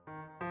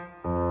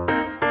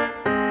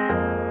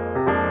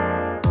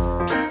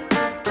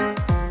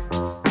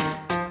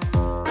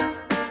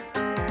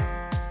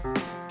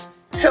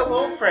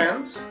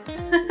friends.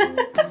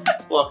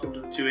 Welcome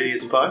to the Two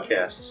Idiots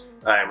Podcast.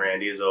 I'm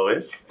Randy, as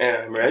always. And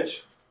I'm Reg.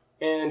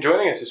 And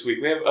joining us this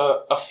week, we have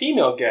a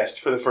female guest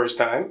for the first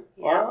time.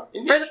 Yeah.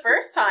 For the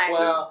first time.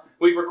 Well,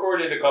 we've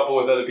recorded a couple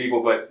with other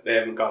people, but they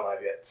haven't gone live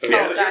yet. So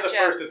you're the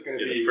first that's going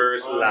to be the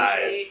first live.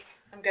 Sweet.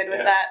 I'm good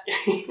with that.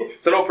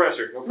 So no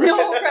pressure.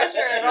 No pressure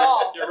at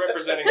all. You're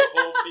representing the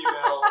full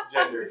female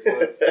gender, so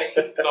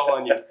it's all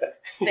on you.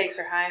 Stakes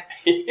are high.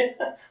 Yeah.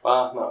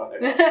 Well, no,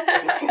 they're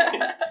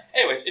not.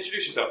 Anyways,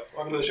 introduce yourself.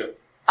 Welcome to the show.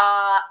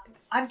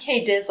 I'm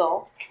Kay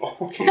Dizzle.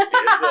 Okay,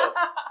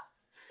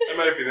 that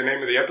might be the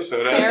name of the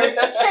episode. Kay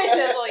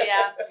Dizzle,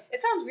 yeah.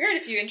 It sounds weird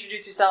if you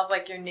introduce yourself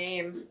like your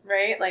name,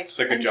 right? Like It's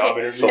like a I'm job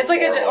Kay. interview. It's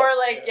like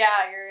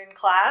you're in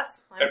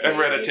class. I'm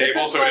at a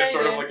table, so it's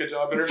sort of like a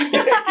job interview.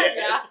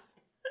 Yeah.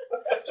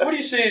 So what do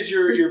you say is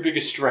your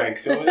biggest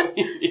strength?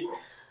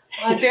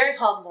 I'm very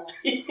humble.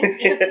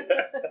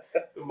 The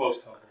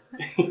most humble.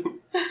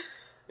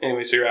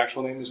 Anyway, so your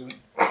actual name is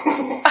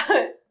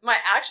what? My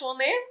actual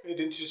name? Hey,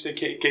 didn't you just say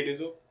Kate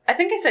Dizzle? I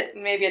think I said,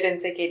 maybe I didn't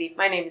say Katie.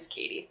 My name is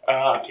Katie.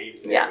 Katie.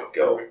 Yeah.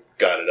 Go.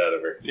 Got it out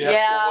of her. Yeah.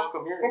 Yeah. Well,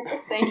 welcome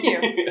here. Thank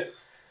you.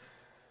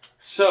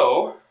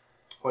 So,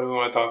 what do we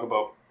want to talk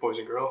about, boys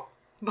and girls?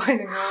 Boys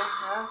and girls,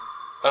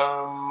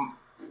 yeah.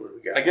 What do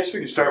we got? I guess we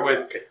could start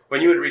with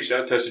when you had reached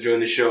out to us to join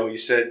the show. You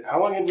said, how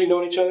long had we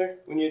known each other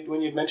when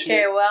you'd mentioned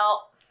Okay, it?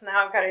 well,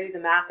 now I've got to do the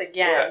math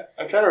again. Yeah,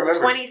 I'm trying to remember.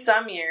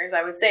 20-some years,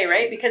 I would say,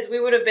 right? Because we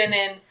would have been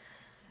in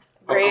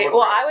grade.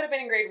 I would have been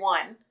in grade 1.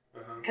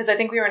 Uh-huh. Because I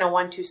think we were in a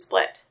 1-2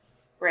 split,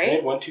 We right?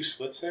 had 1-2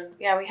 splits then?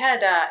 Yeah, we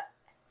had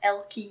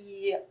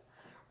Elkie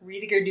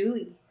Riediger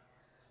Dooley.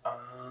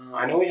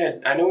 I know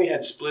we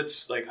had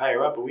splits like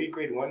higher up, but we had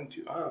grade 1 and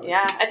 2. Oh,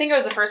 Yeah, I think it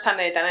was the first time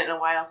they had done it in a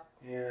while.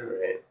 Yeah.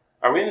 Right.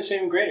 Are we in the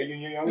same grade? Are you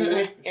younger than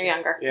me? You're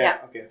younger. Yeah. Yeah.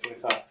 Okay, that's what I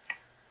thought.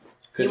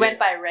 You went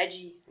by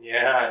Reggie.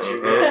 Yeah, she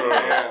did.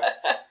 Yeah.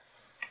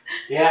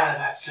 Yeah,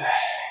 that's.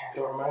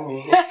 Don't remind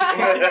me.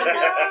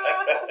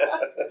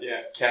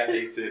 Yeah, Kat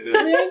hates it.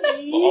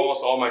 Reggie.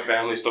 Almost all my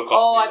family still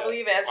calls me I that.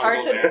 believe it. It's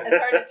Uncle hard Dan.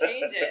 to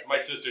change it. My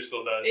sister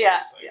still does.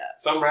 Yeah, It's like, yeah.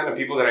 Some random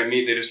people that I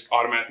meet, they just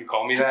automatically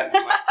call me that.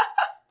 I'm like,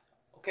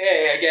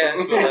 okay, I guess,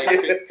 but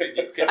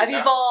like, could I've you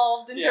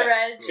evolved into Yeah.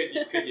 Reg.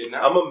 Could you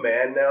not? I'm a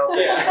man now,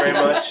 thank you very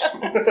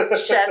much.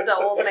 Shed the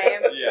old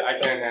name. Yeah, I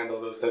can't handle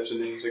those types of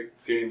names. Like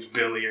if your name's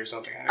Billy or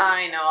something.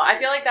 I know. I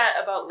feel like that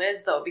about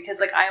Liz, though, because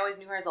like I always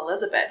knew her as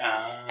Elizabeth.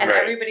 And Right.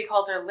 everybody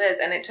calls her Liz,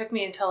 and it took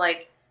me until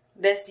like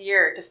this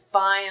year to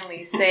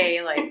finally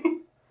say like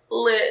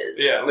Liz.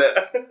 Yeah.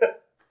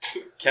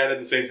 Kat had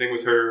the same thing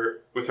with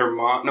her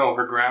mom. No,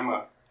 her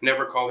grandma.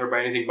 Never called her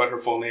by anything but her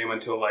full name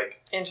until like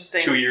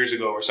Interesting. 2 years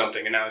ago or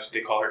something, and now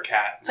they call her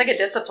Kat. It's like a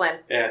discipline.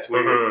 Yeah, it's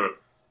weird. Mhm.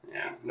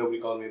 Yeah, nobody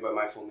calls me by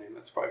my full name.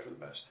 That's probably for the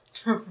best.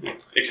 Yeah.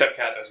 Except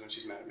Kat does when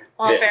she's mad at me.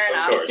 Well, Yeah, fair of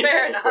enough. course,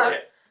 Fair of enough.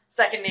 course.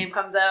 Second name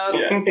comes out.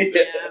 Yeah.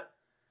 Yeah.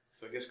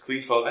 So I guess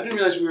Cleefeld. I didn't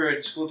realize we were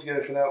at school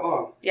together for that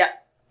long. Yeah.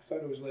 I thought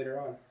it was later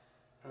on.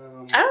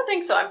 I don't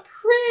think so. I'm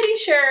pretty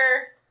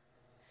sure.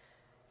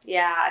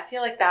 Yeah, I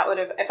feel like that would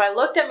have. If I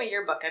looked at my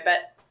yearbook, I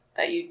bet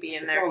that you'd be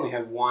in I there. only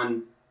have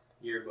one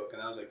yearbook,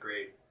 and that was like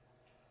grade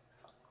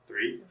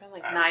 3. It'd been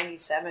like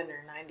 97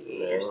 or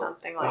 98 or Yeah.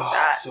 something like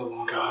that. So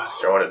long God, ago.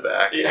 throwing it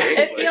back. Yeah.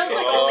 eh? It feels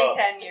like oh. only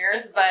 10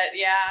 years, but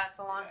yeah, it's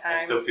a long time. I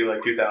still feel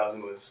like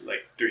 2000 was like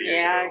 3 years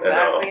Yeah, ago.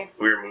 exactly. I know.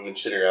 We were moving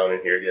shit around in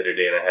here the other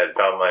day, and I had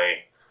found my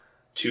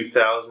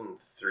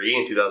 2003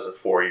 and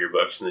 2004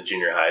 yearbooks in the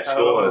junior high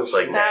school, Oh, and it's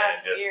like, shit. man,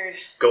 That's just weird.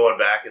 going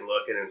back and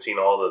looking and seeing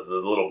all the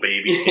little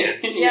baby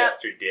kids. Yeah.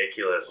 It's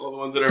ridiculous. All the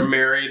ones that are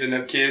married and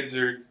have kids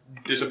or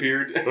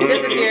disappeared.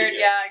 Disappeared,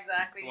 yeah,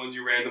 exactly. The ones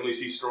you randomly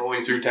see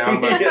strolling through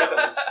town. But,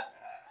 Yeah.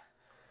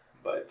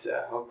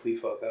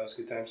 Cleefeld, that was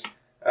good times.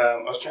 I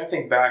was trying to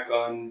think back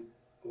on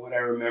what I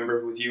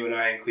remember with you and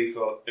I in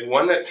Cleefeld. And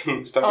one that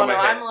stuck Oh in no,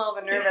 my head. I'm a little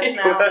bit nervous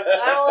now.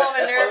 I'm a little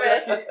bit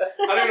nervous.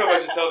 I don't even know if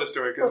I should tell this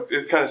story because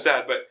it's kind of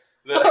sad, but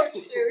Oh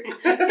shoot.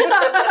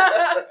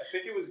 I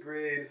think it was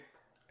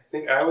I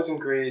think I was in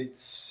grade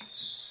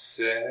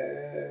 7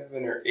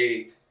 or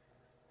 8,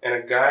 and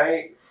a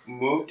guy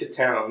moved to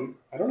town.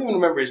 I don't even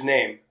remember his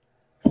name.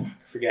 I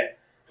forget.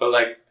 But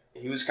like,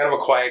 he was kind of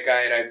a quiet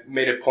guy, and I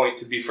made a point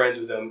to be friends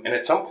with him. And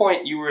at some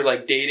point, you were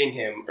like dating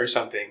him or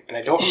something, and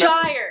I don't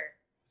remember. Shire.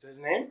 Is that his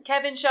name?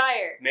 Kevin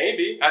Shire.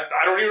 Maybe. I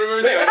don't even remember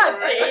his name. I don't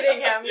remember. Dating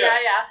him, yeah.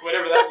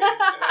 Whatever that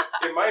means.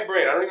 And in my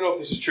brain, I don't even know if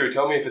this is true.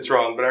 Tell me if it's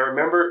wrong. But I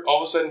remember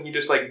all of a sudden he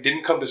just like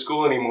didn't come to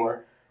school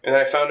anymore. And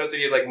then I found out that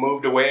he had like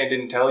moved away and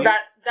didn't tell you.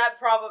 That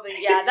probably,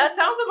 yeah, that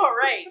sounds about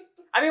right.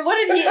 I mean, what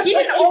did he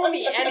didn't owe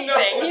me anything.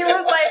 No. He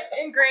was like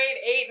in grade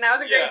 8 and I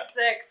was in grade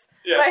 6.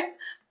 Yeah. My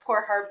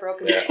poor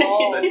heartbroken Yeah.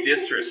 soul. The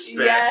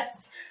disrespect.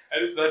 Yes.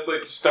 That's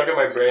like stuck in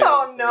my brain.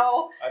 Oh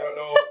no. I don't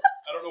know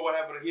what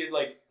happened. He had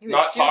like He was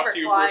not talked super to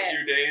you quiet. for a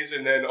few days,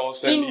 and then all of a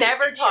sudden He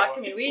never didn't show talked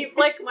to up. me. We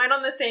like went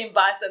on the same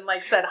bus and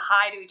like said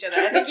hi to each other.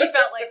 I think he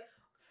felt like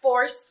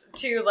forced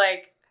to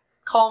like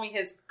call me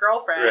his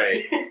girlfriend.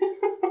 Right.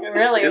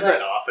 Really, Isn't like,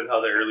 that often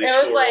how the early it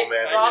school was like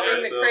romance robbing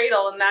the starts, though?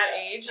 cradle in that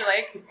age,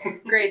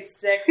 like grade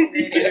 6 and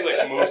grade Did 8. he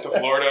like move to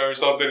Florida or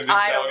something? Didn't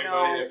I tell don't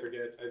anybody. know. I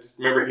forget. I just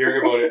remember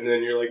hearing about it, and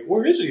then you're like,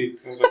 "Where is he?"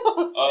 I was like,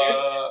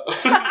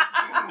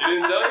 he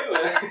didn't tell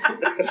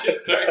you.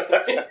 Shit, sorry.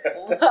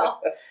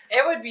 Well,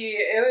 it would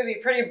be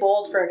pretty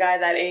bold for a guy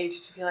that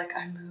age to be like,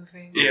 I'm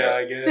moving. Yeah,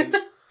 I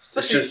guess.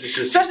 Especially, It's just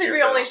especially if easier we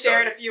for only them,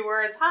 shared sorry. a few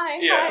words. Hi.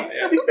 Yeah, Hi.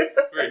 yeah.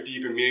 Very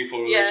deep and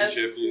meaningful Yes,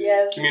 relationship. You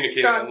yes.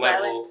 communicating Strong on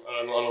level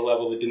on a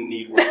level that didn't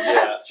need words.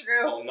 That's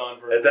true. All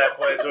nonverbal. At that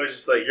point, it's always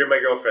just like, you're my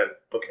girlfriend.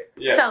 Okay.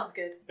 Yeah. Sounds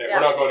good. Yeah, Yeah.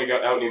 we're not going to go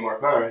out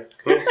anymore. All right.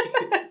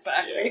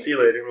 Exactly. See you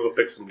later. We'll go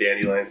pick some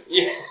dandelions.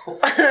 Yeah.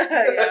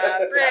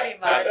 Yeah, pretty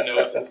much. Pass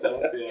notes and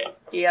stuff. Yeah.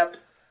 Yep.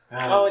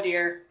 Oh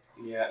dear.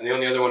 Yeah, and the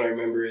only other one I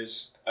remember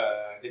is,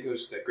 I think it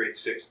was like grade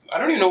 6. I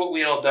don't even know what we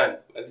had all done.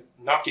 I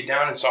knocked you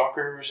down in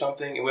soccer or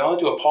something, and we all had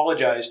to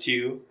apologize to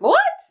you. What?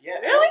 Yeah,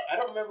 Really? I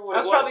don't remember what I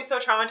was it probably so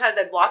traumatized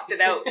I blocked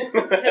it out because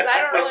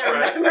I don't really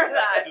remember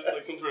that. Just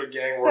like some sort of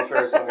gang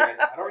warfare or something.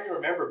 I don't even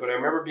remember, but I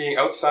remember being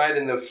outside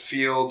in the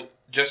field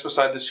just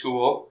beside the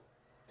school,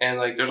 and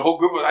like there's a whole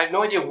group of, I have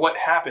no idea what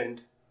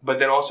happened, but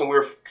then also we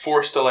were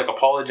forced to like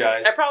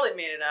apologize. I probably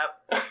made it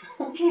up.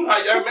 I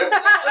remember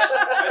that.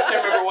 I just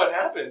can't remember what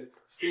happened.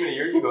 It's too many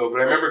years ago, but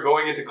I remember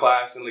going into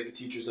class and like the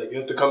teacher's like, you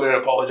have to come in and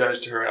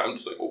apologize to her, and I'm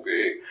just like,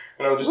 okay.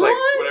 And I was just like,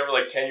 What? whatever,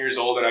 like 10 years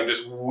old, and I'm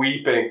just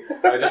weeping.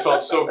 I just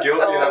felt so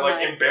guilty, and I'm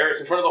like my. embarrassed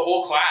in front of the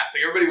whole class.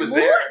 Like everybody was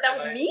there. What? That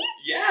was and me?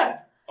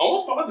 Yeah,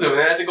 almost positive. And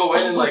then I had to go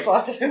in and like,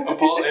 positive. in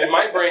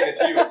my brain it's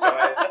you, so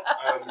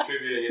I'm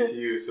attributing it to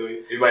you. So I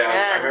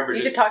remember I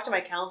need just to talk to my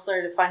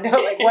counselor to find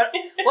out like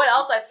what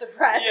else I've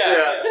suppressed.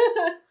 Yeah.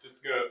 just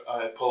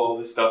gonna pull all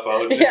this stuff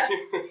out. Yeah.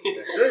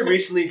 Did I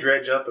recently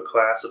dredge up a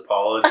class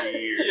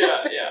apology or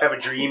yeah. have a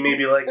dream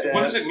maybe like that?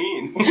 What does it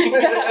mean?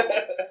 Yeah,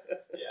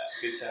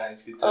 good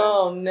times, good times.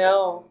 Oh,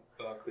 no.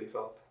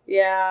 Kleefeld.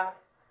 Yeah.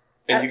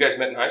 And you guys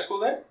met in high school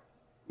then?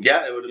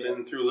 Yeah, it would have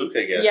been through Luke,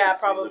 I guess. Yeah,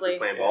 'cause me and Luke probably. were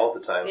playing ball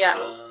at the time. Yeah.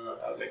 So.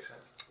 That would make sense.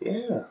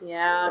 Yeah. I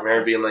Yeah.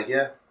 remember being like,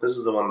 yeah, this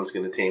is the one that's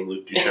going to tame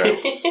Luke Ducharme.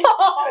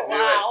 Oh,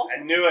 wow.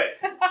 I knew it.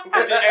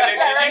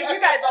 Yeah, right. You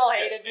guys all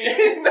hated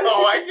me.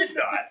 No, I did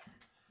not.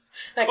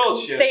 That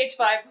Bullshit. stage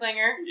 5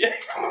 clinger. Yeah.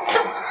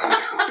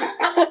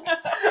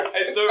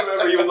 I still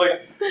remember he was like,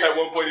 at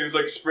one point he was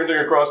like sprinting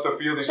across the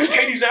field. He's like,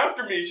 Katie's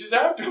after me, she's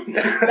after me.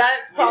 That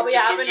probably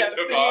Luke happened just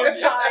a took few off.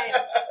 times.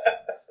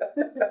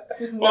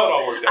 Well, it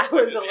all worked out. I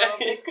was a little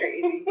bit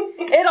crazy.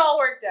 It all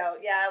worked out.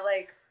 Yeah,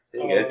 like,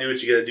 You got to do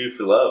what you got to do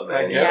for love,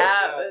 man. Yeah.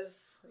 yeah, it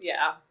was,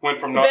 yeah. Went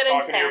from not Bit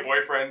talking to your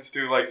intense. boyfriends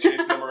to like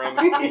chasing them around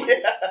the school. I'm gonna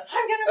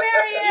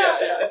marry you.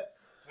 Yeah.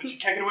 But you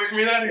can't get away from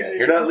me that easy.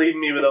 You're not leaving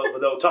me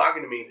without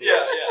talking to me.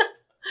 Yeah.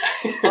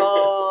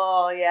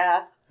 Oh,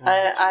 yeah.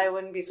 I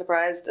wouldn't be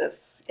surprised if,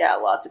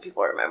 lots of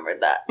people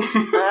remembered that.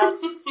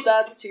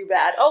 That's too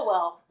bad. Oh,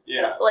 well.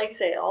 Yeah. Like you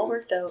say, it all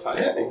worked out. It's high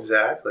Yeah, school.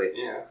 exactly.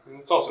 Yeah. And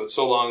it's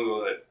so long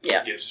ago that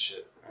Yeah. who gives a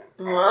shit. Right?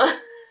 Yeah.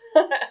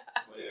 Whatever.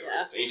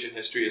 Yeah. It's ancient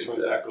history as far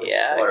as that goes.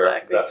 Yeah. Water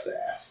up exactly. a duck's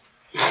ass.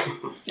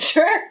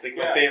 Sure. It's like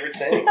my Yeah. favorite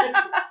saying.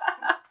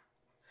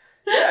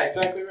 Yeah,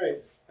 exactly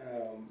right.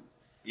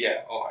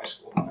 High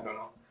school. I don't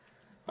know.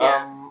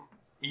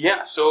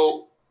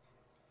 So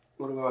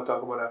what do we want to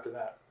talk about after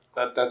that?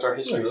 That's our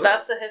history. Yeah.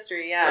 That's the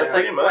history, yeah. Yeah, It's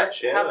like, pretty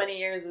much, yeah. how many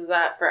years is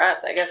that for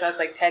us? I guess that's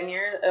like 10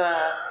 years?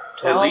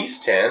 12? At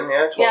least 10,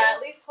 yeah, 12. Yeah,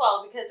 at least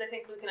 12, because I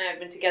think Luke and I have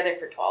been together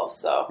for 12,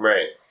 so.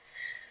 Right.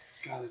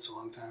 God, it's a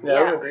long time. Yeah, Yeah.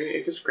 I would agree.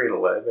 It was grade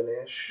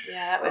 11-ish.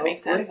 Yeah, that would make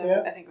sense.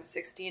 Yeah. I think it was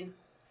 16.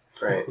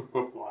 Right.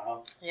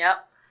 Wow.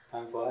 Yep.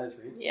 Time flies,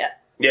 eh? Yeah.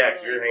 Yeah,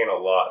 because we were hanging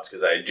out lots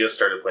because I had just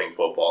started playing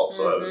football,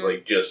 so I was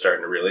like just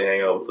starting to really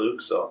hang out with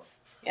Luke. So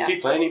Yeah. Does he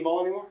play any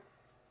ball anymore?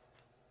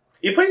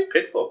 he plays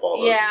pit football.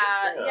 Doesn't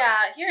Yeah, he? yeah,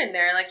 here and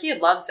there. Like, he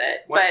loves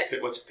it. But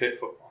What's pit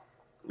football?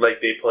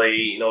 Like they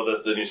play,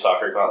 the new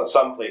soccer.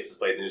 Some places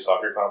play the new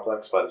soccer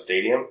complex by the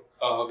stadium.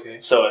 Oh, okay.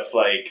 So it's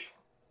like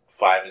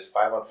 5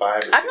 on 5. Or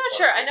I'm 6 not on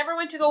sure. 6. I never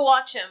went to go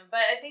watch him,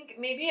 but I think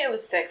maybe it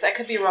was 6. I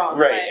could be wrong.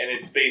 Right, but and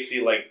it's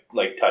basically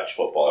like touch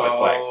football or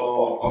flag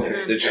football. okay.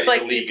 It's It's just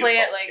like the you league play is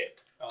it called like pit.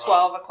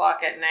 12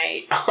 o'clock at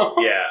night.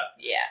 Yeah,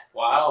 Yeah.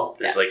 Wow.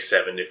 there's like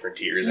 7 different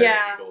tiers. Yeah.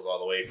 I think it goes all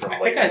the way from I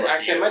like think I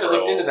rookie might to have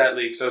looked pro. into that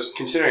league, so I was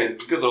considering it.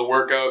 Good little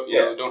workout.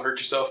 Yeah. Don't hurt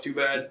yourself too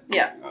bad.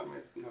 Yeah. Might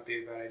not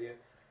be a bad idea.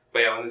 But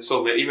yeah, when it's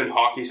so late, even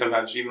hockey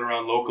sometimes, even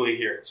around locally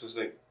here, it's just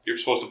like you're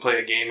supposed to play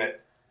a game at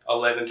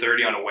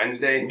 11:30 on a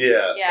Wednesday.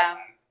 Yeah. Yeah.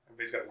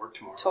 Everybody's got to work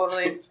tomorrow.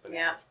 Totally. It's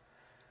bananas.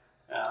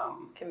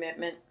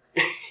 Commitment.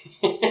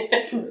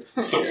 It's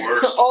the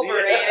worst.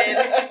 Overrated.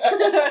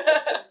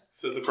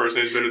 Said the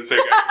person who's been at sick.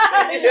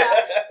 Yeah.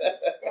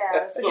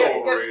 Yeah. So good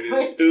overrated.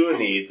 point. Who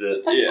needs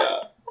it? Yeah.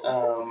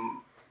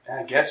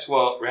 I guess.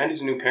 Well,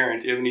 Randy's a new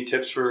parent. Do you have any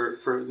tips for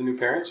the new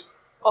parents?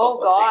 Oh I'll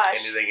take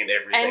gosh. anything and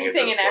everything.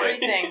 Anything at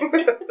and this point.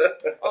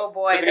 everything. Oh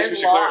boy, I guess we there's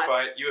should lots.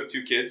 clarify. You have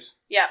 2 kids.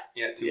 Yeah.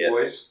 Yeah, 2 Yes.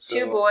 boys. So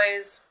Two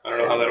boys. I don't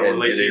know how that'll And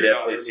relate to they your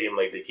definitely daughter. seem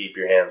like they keep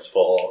your hands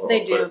full.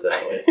 They I'll do. Put it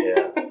that way.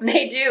 Yeah.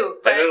 They do.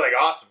 Like, they're like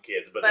awesome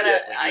kids, but But they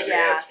definitely keep your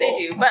yeah, hands full.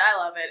 they do. But I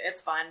love it.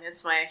 It's fun.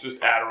 It's my It's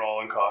just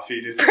Adderall and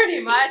coffee. Just pretty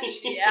much.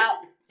 Yeah.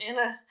 In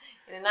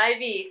an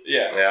IV.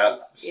 Yeah. Yeah.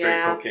 Straight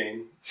Yeah.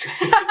 cocaine.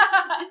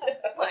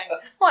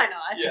 Why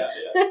not?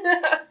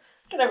 Yeah.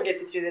 Whatever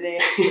gets you through the day.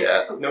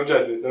 Yeah. No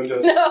judgment. No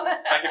judgment. No.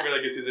 I can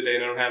really get through the day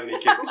and I don't have any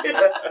kids. So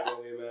I can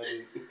only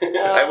imagine.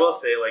 I will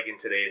say, like, in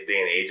today's day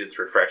and age, it's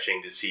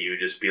refreshing to see you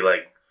just be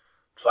like,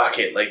 fuck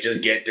it, like,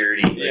 just get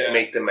dirty, like, Yeah.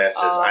 make the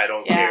messes, I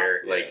don't yeah.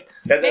 care. Yeah. Like,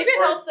 Maybe that's it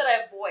part helps that I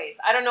have boys.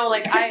 I don't know.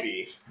 Like it could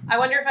be. I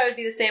wonder if I would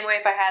be the same way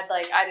if I had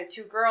like either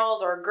 2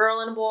 girls or a girl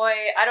and a boy.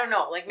 I don't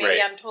know. Like maybe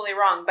Right. I'm totally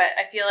wrong, but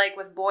I feel like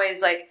with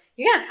boys, like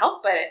you can't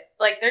help but it.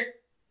 Like they're,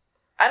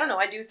 I don't know.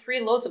 I do 3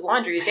 loads of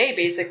laundry a day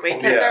basically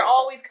because Yeah. they're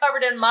always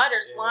covered in mud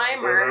or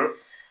slime or Mhm.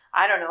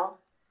 I don't know.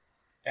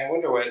 I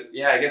wonder what.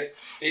 Yeah, I guess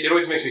it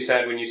always makes me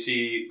sad when you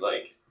see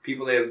like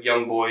people that have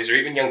young boys or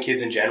even young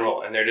kids in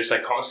general, and they're just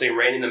like constantly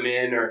reining them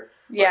in or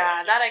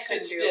Yeah, that I sit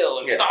couldn't do. still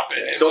and Yeah. stop it.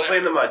 and Don't play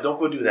in whatever. the mud. Don't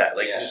go do that.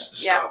 Like, Yeah.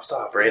 just Yeah.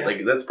 stop, right? Yeah.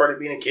 Like, that's part of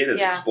being a kid is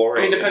Yeah. I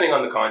exploring. mean, depending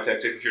on the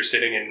context, if you're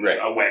sitting in Right.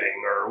 a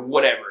wedding or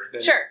whatever,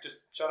 then Sure. just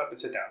shut up and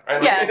sit down.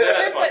 Right? Yeah,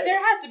 That's fine.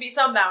 there has to be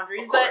some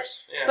boundaries, Of but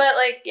course. Yeah.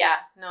 like yeah,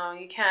 no,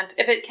 you can't.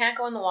 If it can't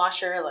go in the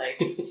washer, like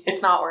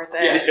it's not worth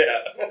it.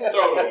 Yeah.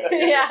 Throw it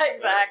away. Yeah,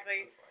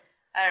 exactly.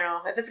 I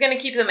don't know. If it's going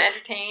to keep them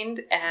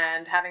entertained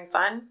and having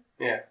fun,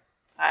 Yeah.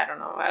 I don't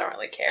know. I don't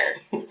really care.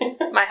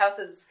 My house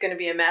is going to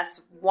be a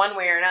mess one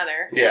way or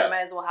another. Yeah. I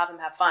might as well have them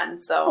have fun. Oh,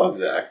 So,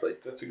 exactly.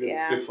 That's a good,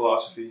 Yeah. good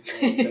philosophy.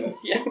 yeah.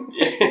 Yeah.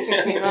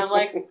 You know, I'm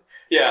like,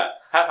 Yeah.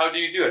 How do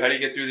you do it? How do you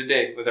get through the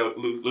day without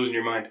losing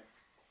your mind?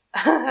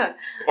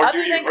 Or Other do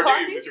you? than Or do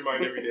coffee? you lose your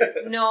mind every day?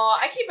 no,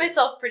 I keep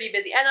myself pretty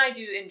busy and I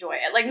do enjoy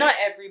it. Like, not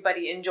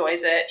everybody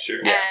enjoys it. Sure.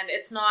 And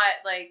it's not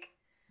like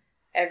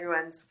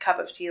everyone's cup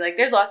of tea. Like,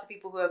 there's lots of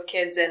people who have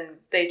kids and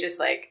they just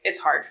like, it's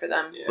hard for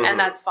them. Yeah. Mhm. And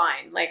that's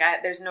fine. Like,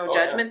 there's no Oh,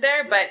 judgment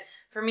there. Yeah. But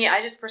for me,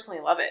 I just personally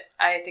love it.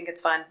 I think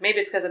it's fun. Maybe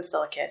it's because I'm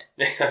still a kid.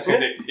 I was gonna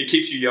say, it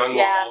keeps you young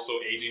Yeah. while also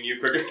aging you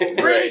quicker.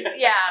 Right.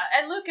 Yeah.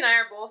 And Luke and I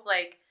are both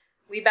like,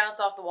 we bounce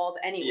off the walls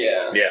anyway.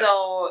 Yeah. Yeah.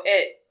 So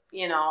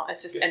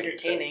it's just Guess that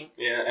makes entertaining. sense.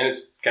 Yeah, and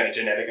it's kind of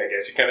genetic, I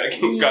guess. You kind of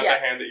got Yes.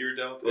 the hand that you were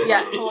dealt.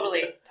 Yeah,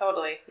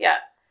 totally. Yeah.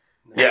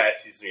 Yeah, I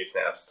see some of your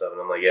snaps and stuff,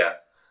 and I'm like, yeah,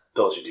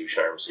 those are douche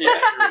arms. Yeah.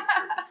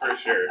 for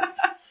sure.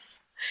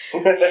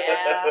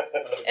 Yeah.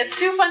 It's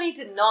too funny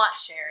to not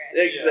share it.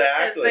 Because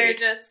Exactly. they're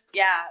just,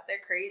 they're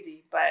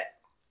crazy. But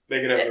They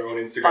could have their It's own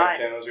Instagram fun.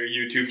 channels or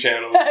YouTube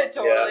channels.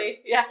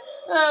 totally. Yeah.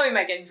 Oh, we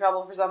might get in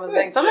trouble for some of the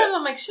things. Sometimes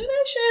I'm like, should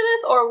I share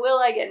this or will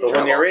I get in But trouble?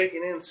 when you're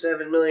raking in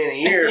 $7 million a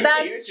year, for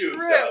That's YouTube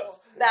true.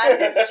 subs. That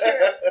is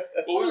true.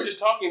 Well, we were just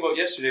talking about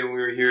yesterday when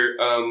we were here,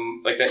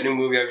 like that new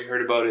movie. Have you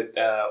heard about it?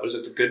 Was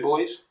it The Good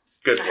Boys?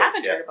 Good I ones,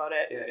 haven't yeah. heard about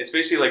it. Yeah, it's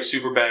basically like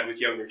Superbad with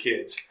younger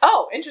kids.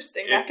 Oh,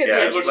 interesting. That could Yeah,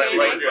 be it looks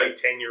interesting. like-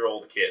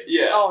 10-year-old kids.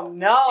 Yeah. Oh, But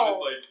no.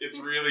 it's like it's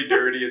really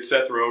dirty. It's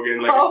Seth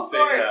Rogen. Like Oh, it's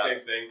the of course. same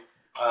thing.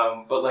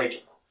 But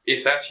like,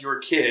 if that's your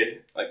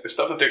kid, like the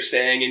stuff that they're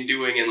saying and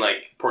doing and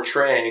like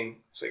portraying,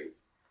 it's like,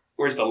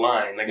 where's the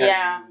line? Like, how do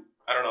Yeah. you-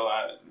 I don't know.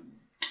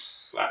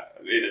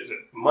 Is it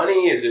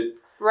money? Is it?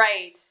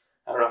 Right.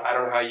 I don't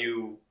know how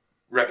you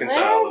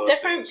reconcile There's those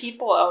different things.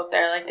 people out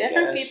there. Like, I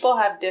different guess. people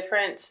have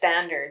different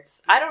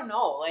standards. I don't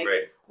know. Like,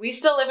 Right. we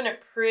still live in a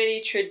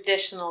pretty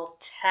traditional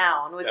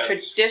town with That's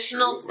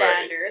traditional true, right,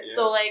 standards. yeah.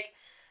 So, like,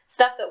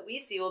 stuff that we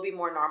see will be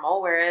more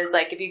normal. Whereas,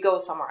 like, if you go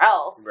somewhere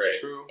else, Right.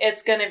 True.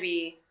 it's going to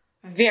be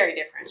very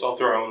different. It's all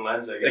through our own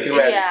lens, I I guess. can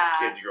imagine Yeah.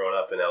 kids growing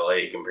up in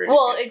LA compared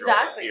Well, to kids growing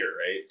up exactly. here,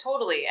 right?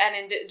 Totally. And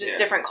in just Yeah.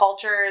 different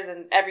cultures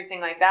and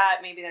everything like that.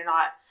 Maybe they're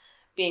not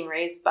being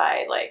raised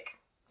by, like,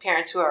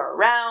 parents who are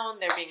around.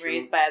 They're being True.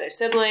 raised by other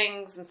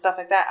siblings and stuff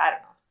like that. I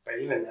don't know. But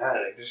even that,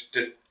 like, just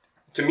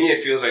to me,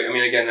 it feels like. I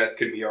mean, again, that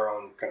could be our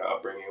own kind of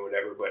upbringing or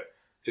whatever, but it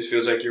just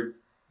feels like your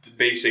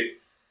basic,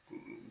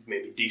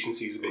 maybe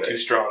decency is a bit Right. too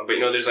strong. But you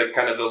know, there's like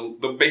kind of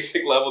the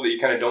basic level that you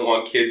kind of don't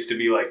want kids to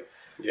be like,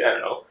 I don't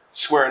know,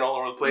 swearing all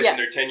over the place Yeah. when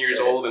they're 10 years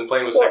Right. old and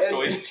playing with Well, sex and-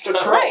 toys and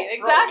stuff. Right,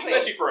 exactly.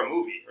 Especially for a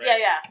movie, right? Yeah,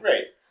 yeah.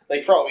 Right.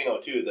 Like, for all we know,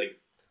 too, like,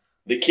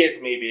 the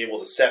kids may be able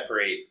to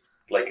separate,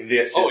 like,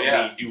 this Oh, is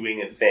yeah. me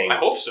doing a thing. I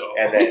hope so.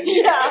 And then,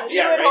 Yeah,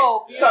 you would right?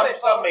 hope. You Some would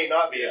some hope. may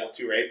not be able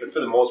to, right? But for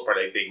the most part,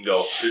 they can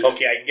go,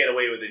 okay, I can get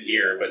away with it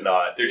here, but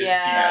not. They're just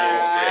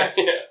Yeah.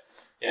 deviants.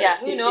 Yeah,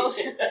 who knows?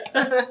 Yeah,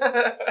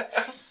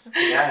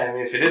 I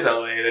mean, if it is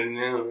LA, then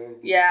you know,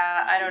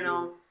 Yeah, I don't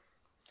know.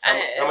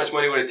 How much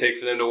money would it take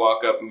for them to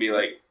walk up and be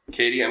like,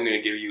 Katie, I'm going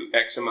to give you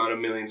X amount of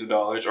millions of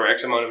dollars or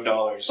X amount of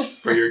dollars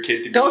for your kid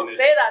to be in Don't this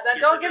say that.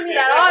 That don't give me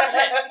that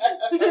option.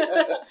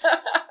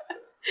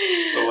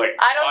 So like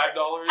I don't.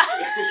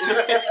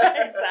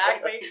 $5?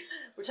 Exactly.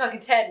 We're talking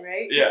 10,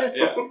 right? Yeah.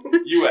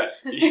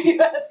 US.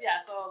 Yes, yeah.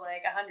 So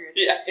like 100.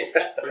 Yeah,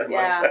 pretty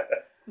much. Yeah.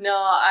 No,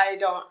 I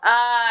don't.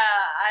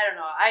 I don't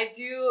know. I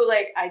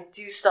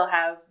do still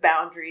have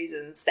boundaries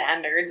and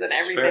standards and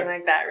everything fair.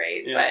 like that,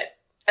 right? Yeah.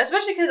 But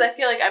especially because I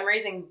feel like I'm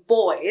raising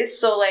boys,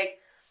 so like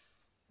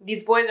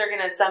these boys are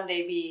gonna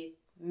someday be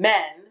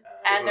men,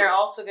 and they're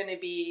also gonna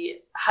be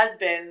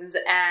husbands,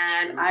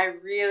 and True. I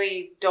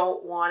really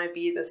don't want to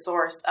be the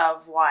source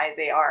of why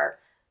they are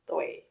the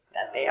way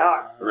that they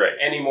are. Right.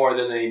 Any more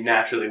than they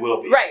naturally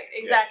will be. Right,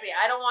 exactly.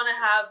 I don't want to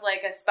have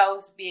like a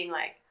spouse being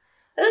like,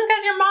 this is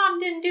because your mom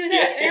didn't do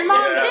this, or your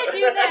mom did do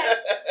this.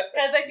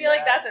 Because I feel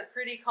like that's a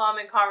pretty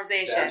common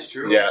conversation. That's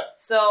true. Yeah.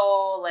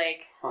 So,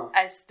 like,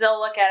 I still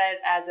look at it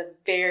as a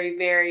very,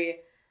 very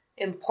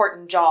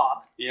important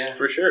job. Yeah.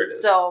 For sure it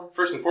is. So,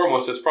 First and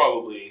foremost, that's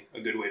probably a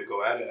good way to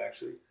go at it,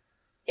 actually.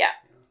 Yeah.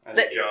 As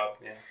a job,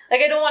 yeah.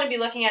 like, I don't want to be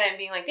looking at it and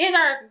being like, these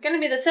are going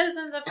to be the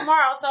citizens of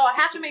tomorrow, so I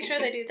have to make sure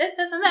they do this,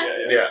 this, and this.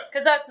 Yeah.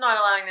 Because that's not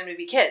allowing them to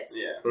be kids.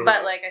 Yeah. Mhm.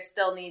 But, like, I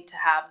still need to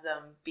have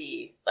them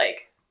be,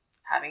 like,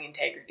 having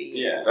integrity.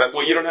 Yeah. Absolutely.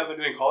 Well, you don't have them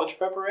doing college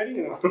prep already?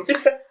 You know?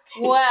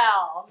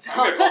 Well. I'm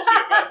gonna call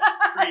CFS.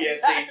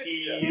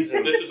 Pre-SATs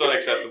and... This is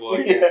unacceptable.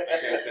 I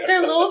can't say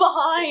They're a little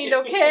behind,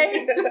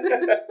 okay?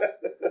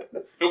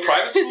 No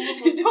private schools?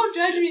 Don't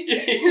judge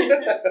me.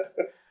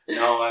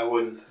 No, I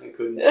wouldn't. I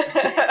couldn't.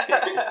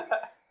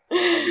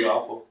 That'd be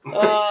awful.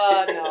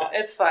 Oh, no.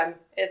 It's fun.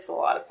 It's a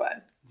lot of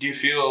fun. Do you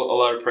feel a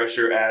lot of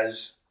pressure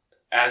as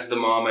the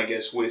mom, I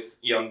guess, with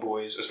young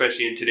boys,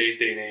 especially in today's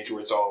day and age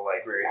where it's all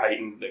like very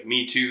heightened, like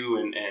Me Too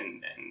and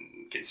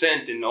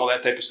consent and all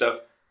that type of stuff,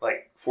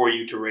 like for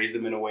you to raise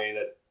them in a way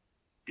that,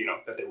 you know,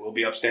 that they will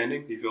be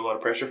upstanding? Do you feel a lot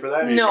of pressure for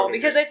that? No,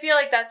 because I feel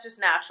like that's just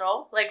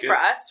natural, like for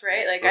us,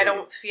 right? Like I Mhm.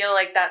 don't feel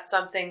like that's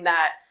something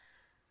that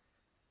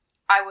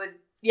I would.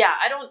 Yeah,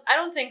 I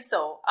don't think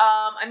so.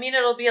 I mean,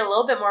 it'll be a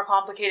little bit more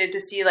complicated to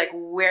see like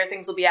where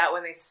things will be at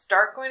when they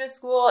start going to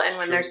school and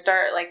when they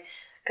start like,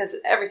 because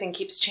everything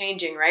keeps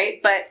changing, right?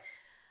 But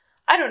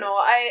I don't know.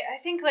 I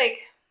think like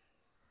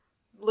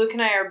Luke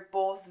and I are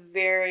both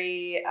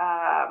very.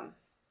 I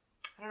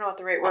don't know what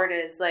the right word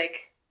is.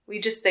 Like we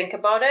just think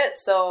about it,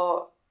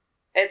 so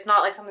it's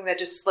not like something that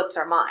just slips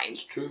our mind.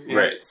 It's true.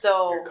 Right.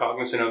 So You're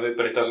cognizant of it,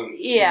 but it doesn't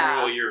Yeah.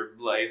 rule your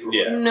life. Or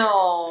Yeah.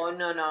 no,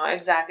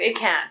 exactly. It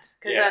can't,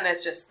 because Yeah. then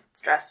it's just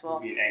stressful.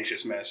 Be an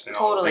anxious mess. And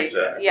Totally. All that.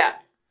 Exactly. Yeah.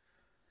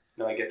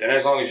 No, I get that. And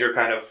as long as you're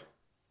kind of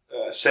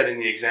setting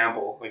the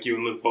example, like you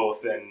and Luke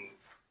both, then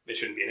it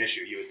shouldn't be an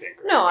issue, you would think.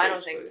 Right? No, I don't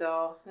think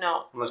so.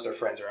 No. Unless their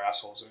friends are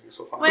assholes, I guess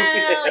we'll find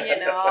Well, you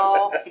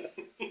know.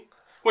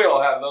 We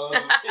all have those.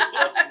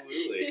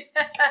 Absolutely.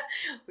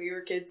 We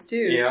were kids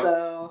too, Yeah.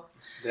 so.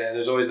 Yeah,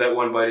 there's always that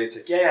one buddy. It's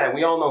like, yeah,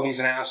 we all know he's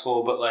an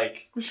asshole, but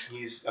like,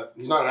 he's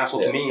not an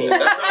asshole to me.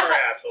 That's our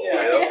asshole,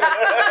 Yeah. you know?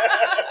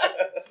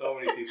 So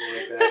many people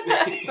like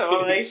that.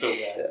 Totally. It's so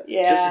bad.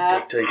 Yeah.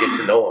 Just until you get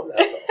to know him,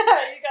 that's all.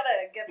 You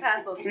gotta get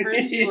past those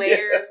first few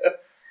layers.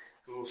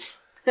 Oof.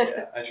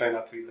 Yeah, I try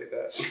not to be like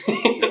that.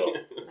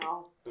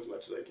 No. As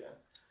much as I can.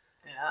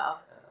 Yeah.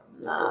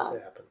 It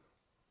does happen.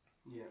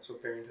 Yeah, so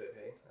parenthood,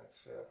 hey,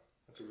 that's a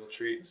real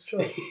treat. It's true.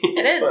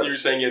 It is. You were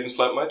saying you hadn't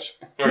slept much?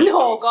 Or No,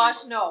 don't sleep?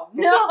 gosh, no.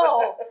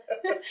 No.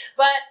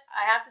 But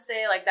I have to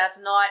say, like, that's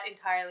not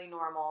entirely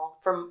normal.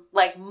 From,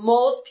 like,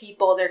 most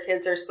people, their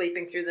kids are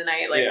sleeping through the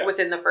night, like, Yeah.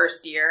 within the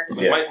first year.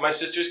 Yeah. My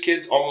sister's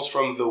kids, almost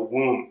from the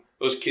womb,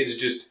 those kids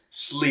just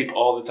sleep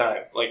all the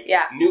time. Like,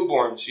 Yeah.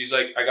 newborns, she's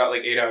like, I got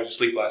like 8 hours of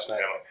sleep last night.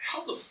 I'm like,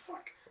 how the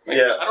fuck? Like,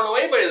 Yeah. I don't know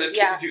anybody that's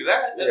Yeah. kids do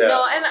that. Yeah.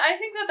 No, and I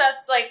think that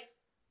that's, like,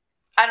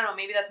 I don't know,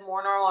 maybe that's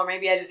more normal, or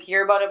maybe I just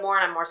hear about it more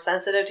and I'm more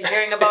sensitive to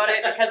hearing about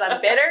it because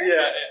I'm bitter.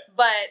 Yeah.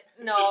 But,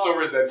 no. Just so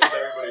resentful of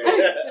everybody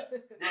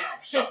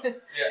else.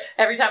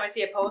 Every time I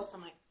see a post,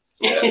 I'm like,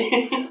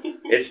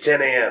 It's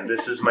 10 a.m.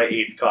 This is my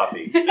 8th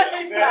coffee.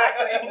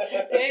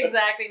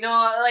 Exactly. No,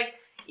 like,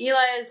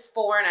 Eli is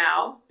 4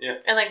 now. Yeah.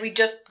 And, like, we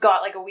just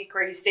got, like, a week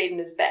where he stayed in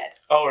his bed.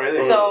 Oh, really?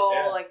 So,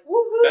 Yeah. like,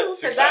 woohoo That's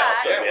for success.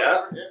 that. Yeah.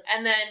 Whatever, yeah.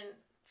 And then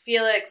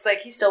Felix,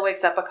 like, he still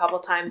wakes up a couple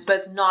times, but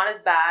it's not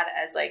as bad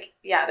as, like,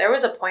 yeah, there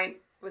was a point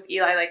with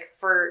Eli, like,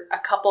 for a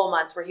couple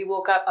months where he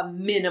woke up a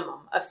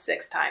minimum of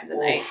 6 times a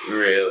night.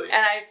 Really?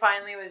 And I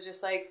finally was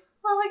just like,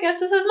 well, I guess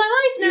this is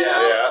my life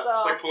now. Yeah. So,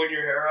 It's like pulling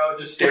your hair out,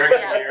 just staring in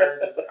Yeah. the mirror,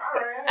 just like, all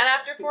right. and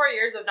after 4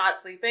 years of not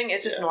sleeping,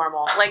 it's just Yeah.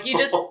 normal. Like, you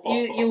just,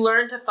 you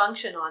learn to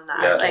function on that.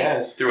 Yeah. Like,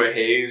 Yes, through a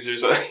haze or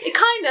something.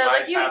 kind of.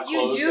 Like, Eyes half you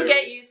closed, do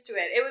everything. get used to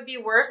it. It would be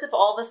worse if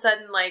all of a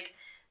sudden, like,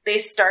 they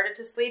started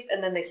to sleep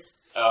and then they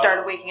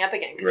started waking up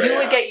again. Because you Right.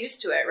 would get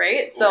used to it,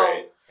 right? So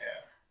Right.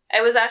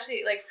 it was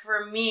actually, like,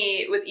 for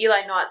me, with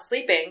Eli not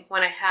sleeping,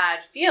 when I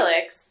had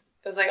Felix,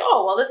 it was like,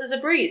 oh, well, this is a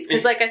breeze.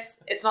 Because, like, it's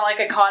not like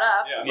I caught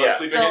up. Yeah, Yeah. not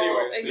sleeping So,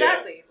 anyways.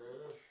 exactly.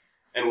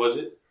 Yeah. And was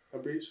it a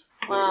breeze?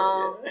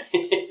 Well,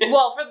 Yeah.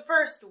 well, for the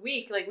first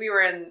week, like, we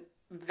were in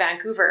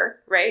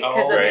Vancouver, right?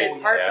 Because Oh, of right.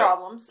 his heart Yeah.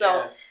 problems.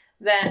 So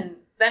then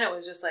it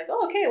was just like,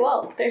 oh, okay,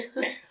 well, there's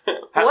How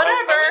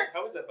whatever.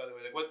 How was that, by the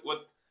way? Like,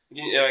 what?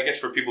 I guess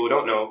for people who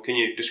don't know, can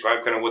you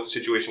describe kind of what the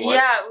situation was?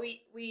 Yeah,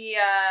 we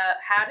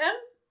had him,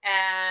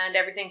 and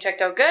everything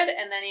checked out good.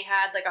 And then he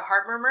had like a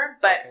heart murmur,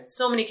 but Okay.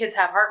 so many kids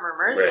have heart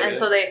murmurs. Right. And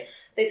so they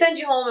send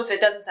you home if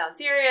it doesn't sound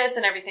serious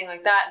and everything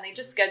like that. And they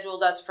just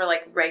scheduled us for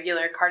like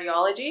regular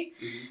cardiology.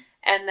 Mhm.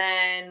 And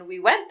then we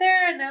went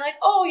there and they're like,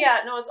 oh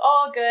yeah, no, it's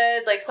all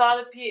good. Like saw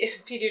the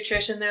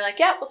pediatrician. They're like,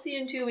 yeah, we'll see you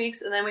in 2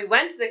 weeks. And then we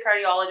went to the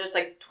cardiologist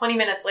like 20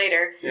 minutes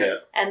later Yeah.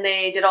 and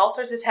they did all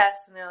sorts of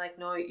tests. And they're like,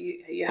 no,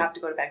 you have to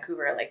go to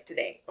Vancouver like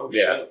today. Oh,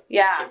 Yeah. shit.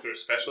 Yeah. So there's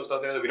a specialist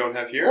out there that we don't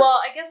have here? Well,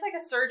 I guess like a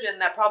surgeon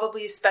that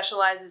probably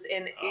specializes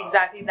in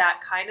exactly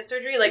that kind of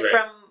surgery. Like Right.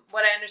 from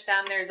what I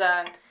understand, there's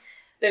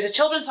a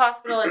children's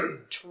hospital in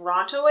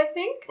Toronto, I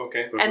think.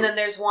 Okay. And then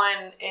there's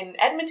one in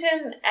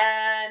Edmonton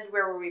and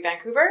where were we?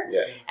 Vancouver.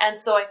 Yeah. And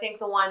so I think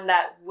the one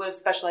that would have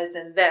specialized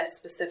in this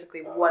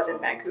specifically was in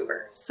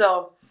Vancouver.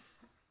 So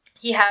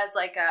he has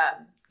like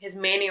his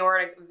main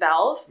aortic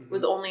valve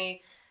was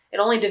only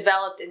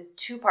developed in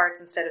 2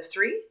 parts instead of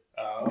 3.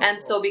 Oh. And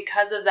so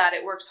because of that,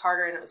 it works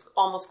harder and it was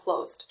almost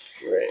closed.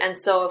 Right. And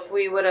so if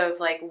we would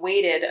have like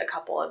waited a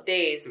couple of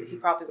days, he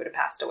probably would have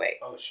passed away.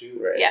 Oh, shoot.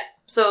 Right. Yeah.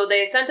 So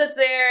they sent us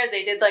there.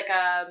 They did like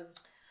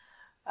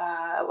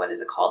what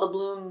is it called? A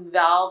balloon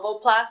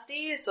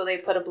valvoplasty. So they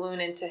put a balloon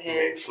into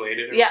they his.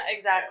 inflated it? Yeah,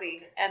 exactly. Yeah,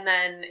 okay. And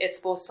then it's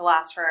supposed to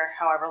last for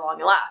however long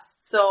it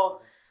lasts.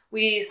 So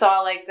we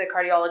saw like the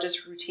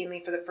cardiologist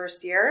routinely for the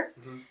first year,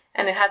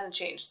 and it hasn't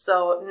changed.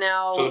 So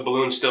now. So the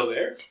balloon's still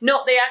there?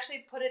 No, they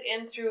actually put it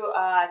in through.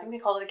 I think they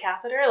called it a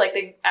catheter. Like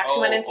they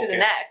actually went in through the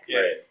neck. Yeah.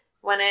 Right.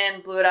 Went in,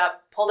 blew it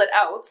up, pulled it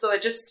out, so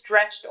it just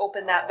stretched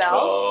open that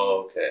valve.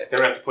 Oh, okay. They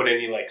don't have to put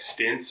any like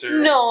stints or.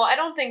 No, I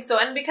don't think so.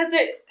 And because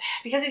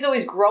he's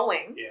always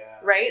growing, Yeah.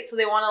 right? So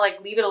they want to like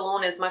leave it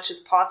alone as much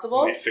as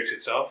possible. It might fix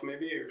itself,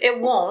 maybe. Or...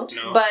 It won't,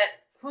 No. but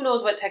who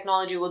knows what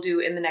technology will do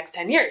in the next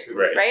 10 years,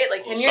 Right.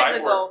 Like 10 Well, years cyborg.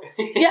 ago.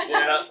 Yeah,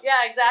 Yeah. yeah,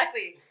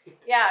 exactly.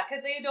 Yeah,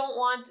 because they don't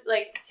want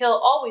like he'll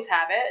always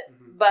have it,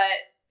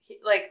 but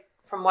like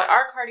from what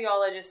our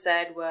cardiologist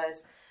said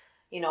was,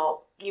 you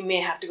know, you may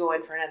have to go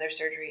in for another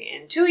surgery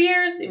in 2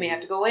 years. You may have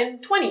to go in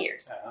 20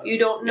 years. You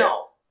don't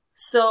know.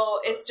 So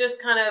it's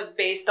just kind of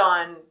based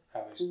on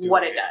How he's doing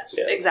what it does.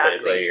 Yeah, Exactly.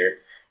 play it by ear.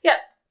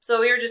 So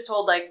we were just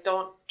told, like,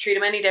 don't treat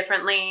him any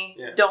differently.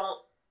 Yeah.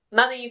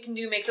 Nothing you can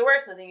do makes it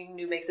worse. Nothing you can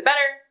do makes it better.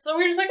 So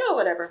we were just like, oh,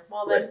 whatever.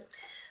 Well, then Right.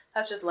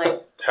 that's just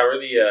life. How are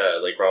the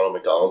like Ronald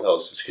McDonald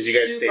House? Because you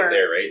guys Super. stayed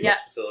there, right? In Yeah.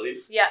 those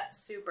facilities. Yeah,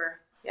 super.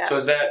 Yeah. So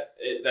is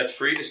that's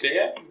free to stay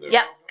at?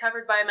 Yeah,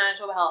 covered by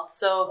Manitoba Health.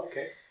 So,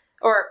 Okay.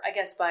 or I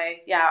guess by,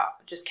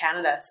 just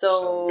Canada.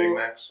 So, Big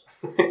Macs.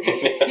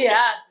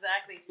 yeah,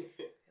 exactly.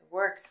 It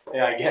works.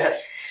 Yeah, I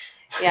guess.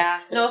 Yeah.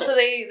 No, so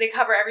they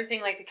cover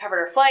everything. Like they covered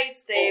our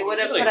flights. They Oh, would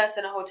have really? put us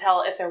in a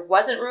hotel if there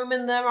wasn't room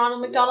in the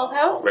Ronald McDonald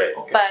House. Right.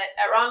 Okay. But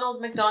at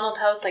Ronald McDonald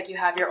House, like you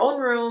have your own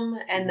room,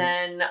 and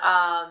then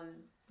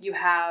you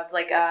have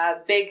like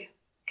a big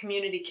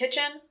community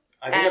kitchen.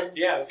 I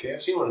think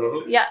I've seen one of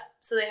those. Yeah.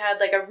 So they had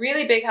like a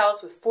really big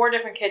house with 4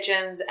 different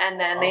kitchens, and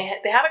then they have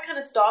it kind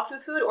of stocked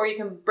with food, or you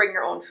can bring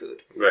your own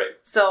food. Right.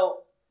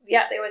 So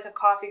yeah, they always have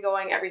coffee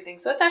going, everything.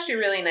 So it's actually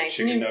really nice.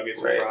 Chicken And you-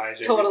 nuggets Right. and fries.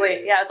 every Totally.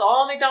 day. Yeah, it's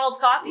all McDonald's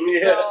coffee. Yeah.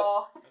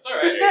 So That's all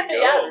right. There you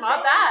go. yeah, it's not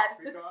Coffee,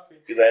 bad. free coffee.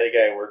 Because I had a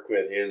guy I work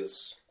with.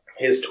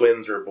 His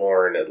twins were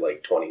born at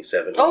like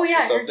 27 Oh weeks yeah, or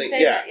I heard something. you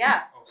say that.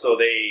 Yeah. So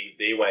they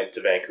went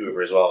to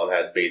Vancouver as well and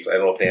had base. I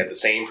don't know if they had the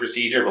same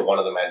procedure, but one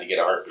of them had to get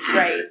a heart procedure.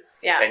 Right.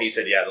 Yeah. And he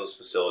said, yeah, those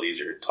facilities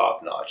are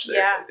top notch.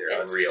 Yeah, They're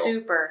it's unreal.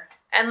 super.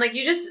 And like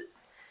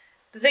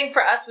the thing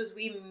for us was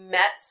we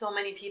met so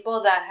many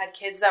people that had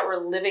kids that were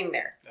living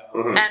there,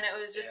 Mhm. and it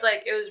was just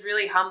like it was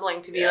really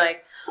humbling to be Yeah.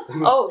 like,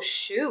 oh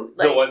shoot,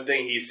 like The one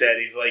thing he said,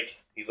 he's like,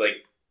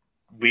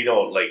 we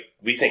don't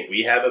we think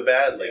we have it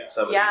bad. Like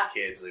some of Yeah. these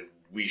kids, like,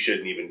 we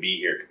shouldn't even be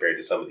here compared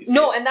to some of these.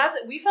 no, kids.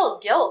 and we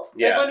felt guilt.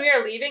 Yeah. Like when we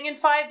were leaving in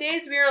 5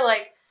 days, we were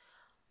like,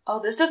 oh,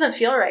 this doesn't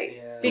feel right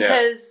Yeah.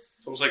 because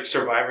It's almost like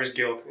survivor's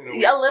guilt. In a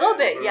way. a little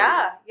bit,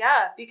 yeah,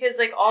 because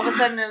like all of a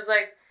sudden it was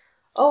like,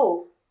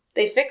 oh,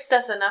 they fixed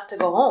us enough to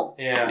go home,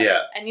 Yeah.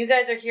 Yeah. and you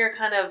guys are here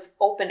kind of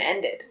open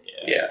ended.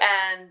 Yeah.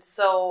 And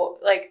so,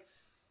 like,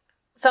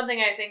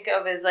 something I think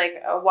of is,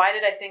 like, why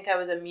did I think I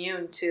was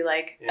immune to,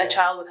 like, Yeah. a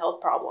child with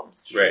health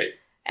problems? Right.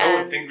 No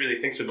one And really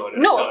thinks about it.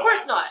 no, until of it course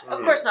happens. not. Of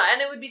Mhm. course not.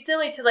 And it would be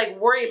silly to, like,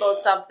 worry about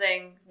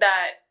something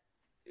that,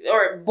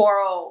 or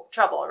borrow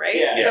trouble, right?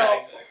 Yeah. So, Yeah,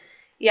 exactly.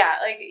 yeah,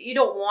 like, you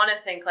don't want to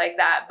think like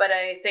that. But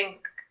I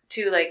think,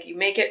 too, like, you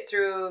make it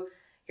through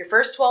your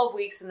first 12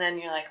 weeks and then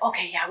you're like,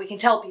 okay, yeah, we can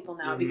tell people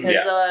now Mhm.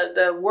 because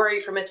the worry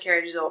for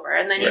miscarriage is over.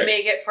 And then you Right.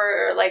 make it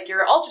for, like,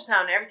 your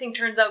ultrasound and everything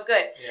turns out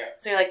good. Yeah.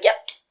 So you're like,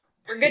 yep,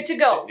 we're good to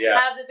go. Yeah.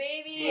 Have the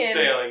baby Smooth and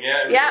sailing,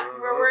 yeah. yeah,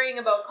 we're worrying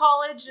about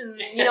college and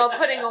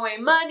putting away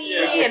money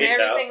Yeah. and Yeah.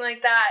 everything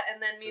like that.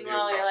 And then Doesn't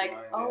meanwhile even you're cross like, your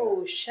mind,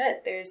 oh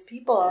shit, there's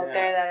people out Yeah.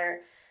 there that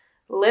are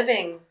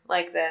living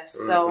like this.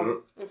 So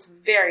Mhm. it's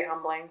very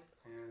humbling.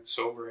 Yeah, it's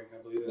sobering,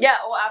 I believe. Yeah,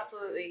 oh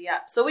absolutely,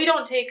 yeah. So we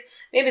don't take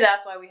maybe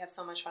that's why we have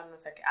so much fun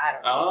with like I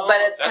don't know. Oh, but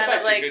it's that's kind of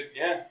actually like good.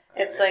 Yeah.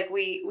 it's Yeah. like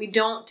we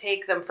don't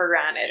take them for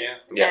granted. Yeah.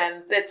 Yeah.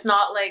 And it's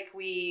not like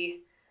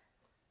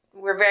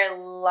we're very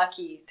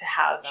lucky to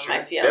have them, I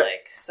Sure. feel Yeah.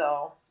 like.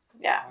 So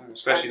Yeah.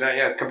 Especially that,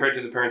 yeah. Compared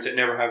to the parents that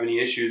never have any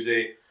issues,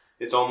 it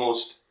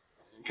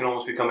can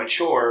almost become a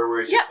chore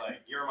where it's just like,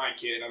 you're my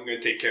kid, I'm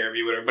going to take care of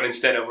you, whatever. But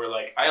instead of, we're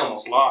like, I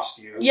almost lost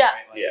you. Yeah.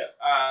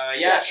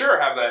 Right? Like, sure,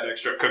 have that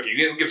extra cookie.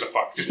 Who gives a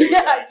fuck? Just do it.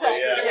 Exactly.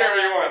 Do whatever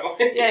you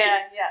want.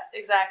 yeah,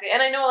 exactly.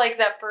 And I know, like,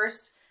 that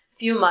first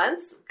few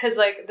months, because,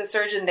 like, the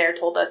surgeon there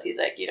told us, he's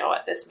like, you know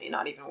what, this may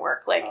not even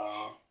work. Like,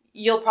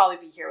 you'll probably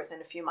be here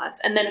within a few months.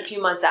 And then a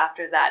few months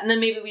after that. And then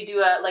maybe we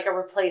do a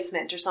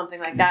replacement or something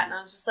like that. And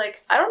I was just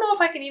like, I don't know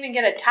if I can even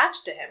get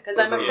attached to him, because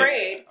I'm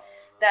afraid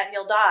that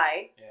he'll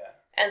die. Yeah.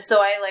 And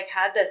so I, like,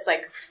 had this,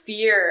 like,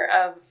 fear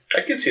of... I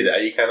could see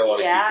that. You kind of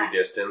want to keep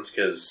your distance,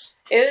 because...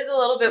 It was a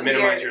little bit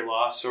minimize weird. your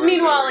loss.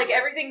 Meanwhile, like,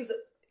 everything's...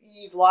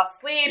 You've lost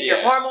sleep,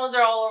 your hormones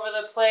are all over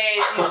the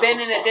place, you've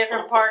been in a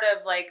different part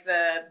of, like,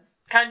 the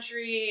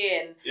country,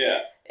 and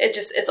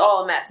it's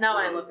all a mess. Now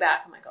when I look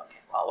back, I'm like, okay,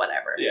 well,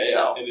 whatever. Yeah,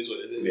 so, it is what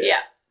it is.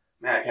 Yeah.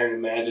 Man, I can't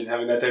imagine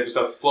having that type of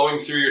stuff flowing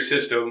through your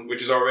system,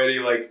 which is already,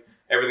 like,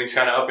 everything's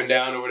kind of up and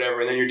down or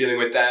whatever, and then you're dealing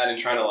with that and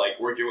trying to, like,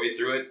 work your way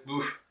through it.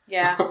 Oof.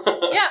 Yeah.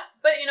 Yeah.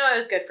 But, you know, it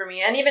was good for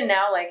me. And even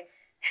now, like,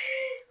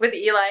 with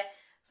Eli,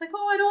 it's like,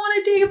 oh, I don't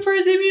want to take him for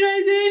his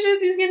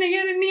immunizations. He's going to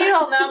get a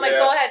needle. Now I'm like,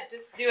 go ahead.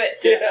 Just do it.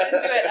 Yeah.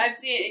 Just do it. I've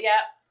seen it.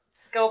 Yeah.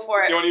 Let's go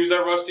for it. You want to use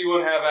that rusty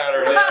one? Have at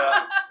her.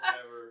 Yeah.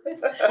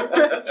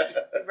 Whatever.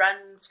 He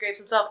runs and scrapes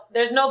himself.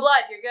 There's no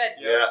blood. You're good.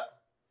 Yeah.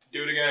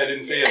 Do it again. I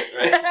didn't see it.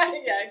 Right?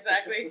 Yeah,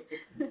 exactly.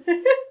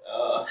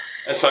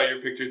 I saw your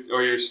picture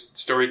or your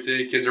story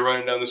today. Kids are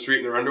running down the street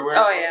in their underwear.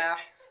 Oh, yeah.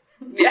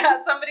 Yeah,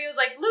 somebody was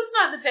like, Luke's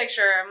not in the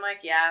picture. I'm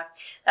like, yeah,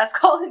 that's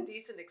called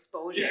indecent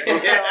exposure.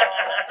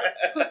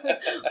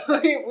 So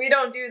we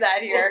don't do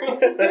that here.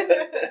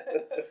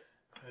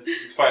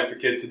 It's fine for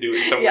kids to do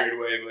it in some weird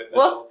way, but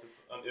adults,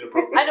 it's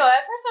inappropriate. I know,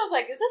 at first I was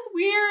like, is this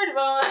weird?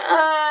 Well,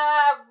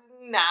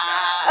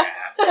 nah.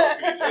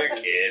 They're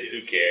kids,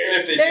 who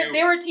cares?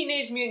 They were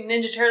Teenage Mutant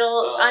Ninja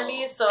Turtle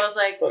undies, so I was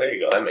like... Well, there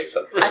you go, that makes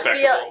sense.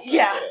 Respectable.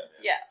 Yeah.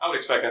 I would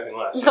expect nothing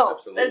less. No,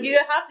 absolutely. You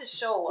have to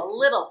show a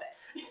little bit.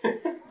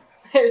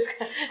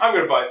 I'm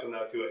going to buy some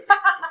now, too,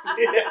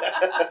 I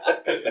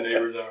think. Piss the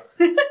neighbors off.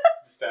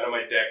 Just out on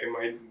my deck in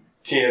my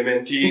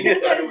TMNT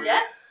underwear.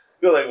 Yeah.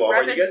 Go like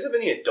Walmart. You guys have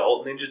any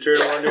adult Ninja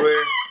Turtle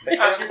underwear?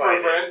 Ask you for a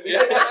friend.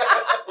 Yeah.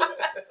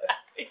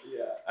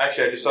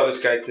 Actually, I just saw this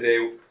guy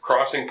today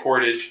crossing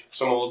Portage,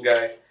 some old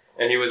guy,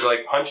 and he was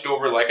like hunched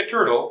over like a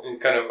turtle,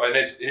 and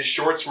his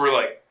shorts were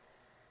like,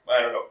 I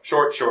don't know,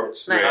 short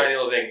shorts, nice. Tiny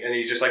little thing, and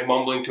he's just like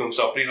mumbling to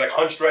himself, but he's like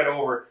hunched right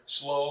over,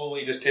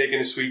 slowly just taking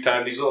his sweet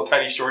time. These little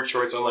tiny short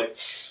shorts. I'm like,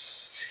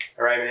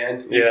 all right,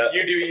 man. Yeah.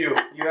 You do you.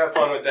 You have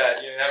fun with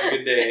that. You have a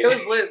good day. It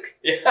was Luke.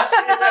 Yeah.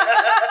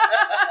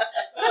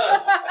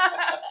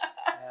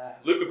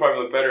 Luke would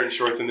probably look better in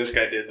shorts than this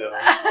guy did, though.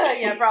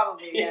 Yeah,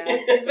 probably. Yeah,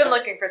 he's been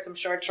looking for some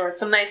short shorts,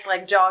 some nice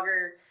like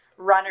jogger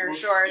runner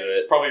shorts.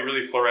 Probably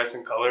really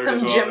fluorescent colors. Some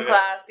as well. gym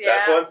class. Yeah,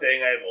 that's one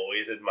thing I've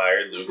always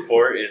admired Luke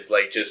for is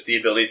like just the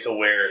ability to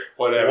wear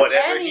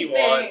whatever he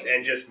wants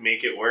and just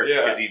make it work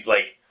because he's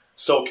like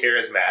so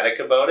charismatic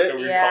about it.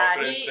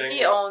 Yeah,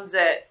 he owns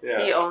it.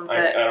 Yeah. He owns it.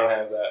 I don't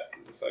have that.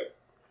 It's like,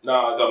 no,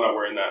 I'm not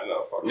wearing that.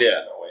 No, fuck.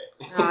 Yeah. No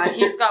way.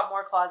 He's got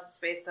more closet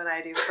space than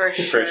I do, for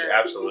sure.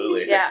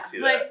 Absolutely. Yeah. I can see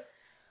that.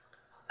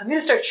 I'm going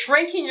to start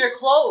shrinking your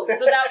clothes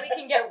so that we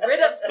can get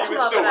rid of some of them. You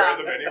would still wear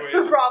them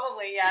anyways.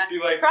 Probably, yeah. Just be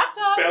like, crop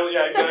top. Belly,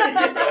 yeah,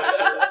 exactly. Belly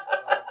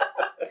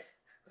shirt.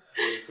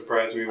 It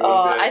surprised me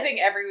one bit. I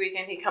think every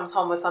weekend he comes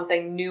home with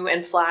something new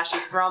and flashy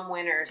from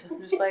Winners. I'm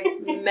just like,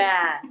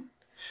 man.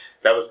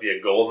 That must be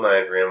a gold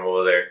mine for him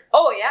over there.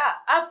 Oh, yeah.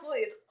 Absolutely.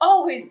 It's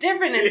always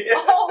different and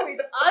always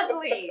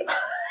ugly.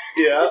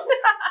 Yeah.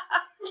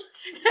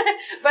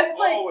 But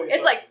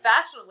it's like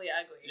fashionably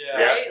ugly,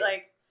 right? Yeah.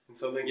 Like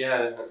something,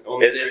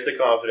 it's the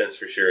confidence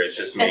for sure. It's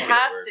just making it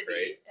work,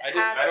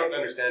 right? I don't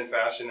understand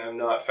fashion. I'm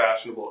not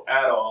fashionable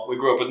at all. We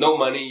grew up with no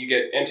money. You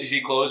get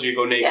MCC clothes, you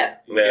go naked. Yeah.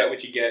 You get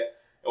what you get.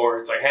 Or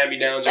it's like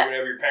hand-me-downs or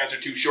whatever. Your pants are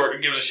too short.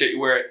 Who gives a shit? You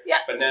wear it. Yeah.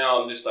 But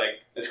now I'm just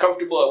like, it's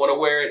comfortable. I want to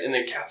wear it. And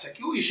then Kat's like,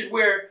 ooh, you should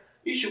wear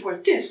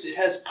this. It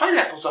has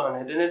pineapples on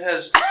it. And it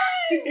has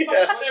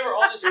whatever.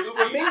 All this. There's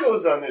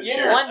flamingos on this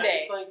shirt. One day.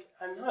 It's like,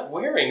 I'm not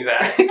wearing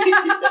that. She's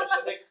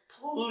like,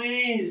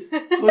 please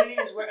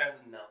wear.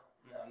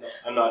 No,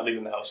 I'm not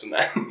leaving the house in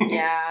that.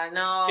 Yeah,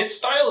 no. It's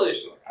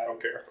stylish. I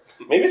don't care.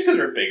 Maybe it's because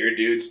we're bigger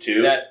dudes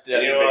too. That's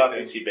you know, I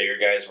often see bigger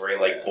guys wearing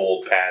like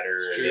bold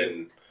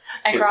pattern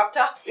and crop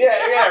tops. Yeah,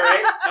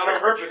 right. Not on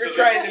purpose. We're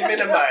trying to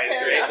minimize,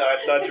 right?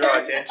 Not draw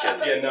attention. I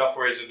see enough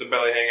where it's just the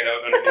belly hanging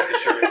out underneath the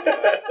shirt.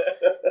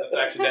 That's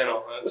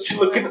accidental. What you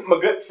looking at my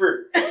gut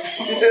for?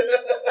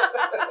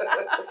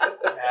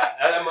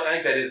 I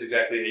think that is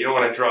exactly it. You don't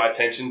want to draw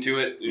attention to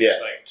it. You're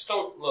just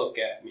don't look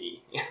at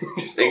me.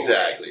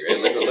 Exactly, right?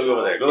 Look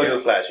over there. Go look at the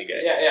flashy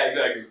guy. Yeah,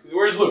 exactly.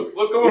 Where's Luke?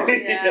 Look over.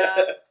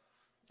 Yeah.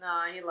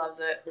 No, he loves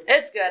it.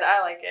 It's good. I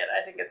like it.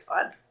 I think it's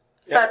fun.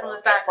 Aside from the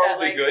fact that's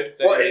probably good.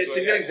 Well, it's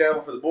a good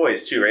example for the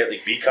boys too, right?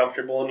 Like, be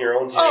comfortable in your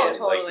own skin. Oh,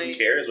 totally. Like,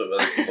 who cares what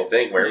other people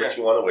think? Wear what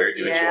you want to wear.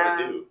 Do what you want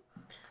to do.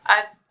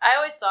 I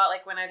always thought,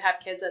 like, when I'd have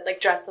kids, I'd, like,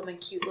 dress them in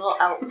cute little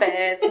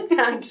outfits. And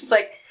I'm just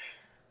like,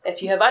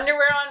 if you have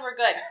underwear on, we're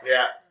good.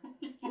 Yeah.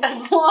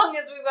 As long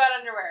as we've got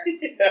underwear.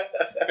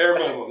 Yeah. Bare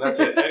minimum, that's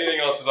it. Anything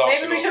else is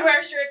optional. Maybe we should wear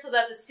a shirt so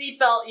that the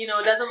seatbelt, you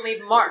know, doesn't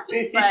leave marks.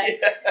 But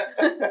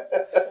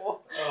oh,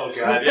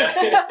 God,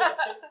 yeah.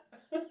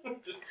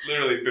 Just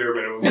literally bare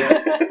minimum.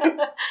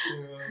 Yeah.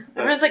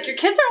 Everyone's like, your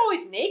kids are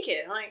always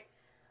naked. I'm like,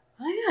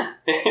 oh, yeah.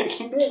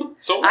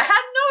 So I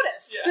hadn't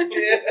noticed.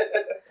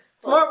 Yeah.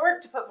 It's more work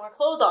to put more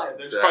clothes on.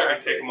 They're probably going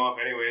to take them off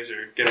anyways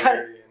or get them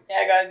dirty. Yeah,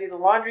 I gotta do the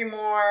laundry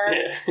more.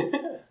 Yeah.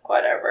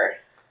 Whatever.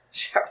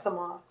 Shower them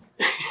off.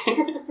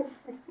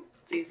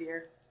 It's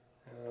easier.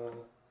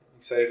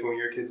 Excited for when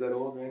your kid's that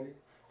old, Randy?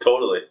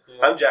 Totally.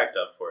 Yeah. I'm jacked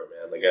up for it,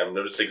 man. Like, I'm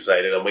just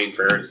excited. I'm waiting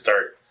for her to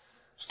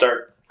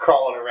start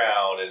crawling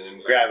around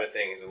and grabbing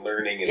things and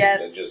learning and,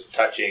 and just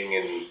touching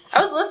and...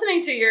 I was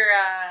listening to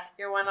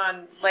your one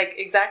on, like,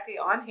 exactly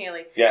on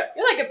Haley. Yeah.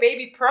 You're like a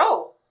baby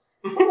pro.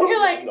 You're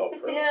like, no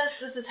pro. Yes,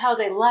 this is how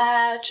they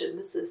latch, and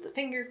this is the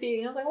finger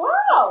feeding. I was like,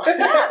 wow,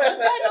 yeah, this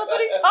guy knows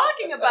what he's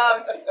talking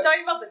about.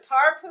 Talking about the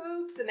tar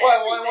poops and everything.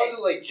 Well, I wanted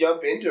to, like,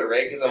 jump into it,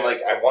 right? Because I'm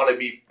like, I want to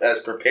be as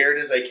prepared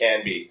as I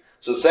can be.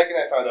 So the second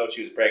I found out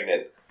she was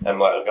pregnant, I'm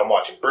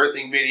watching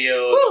birthing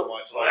videos, I'm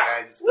watching all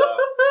kinds of stuff.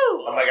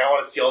 Woo-hoo-hoo. I'm like, I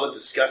want to see all the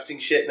disgusting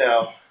shit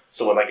now.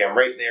 So when, like, I'm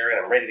right there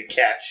and I'm ready to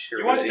catch her.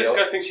 You watch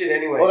disgusting shit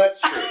anyway. Well,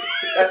 that's true.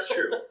 That's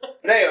true.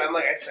 But anyway, I'm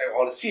like, I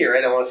want to see her,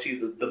 right? I want to see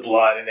the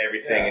blood and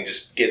everything and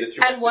just get it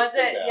through and my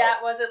system now.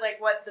 Was it like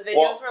what the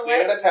videos were like? We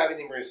ended up having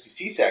an emergency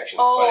C-section,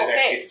 so I didn't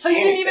actually get to see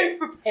anything. So you didn't even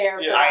prepare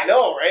for that. I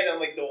know, right? I'm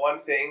like, the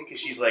one thing,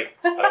 because she's like,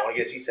 I don't want to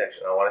get a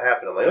C-section. I don't want it to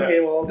happen. I'm like, okay,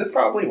 well, it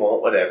probably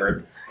won't,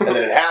 whatever. And then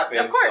it happened,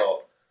 Of course.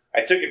 so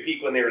I took a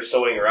peek when they were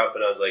sewing her up,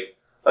 and I was like,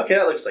 okay,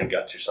 that looks like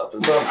guts or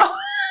something. So,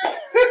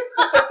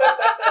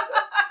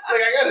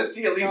 like, I got to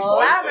see at least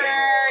one thing.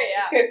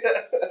 Yeah.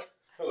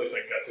 That looks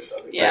like guts or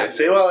something. Yeah. I'd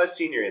say, well, I've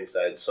seen your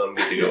inside, so I'm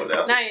good to go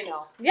now. Now you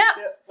know. Yeah.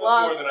 That's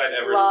more than I'd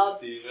ever need to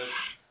see.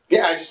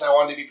 Yeah, I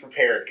wanted to be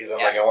prepared because I'm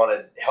like, I want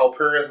to help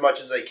her as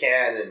much as I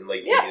can and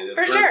like be a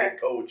birthing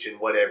coach and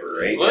whatever,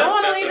 right? You don't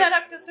want to leave that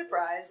up to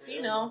surprise,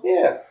 you know.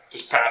 Yeah.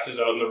 Just passes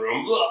out in the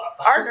room.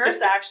 Our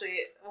nurse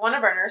one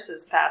of our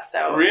nurses passed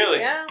out. Really?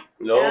 Yeah.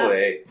 No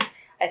way.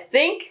 I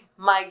think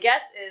my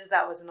guess is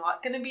that was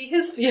not going to be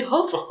his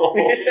field.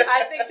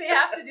 I think they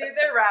have to do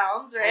their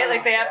rounds, right?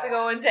 Like they have to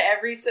go into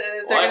every.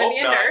 They're going to be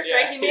a nurse,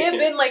 right? He may have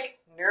been like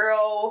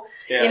neuro,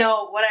 you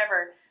know,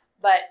 whatever.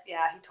 But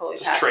yeah, he totally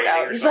just passed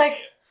out. He's like,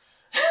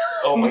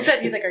 oh my God.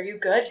 He's like, "Are you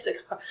good?" He's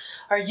like,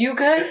 "Are you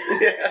good?"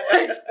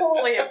 I'm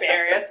totally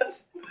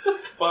embarrassed.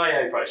 Well,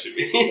 yeah, he probably should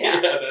be.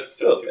 Yeah, that's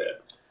so bad.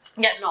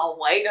 Getting all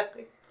white. I'm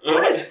like,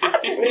 what is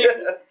happening?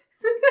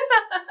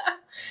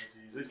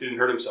 At least he didn't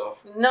hurt himself.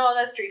 No,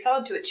 that's true. He fell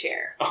into a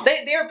chair.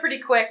 They were pretty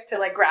quick to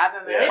like grab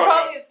him. Yeah. They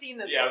probably have seen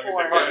this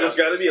before. There's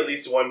got to be at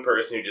least one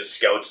person who just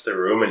scouts the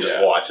room and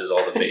just watches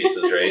all the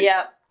faces, right?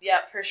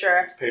 Yep, for sure.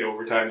 It's paid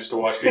overtime just to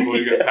watch people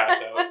who are going to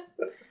pass out.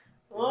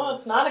 Well,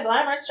 it's not a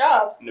glamorous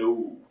job.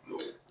 No.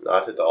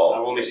 Not at all.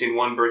 I've only seen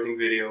one birthing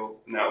video,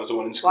 and that was the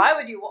one in school. Why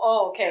would you?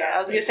 Oh, okay. Yeah, I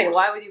was going to say,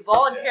 why would you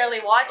voluntarily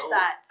watch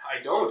that?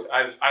 I don't.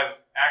 I've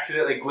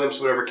accidentally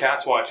glimpsed whatever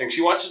Kat's watching.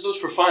 She watches those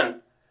for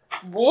fun.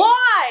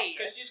 Why?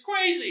 Because she's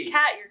crazy.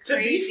 Kat, you're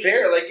crazy. To be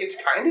fair, like, it's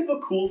kind of a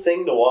cool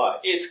thing to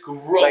watch. It's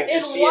gross. Like, to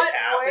in see what it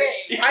happen.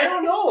 way? I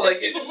don't know. Like,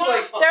 it's just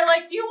like... They're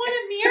like, do you want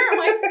a mirror? I'm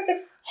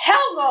like,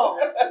 hell no.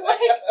 Like,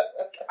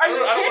 are you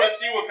kidding? I don't want to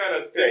see what kind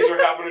of things are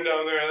happening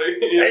down there.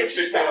 Like, it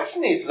just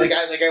fascinates me.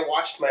 Like, I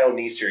watched my own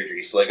knee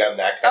surgery, so, like, I'm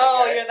that kind of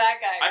guy. Oh, you're that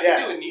guy. I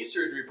can do a knee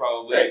surgery,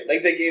 probably. Right.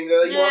 Like, they gave me,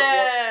 they're like,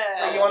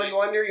 you want to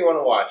go under or you want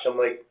to watch? I'm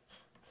like,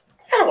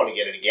 I don't want to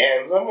get it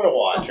again, so I'm going to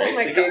watch, right?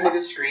 So they gave me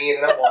the screen,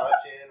 and I'm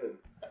watching, and...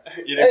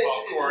 Eating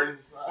popcorn.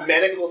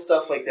 Medical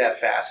stuff like that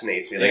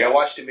fascinates me. Like, I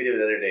watched a video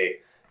the other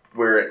day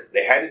where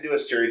they had to do a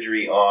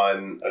surgery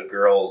on a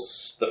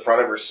girl's, the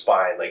front of her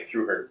spine, like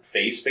through her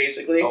face,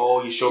 basically.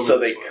 Oh, you showed me. So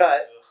they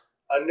cut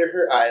under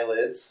her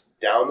eyelids,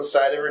 down the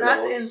side of her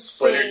nose,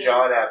 split her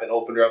jaw in half, and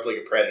opened her up like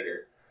a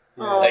predator.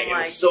 Oh like, it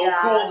was so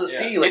cool to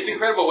see. Like, it's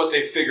incredible what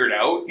they figured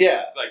out.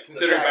 Yeah. Like,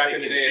 considering back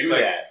in the day, it's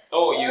like, that.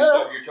 oh, you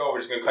stubbed your toe, we're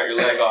just going to cut your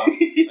leg off.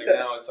 Like,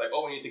 now it's like,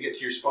 oh, we need to get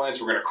to your spine,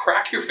 so we're going to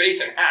crack your face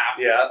in half.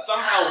 Yeah.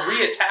 Somehow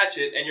reattach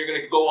it, and you're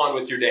going to go on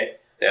with your day.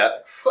 Yeah.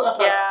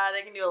 Yeah,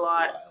 they can do a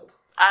lot.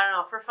 I don't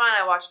know. For fun,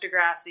 I watch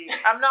Degrassi.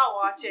 I'm not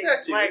watching.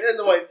 That too. Like, And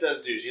the wife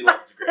does too. She loves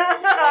Degrassi.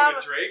 You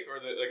want the Drake or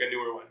like a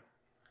newer one?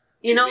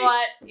 You know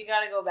what? You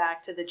got to go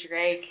back to the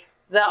Drake.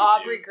 The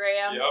Aubrey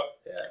Graham. Yep.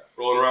 Yeah.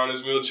 Rolling around in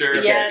his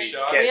wheelchair. Yes.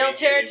 Shot.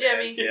 Wheelchair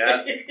Jimmy.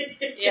 Yeah.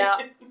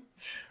 Yeah.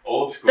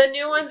 Old school. The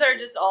new ones are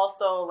just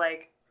also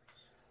like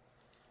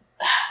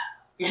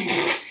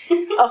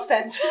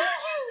offensive.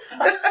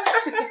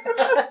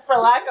 For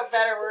lack of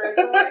better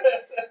words. Like,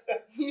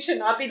 you should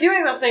not be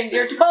doing those things.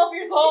 You're 12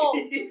 years old.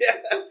 Yeah.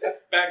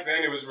 Back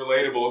then it was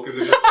relatable because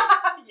it's just like,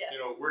 Yes. you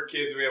know, we're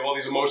kids, we have all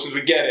these emotions,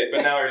 we get it.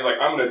 But now you're like,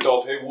 I'm an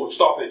adult. Hey,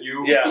 stop it,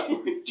 you. Yeah.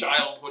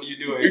 Child, what are you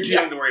doing? You're too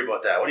young to worry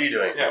about that. What are you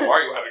doing? Yeah, why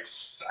are you having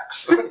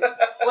sex?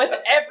 With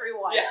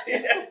everyone.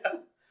 Yeah.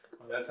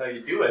 that's how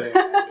you do it.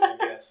 I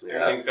guess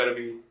everything's got to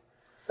be.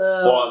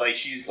 Well, like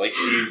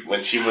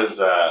when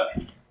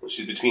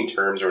she's between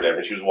terms or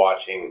whatever, she was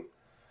watching.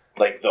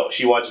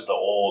 She watches the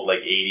old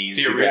 80s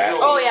the original.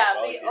 Oh yeah,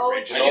 the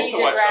OG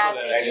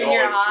Degrassi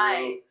Junior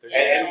High,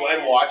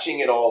 and watching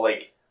it all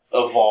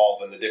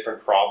evolve and the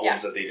different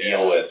problems that they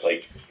deal with.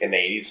 In the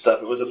 80s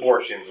stuff, it was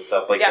abortions and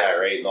stuff like that,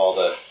 right? And all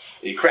the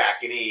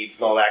crack and AIDS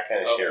and all that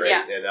kind of shit, right?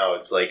 Yeah. And now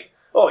it's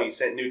you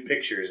sent nude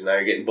pictures and now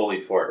you're getting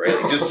bullied for it,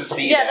 right? Just to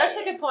see that's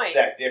a good point.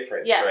 That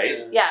difference,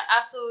 right? Yeah,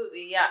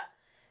 absolutely, yeah.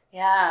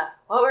 Yeah.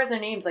 What were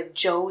their names?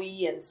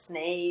 Joey and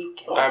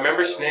Snake. I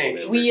remember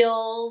Snake.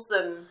 Wheels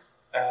and...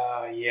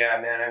 yeah,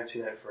 man, I haven't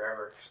seen that in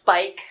forever.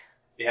 Spike.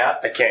 Yeah.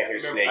 I can't hear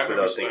Snake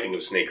without thinking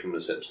of Snake from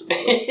The Simpsons.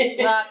 Fair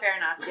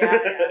enough.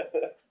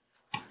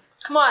 Yeah.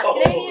 Come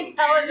on, Canadian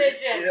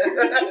television.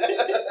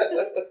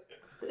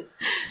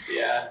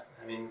 Yeah.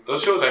 I mean,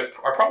 those shows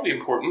are probably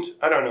important.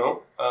 I don't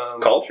know.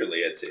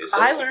 Culturally, I'd say so.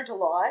 I learned a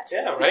lot.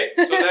 Yeah, right?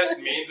 So that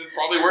means it's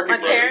probably working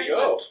for My parents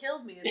would have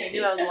killed me if they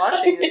knew I was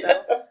watching it,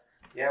 though.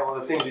 Yeah, well,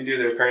 the things you do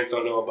their parents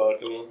don't know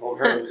about, they won't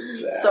hurt.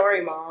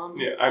 Sorry, Mom.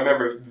 Yeah, I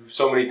remember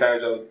so many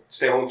times I would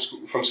stay home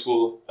from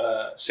school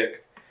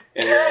sick.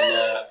 And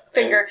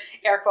then...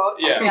 air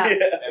quotes. Yeah.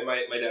 And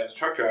my dad was a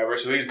truck driver,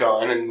 so he's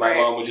gone, and my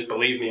mom would just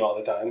believe me all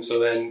the time. So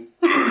then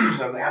I'm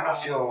like, I'm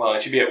not feeling well.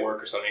 And she'd be at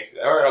work or something. She'd be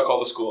like, all right, I'll call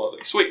the school. I was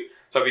like, sweet.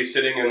 So I'd be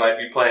sitting and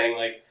be playing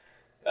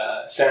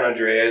San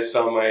Andreas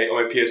on my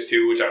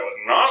PS2, which I was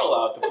not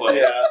allowed to play.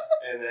 Yeah.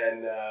 And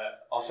then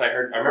also I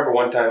remember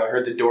one time I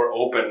heard the door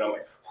open, and I'm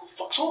like, what the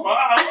fuck's on?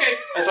 Okay.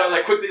 And so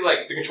I quickly,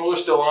 the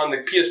controller's still on, the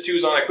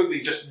PS2's on, I quickly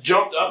just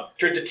jumped up,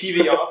 turned the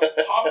TV off,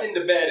 hopped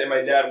into bed, and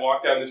my dad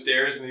walked down the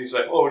stairs, and he's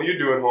like, oh, what are you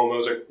doing home? I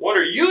was like, what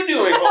are you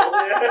doing home?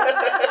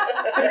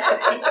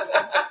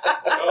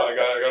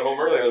 I got home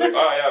early. I was like,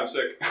 oh yeah, I'm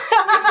sick. He's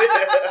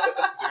like,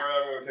 all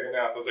right, I'm going to take a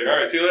nap. I was like, all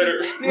right, see you later.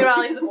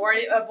 Meanwhile, he's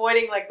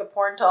avoiding the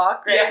porn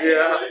talk, right?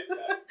 Yeah.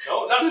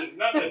 No,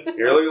 nothing.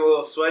 You're looking a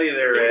little sweaty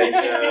there, Reg.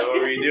 What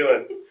were you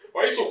doing?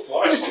 Why are you so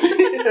flushed?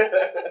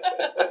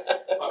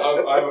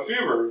 I have a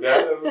fever,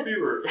 Dad. I have a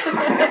fever.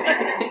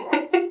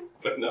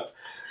 But no.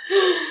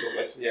 So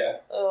that's, yeah.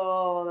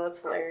 Oh,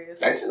 that's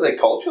hilarious. I'd say,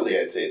 culturally,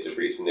 I'd say it's a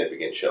pretty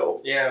significant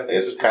show. Yeah.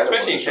 It's kind of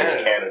one of the shows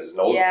Canada's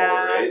known for,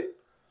 right?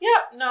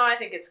 Yeah, no, I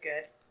think it's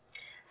good.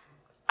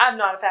 I'm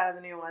not a fan of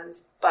the new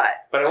ones,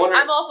 but I wonder.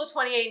 I'm also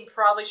 28 and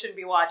probably shouldn't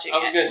be watching it. I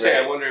was going to say,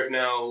 I wonder if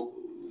now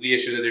the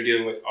issues that they're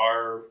dealing with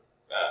are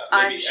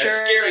maybe as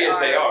scary as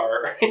they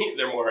are,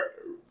 they're more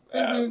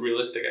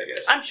realistic, I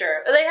guess. I'm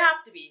sure. They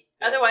have to be.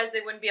 Yeah. Otherwise,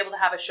 they wouldn't be able to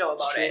have a show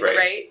about it,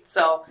 right?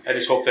 So I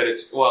just hope that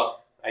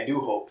I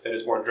do hope that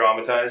it's more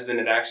dramatized than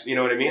it actually, you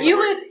know what I mean? You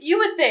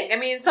would think. I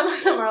mean, some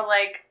of them are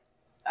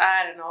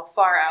I don't know,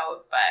 far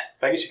out,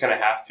 but I guess you kind of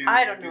have to.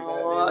 I don't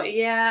know.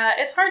 Yeah,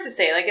 it's hard to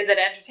say. Is it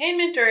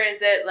entertainment or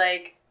is it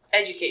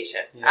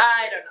education? Yeah.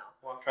 I don't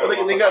know.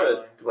 Well, they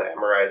gotta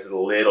glamorize it a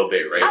little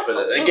bit, right?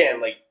 Absolutely. But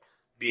again,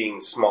 being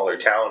smaller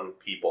town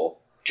people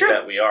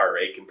that we are,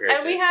 right?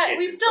 Compared to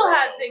we still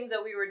had things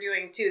that we were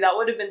doing too that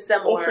would have been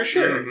similar. Oh, for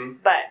sure. Mm-hmm.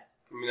 But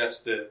I mean, that's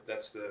the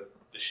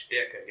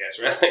shtick, I guess,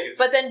 right?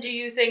 But then, do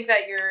you think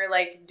that you're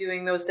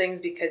doing those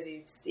things because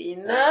you've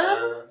seen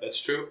them?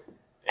 That's true.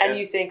 Yeah. And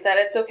you think that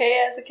it's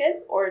okay as a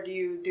kid, or do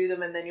you do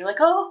them and then you're like,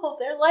 oh,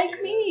 they're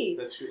like me?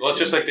 That's true. Well, it's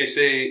just they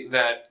say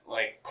that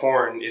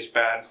porn is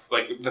bad.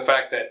 The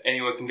fact that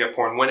anyone can get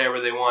porn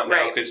whenever they want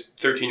now because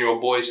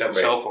 13-year-old boys have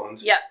cell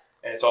phones. Yeah.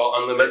 And it's all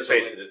unlimited. Let's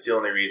face it, it's the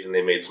only reason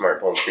they made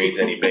smartphone screens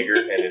any bigger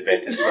and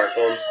invented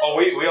smartphones. Oh,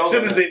 we all. As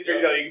soon as they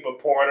figured out you could put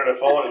porn on a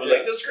phone, it was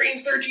the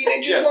screen's 13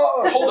 inches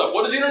long. Hold up,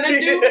 what does the internet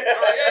do?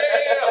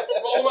 Yeah.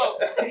 Roll them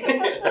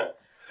out.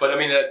 But I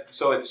mean,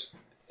 so it's.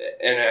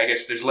 And I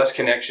guess there's less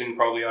connection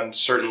probably on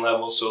certain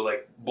levels. So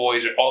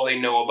boys, all they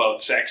know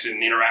about sex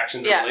and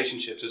interactions and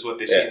relationships is what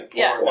they see in porn.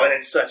 Yeah. Well, and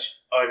it's such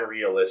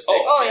unrealistic.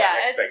 Oh yeah,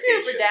 it's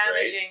super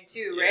damaging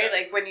too,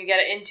 right? When you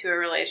get into a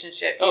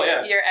relationship,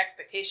 your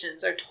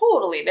expectations are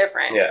totally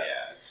different. Yeah,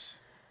 it's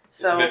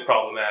a bit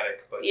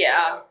problematic, but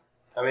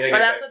I mean, I guess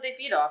that's what they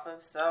feed off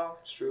of. So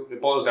it's true. It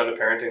boils down to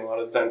parenting a lot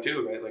of the time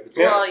too, right?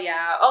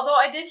 Although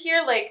I did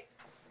hear I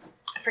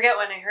forget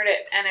when I heard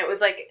it, and it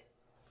was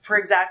for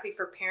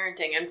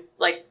parenting and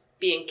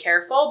being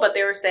careful, but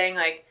they were saying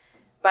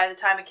by the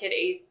time a kid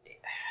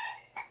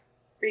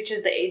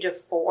reaches the age of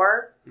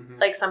 4,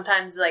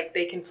 sometimes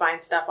they can find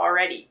stuff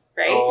already,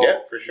 right? Oh, yeah,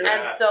 for sure.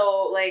 And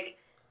so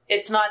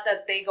it's not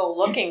that they go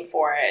looking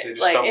for it,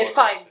 it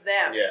finds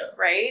them,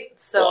 right?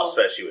 So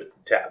especially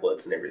with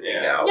tablets and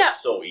everything now,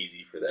 it's so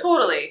easy for them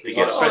to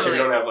get especially if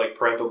you don't have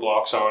parental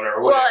blocks on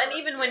or whatever. Well, and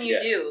even when you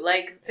do,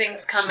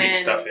 things come sneak in,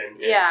 stuff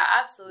in,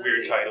 absolutely,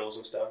 weird titles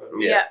and stuff.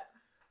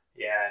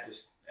 Yeah,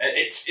 just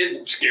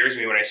it scares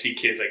me when I see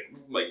kids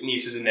like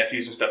nieces and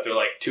nephews and stuff. They're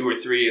 2 or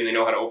 3 and they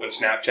know how to open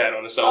Snapchat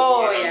on a cell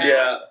phone.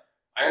 Yeah.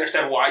 I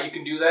understand why you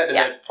can do that, and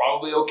that's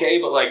probably okay.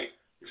 But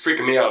you're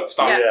freaking me out.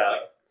 Stop.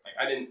 Yeah.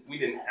 We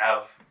didn't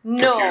have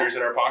computers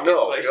in our pockets.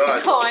 No,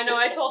 I know.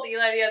 I told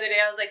Eli the other day.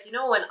 I was like,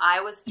 when I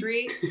was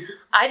 3,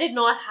 I did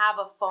not have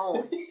a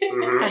phone,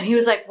 and he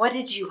was like, "What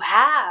did you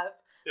have?"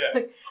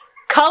 Yeah.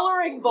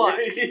 Coloring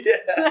books.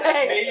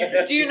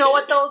 Like, do you know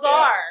what those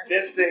are?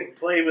 This thing,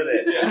 play with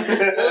it. Yeah.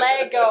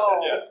 Lego.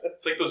 Yeah.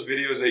 It's like those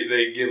videos that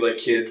they give like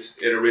kids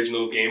an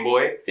original Game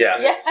Boy. Yeah.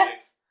 Yes.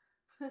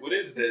 Like, what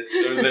is this?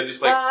 Or they're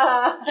just like,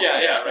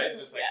 yeah, right?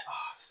 Just like,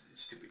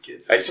 stupid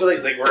kids. I just feel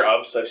like we're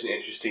of such an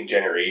interesting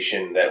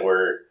generation that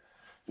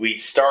we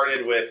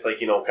started with like,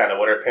 kind of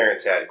what our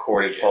parents had,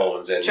 corded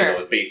phones and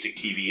basic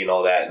TV and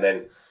all that, and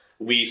then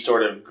we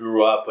sort of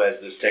grew up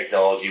as this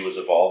technology was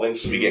evolving,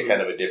 so we get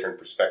kind of a different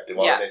perspective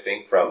on it, I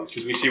think, from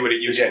because we see what it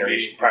the used to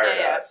generation be. prior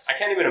to us. I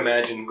can't even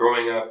imagine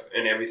growing up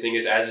and everything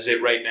is as is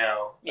it right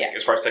now. Like,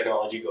 as far as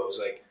technology goes,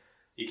 like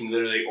you can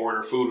literally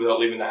order food without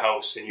leaving the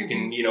house, and you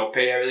can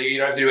pay everything. You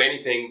don't have to do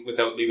anything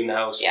without leaving the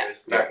house. Yeah. Whereas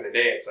back in the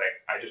day, it's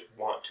like I just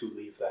want to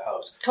leave the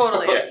house.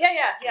 Totally. Get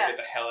Yeah.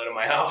 the hell out of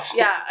my house.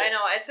 Yeah, I know.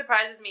 It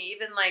surprises me.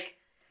 Even like,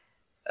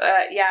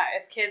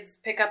 if kids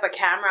pick up a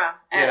camera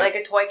and like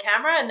a toy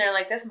camera and they're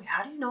like this, I'm like,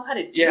 how do you know how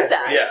to do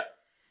that? Yeah.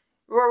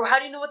 Or how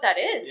do you know what that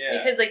is? Yeah.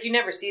 Because like you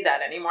never see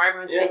that anymore.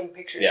 Everyone's taking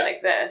pictures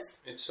like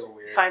this. It's so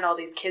weird. Find all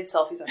these kid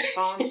selfies on your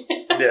phone.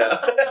 Yeah.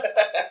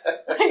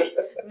 Like,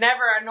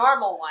 never a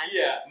normal one.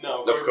 Yeah,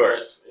 no, of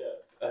course.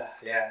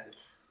 Yeah,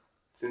 it's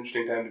an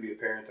interesting time to be a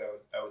parent.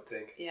 I would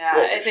think. Yeah,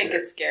 Well, I think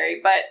it's scary,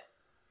 but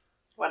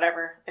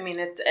whatever. I mean,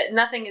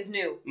 nothing is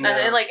new.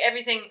 Nothing, like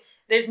everything.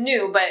 There's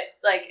new, but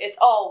like it's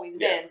always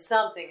been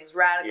something is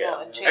radical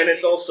and changing. And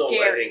it's also,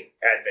 scary. I think,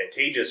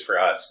 advantageous for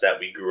us that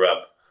we grew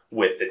up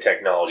with the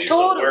technology,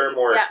 Totally. so we're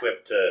more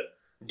equipped to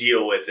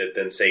deal with it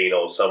than say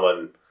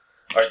someone,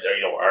 or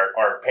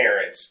our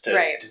parents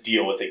to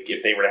deal with it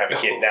if they were to have a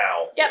kid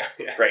now,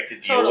 right? To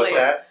deal with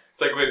that.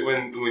 It's like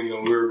when we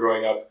were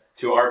growing up.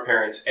 To our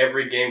parents,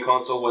 every game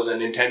console was a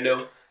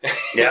Nintendo.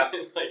 Yeah,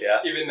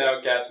 Even now,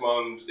 Kat's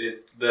mom,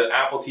 the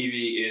Apple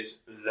TV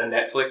is the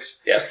Netflix.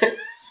 Yeah.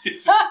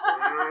 She's like,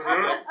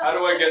 how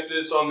do I get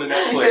this on the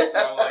Netflix? And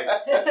I'm like,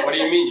 what do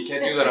you mean? You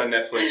can't do that on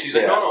Netflix. She's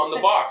like, no, on the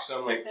box.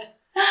 I'm like,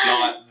 it's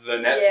not the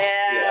Netflix.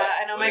 Yeah,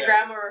 I know. My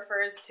grandma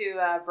refers to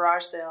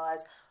Virage sale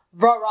as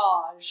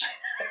Virage.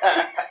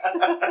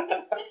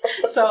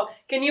 So,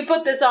 can you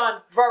put this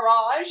on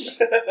Virage?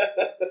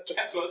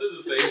 Kat's mom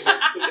does the same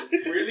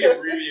thing. Really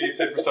abbreviates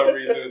it for some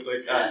reason. It's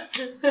like,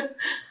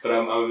 but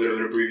I'm a bit of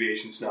an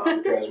abbreviation snob.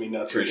 It drives me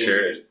nuts. For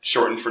sure.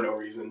 Shortened for no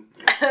reason.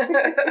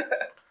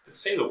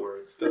 Just say the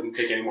words. It doesn't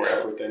take any more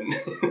effort than.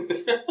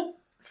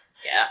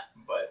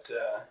 But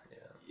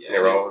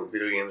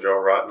video games are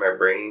all rotting our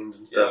brains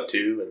and stuff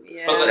too.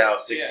 And now a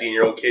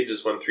 16-year-old kid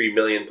just won $3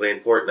 million playing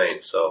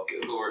Fortnite. So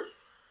good lord.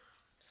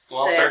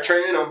 Well, I'll start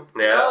training them.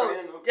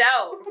 Yeah. No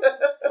doubt.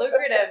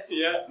 Lucrative.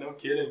 Yeah, no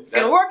kidding.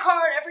 Gonna work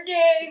hard every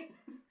day.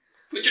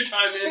 Put your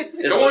time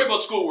in. Don't worry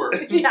about schoolwork.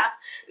 Yeah.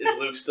 Is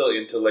Luke still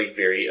into like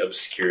very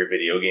obscure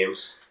video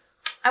games?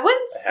 I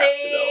wouldn't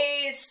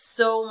say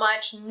so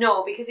much,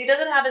 no, because he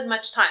doesn't have as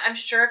much time. I'm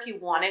sure if he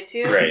wanted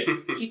to, right,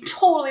 he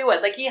totally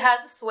would. Like, he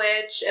has a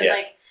Switch, and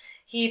like,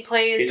 he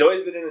plays... He's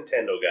always been a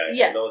Nintendo guy.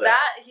 Yes, I know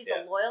that. He's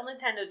a loyal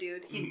Nintendo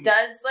dude. He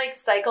does, like,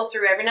 cycle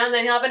through every now and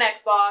then. He'll have an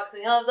Xbox,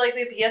 and he'll have, like,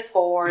 the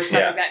PS4 and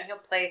stuff like that, and he'll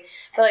play.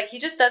 But, like, he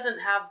just doesn't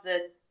have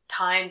the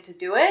time to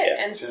do it,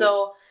 and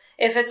so...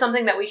 If it's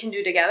something that we can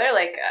do together,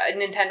 like a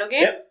Nintendo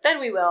game, then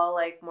we will,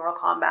 like Mortal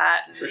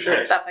Kombat and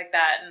stuff like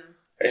that. And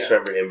I just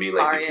remember him being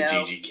like Mario. the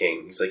Kijiji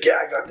king. He's like,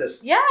 I got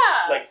this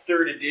like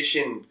 3rd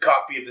edition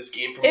copy of this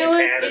game from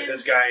Japan that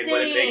this guy in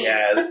Winnipeg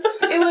has.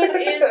 It was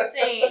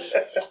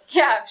insane.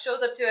 Yeah,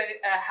 shows up to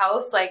a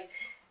house like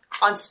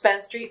on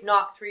Spence Street,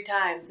 knock 3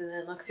 times, and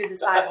then look through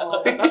this eye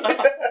hole.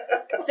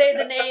 Say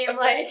the name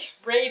like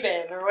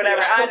Raven or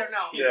whatever. I don't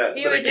know. Yeah,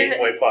 he would Game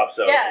Boy pops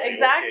out. Yeah, like,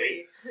 exactly.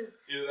 Okay.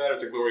 Either that or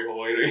it's a glory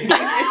hole.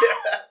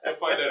 I'll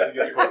find out if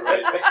you get the code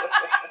right.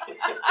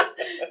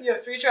 You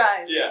have 3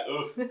 tries. Yeah.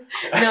 Oof.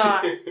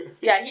 No.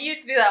 Yeah, he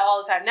used to do that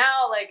all the time.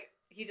 Now, like,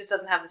 he just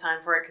doesn't have the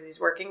time for it because he's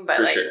working.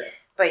 But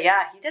But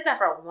yeah, he did that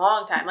for a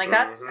long time. Like,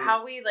 that's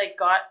how we like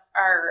got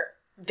our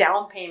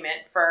down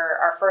payment for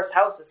our first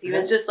house. Was he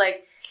was just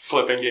like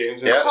flipping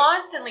games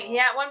constantly. He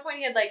at one point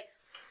he had like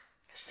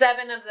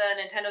 7 of the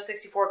Nintendo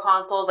 64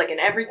 consoles, like in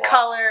every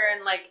color,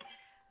 and like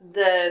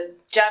the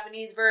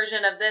Japanese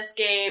version of this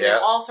game and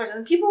all sorts.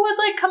 And people would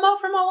like come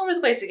out from all over the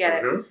place to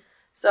get it.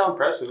 So it's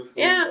impressive.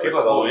 Yeah, people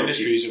have whole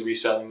industries of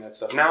reselling that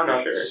stuff. Now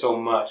not so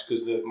much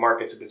because the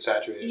market's a bit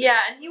saturated. Yeah,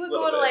 and he would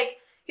go to like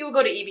he would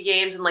go to EB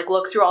Games and like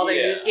look through all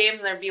their used games,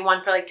 and there'd be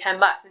one for like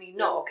 $10, and he'd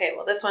know, okay,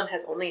 well this one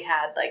has only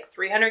had like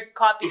 300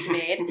 copies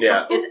made.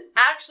 It's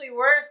actually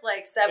worth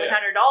like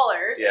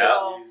 $700.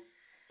 So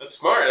that's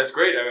smart. That's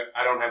great.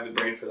 I don't have the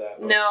brain for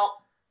that. No.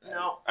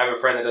 I have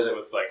a friend that does it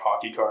with like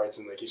hockey cards,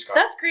 and like he's got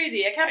that's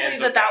crazy. I can't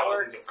believe that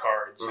works. Of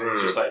cards. And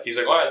it's just like he's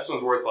like, oh, this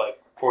one's worth like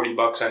 $40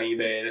 on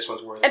eBay. This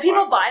one's worth. And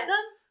people buy them.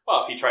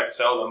 Well, if he tried to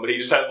sell them, but he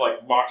just has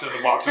like boxes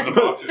and boxes and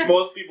boxes.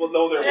 Most people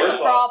know their It's worth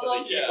a loss, but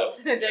problem. they keep Yeah. It's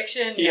an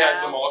addiction. He has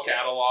them all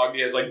cataloged.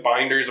 He has like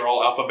binders are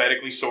all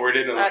alphabetically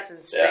sorted. And That's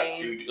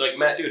insane. dude, like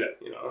Matt Duda,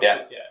 you know.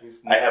 Yeah.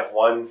 He's I have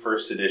one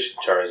first edition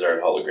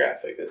Charizard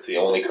holographic. That's the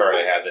only card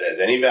I have that has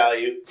any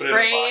value. It's Put it in a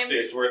framed. plastic.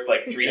 It's worth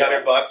like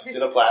 $300. It's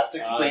in a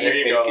plastic sleeve. there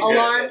you mint go. condition.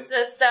 Alarm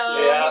system.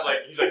 Yeah.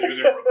 He's like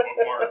using it for a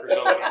bookmark or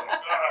something.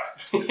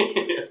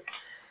 I'm like,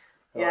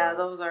 Yeah,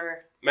 those are.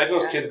 Imagine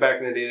those kids back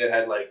in the day that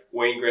had like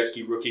Wayne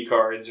Gretzky rookie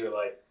cards or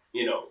like,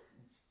 you know,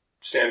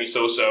 Sammy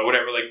Sosa,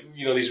 whatever, like,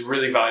 you know, these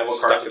really valuable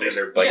Stuck cards. them that in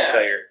they- their bike yeah.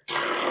 tire.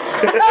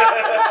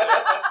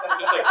 Or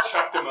just like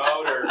chucked them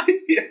out or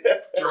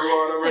drew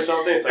on them or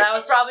something. It's like, That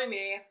was probably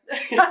me.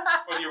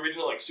 or the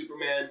original like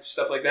Superman,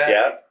 stuff like that.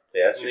 Yeah.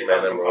 Yeah, And they Superman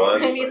found some number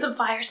one. I need some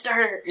fire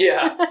starter.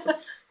 Yeah.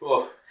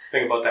 Well,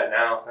 think about that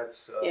now.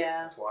 That's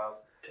Yeah. that's wild.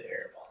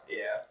 Terrible.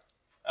 Yeah.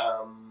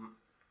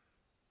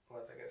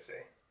 What was I gonna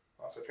say?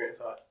 Lost my train of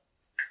thought.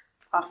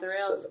 Off the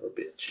rails. Son of a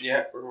bitch.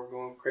 Yeah, we're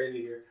going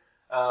crazy here.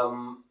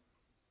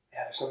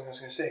 Yeah, there's something I was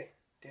gonna say.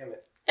 Damn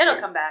it. It'll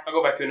come back. I'll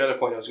go back to another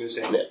point I was gonna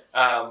say.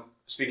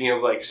 Speaking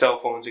of like cell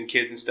phones and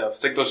kids and stuff,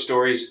 it's like those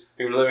stories.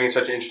 We were living in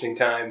such an interesting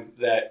time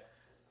that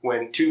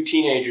when two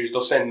teenagers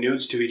they'll send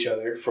nudes to each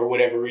other for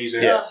whatever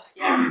reason. Yeah. Ugh,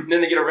 yeah. And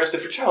then they get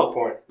arrested for child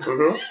porn.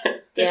 Mm-hmm.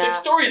 There's Yeah. like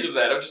stories of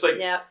that. I'm just like,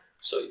 Yeah.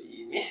 so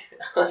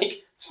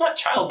like it's not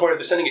child porn if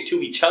they're sending it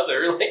to each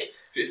other. Like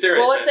if they're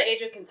Well, what's the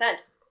age of consent?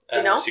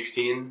 You know?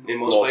 16 in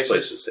most, Most places.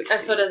 places 16.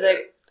 And so does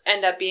it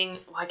end up being?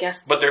 Well, I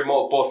guess. But they're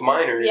both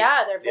minors.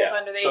 Yeah, they're both Yeah.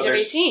 under the So age of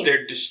 18.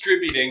 they're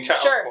distributing child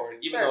Sure, porn,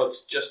 even sure. though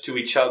it's just to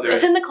each other.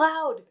 It's in the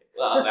cloud.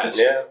 Well, that's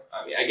Yeah.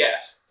 I mean, I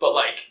guess. But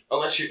like,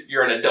 unless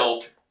you're an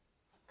adult,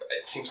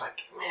 it seems like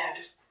man,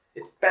 just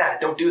it's bad.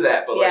 Don't do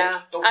that. But Yeah,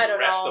 like, don't I don't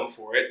arrest know. them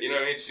for it. You know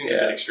what I mean? It seems a Yeah.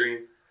 bit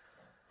extreme.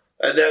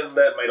 And then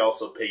that might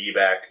also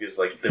piggyback because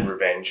like the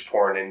revenge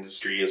porn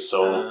industry is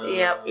so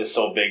Yep. is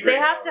so big They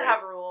right have now, to right?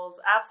 have rules,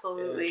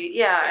 absolutely.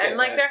 Yeah, I get and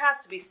like that. there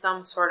has to be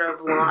some sort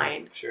of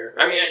line. Sure.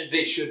 I mean,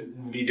 they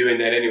shouldn't be doing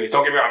that anyway.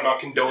 Don't get me wrong. I'm not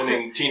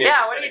condoning teenagers.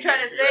 Yeah, what are you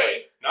trying to sending nudes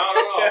say?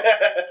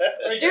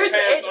 No. Reduce the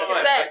age of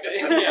consent.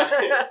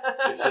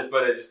 Yeah. It's just,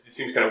 but it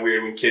seems kind of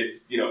weird when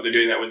kids, you know, they're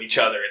doing that with each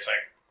other. It's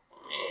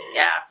like,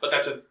 Yeah. But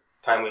that's a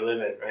time we live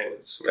in,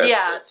 right?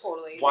 Yeah,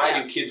 totally. Why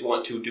yeah. do kids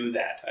want to do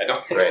that? I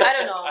don't. Right. I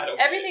don't know. I don't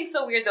get Everything's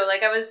so weird though.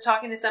 Like I was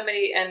talking to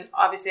somebody, and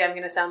obviously I'm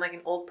going to sound like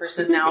an old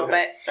person now,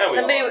 but Yeah, we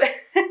all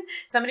are.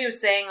 somebody was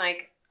saying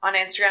like on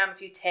Instagram,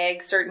 if you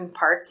tag certain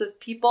parts of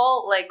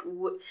people, like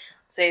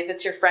say if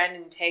it's your friend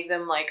and you tag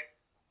them like,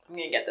 I'm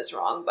gonna get this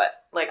wrong,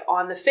 but like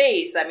on the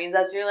face, that means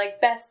that's your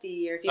like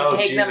bestie. Or if you Oh,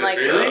 tag them Jesus, like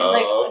really?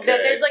 like Oh, okay.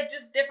 there's like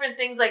just different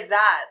things like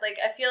that. Like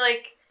I feel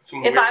like Some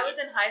if weird- I was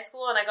in high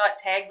school and I got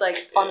tagged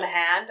like on the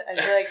hand, I'd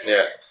be like,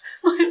 Yeah.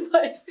 my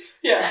life,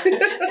 yeah,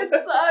 it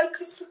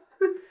sucks.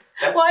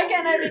 That's Why so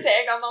can't I be weird.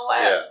 tagged on the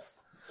Yeah. lips?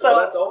 So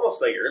Well, that's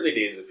almost like early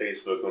days of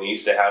Facebook when you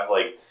used to have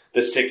like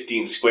the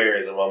 16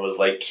 squares and one was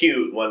like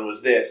cute, one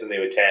was this, and they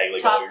would tag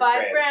like all top your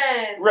 5 friends.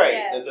 friends. Right,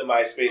 Yes. the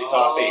MySpace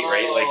top 8,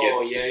 right? Like Oh,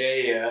 it's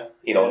yeah.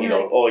 you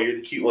know, oh you're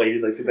the cute one,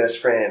 you're like the best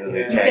friend, and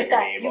Yeah. they You tag get your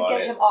that. name You on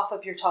get it. him off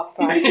of your top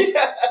 5.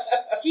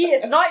 He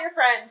is not your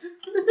friend.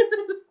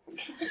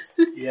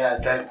 Yeah,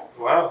 that.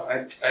 Wow,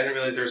 I didn't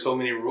realize there were so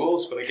many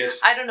rules, but I guess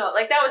I don't know.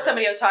 Like that was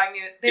somebody I was talking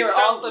to. They It were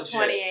sounds also legit.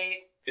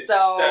 28. it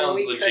so sounds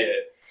we legit. could.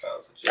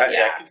 Sounds legit.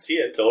 Yeah. I can see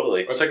it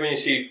totally. Or it's like when you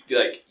see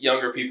like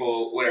younger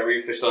people, whatever,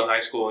 if they're still in high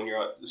school and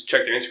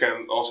check their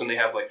Instagram, all of a sudden they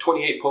have like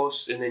 28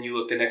 posts, and then you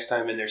look the next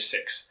time and there's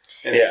 6,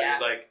 and then Yeah.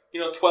 there's like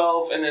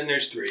 12, and then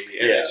there's 3,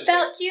 and Yeah. it's just like,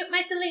 Felt cute,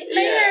 might delete yeah,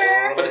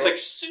 later. but it's like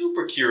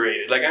super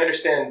curated. Like I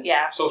understand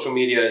Yeah. social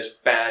media is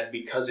bad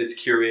because it's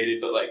curated,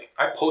 but like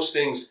I post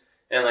things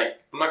and like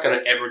I'm not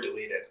gonna ever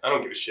delete it. I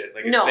don't give a shit.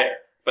 Like it's No. there,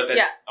 but that's,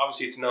 Yeah.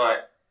 obviously it's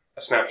not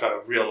a snapshot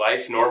of real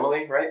life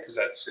normally, right? Because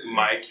that's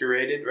my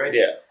curated, right?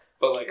 Yeah.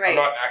 But like I'm Right.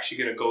 not actually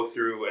gonna go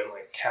through and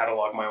like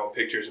catalog my own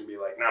pictures and be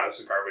like, nah, this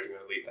is garbage. I'm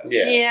gonna delete that.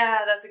 Yeah. Yeah,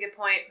 that's a good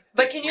point.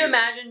 But It's can you weird.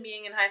 imagine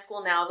being in high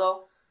school now,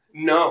 though?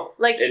 No.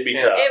 Like, It'd be Yeah.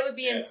 tough. it would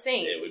be Yeah.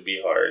 insane. It would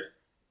be hard.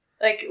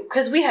 Like,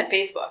 because we had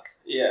Facebook,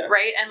 Yeah.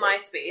 right? And Right.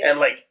 MySpace. And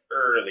like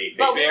early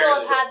but we Facebook. will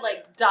have had,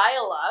 like,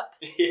 dial-up.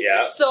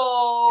 Yeah.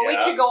 So we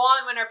Yeah. could go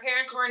on when our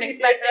parents weren't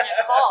expecting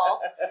a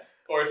call.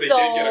 Or if they So-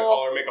 did get a call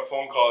or make a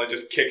phone call, it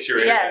just kicks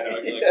your Yes. internet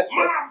out. You're like,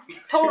 Mom!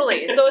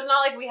 Totally. So it's not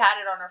like we had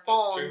it on our That's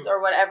phones true.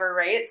 or whatever,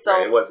 right? So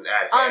Right, it wasn't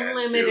at hand,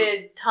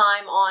 unlimited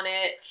time on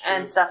it True.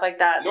 and stuff like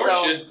that. Nor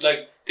so should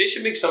they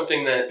should make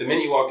something that the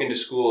minute you walk into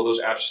school,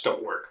 those apps just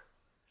don't work.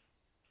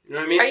 You know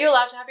what I mean? are you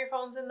allowed to have your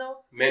phones in though?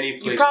 Many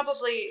places. You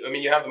probably. I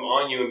mean, you have them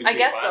on you in I between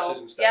guess classes so.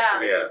 and stuff. Yeah.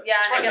 too. Yeah. Yeah,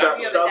 and I guess Some, if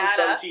you have the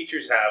some data.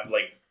 teachers have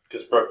like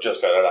because Brooke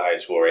just got out of high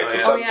school, right? Oh, So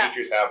yeah. some Oh, yeah.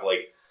 teachers have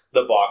like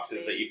the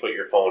boxes that you put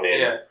your phone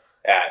in Yeah.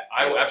 at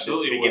I you know,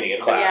 absolutely the beginning would.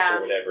 of class Yeah.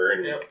 or whatever,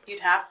 and Yep. You'd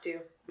have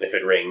to. if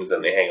it rings,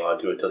 then they hang on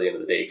to it till the end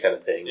of the day, kind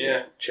of thing.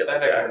 Yeah. shit That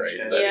like I can that, right?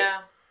 understand. But-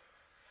 Yeah.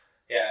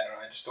 Yeah, I don't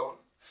know. I just don't.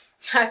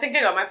 I think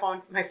I got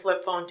my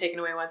flip phone taken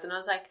away once, and I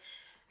was like,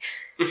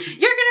 "You're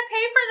gonna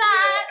pay for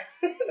that?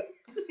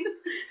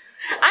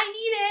 I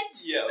need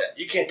it." Yeah,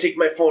 you can't take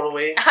my phone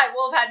away. I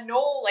will have had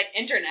no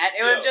internet.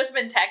 It would have just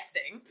been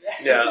texting.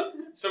 Yeah.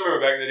 Somewhere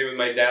back in the day when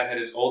my dad had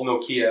his old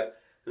Nokia,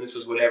 and this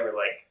was whatever,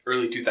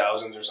 early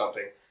 2000s or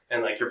something,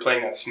 and you're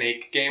playing that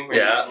Snake game.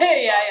 Yeah.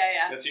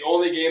 Yeah. That's the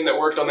only game that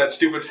worked on that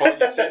stupid phone.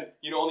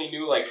 You only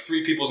knew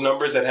 3 people's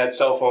numbers that had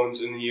cell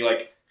phones, and then you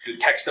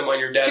text them on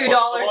your dad's $2 phone.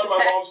 I'm on my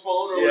text. mom's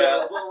phone or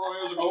whatever.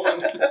 Where's it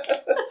going?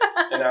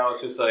 And now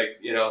it's just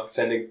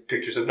sending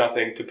pictures of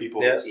nothing to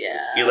people. Yes.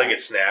 Yeah. You look at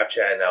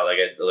Snapchat now.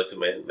 I looked at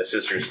my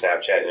sister's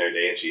Snapchat the other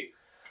day, and she,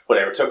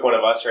 took one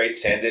of us, right?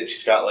 Sends it. And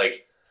she's got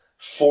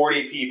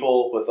 40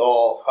 people with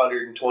all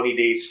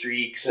 120-day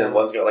streaks, and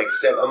one's got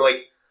 7. I'm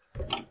like,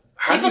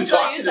 how do you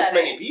talk to this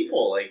many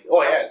people?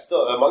 It's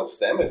still amongst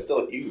them. It's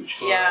still huge.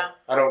 Yeah.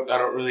 I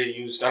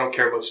don't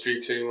care about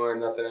streaks anymore.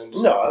 Nothing. I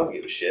don't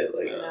give a shit.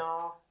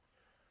 No.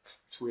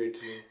 It's weird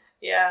to me.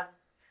 Yeah.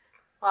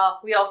 Well,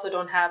 we also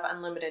don't have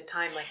unlimited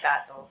time like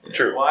that, though.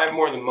 True. Well, I have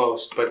more than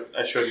most, but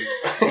I shouldn't.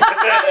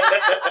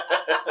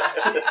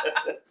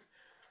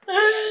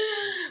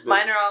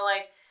 Mine are all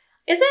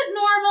is it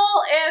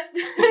normal if...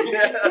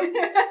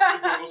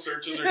 Google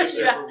searches are just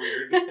super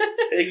weird.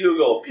 Hey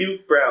Google,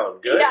 puke brown,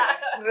 good? Yeah,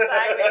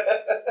 exactly.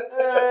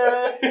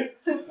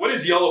 What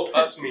does yellow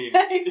pus mean?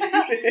 So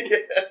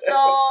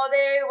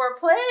they were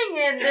playing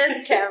in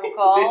this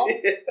chemical,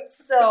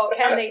 so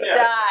can they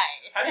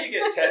die? How do you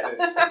get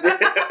tetanus?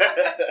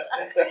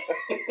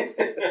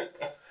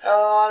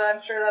 Oh,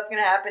 I'm sure that's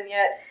going to happen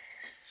yet.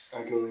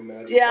 I can only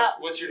imagine. Yeah.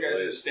 What's your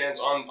guys' stance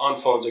on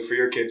phones? For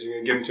your kids, you're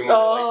gonna give them to them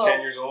when they're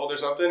 10 years old or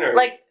something, or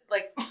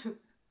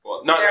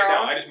well, not right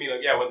now. I just mean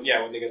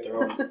when they get their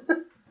own.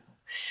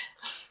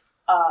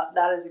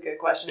 That is a good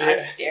question. I'm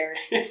scared.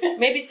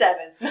 Maybe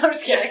 7. No, I'm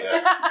just kidding.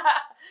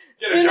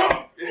 Get a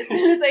job. As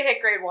soon as they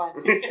hit grade 1.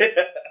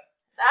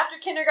 After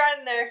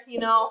kindergarten, they're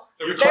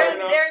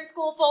in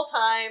school full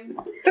time.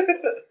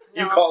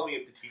 You call me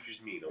if the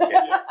teacher's mean,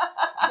 okay?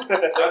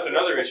 That's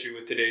another issue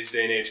with today's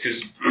day and age,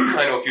 because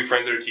I know a few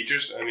friends that are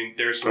teachers. I mean,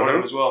 there's one of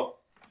them as well.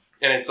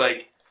 And it's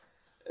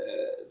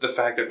the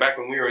fact that back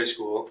when we were in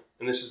school,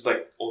 and this is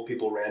old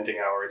people ranting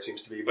hour, it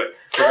seems to be, but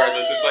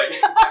regardless, it's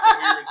back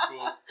when we were in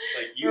school,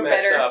 you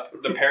mess up,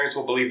 the parents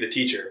will believe the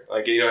teacher.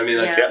 You know what I mean?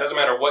 It doesn't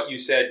matter what you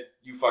said,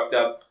 you fucked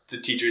up, the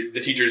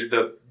teacher's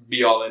the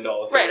be-all,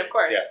 end-all authority. Right, of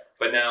course. Yeah.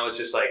 But now it's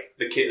just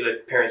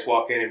the parents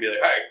walk in and be like,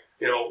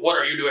 hey, what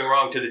are you doing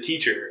wrong to the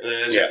teacher?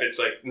 As if it's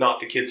not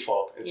the kid's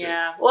fault. It's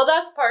well,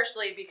 that's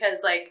partially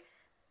because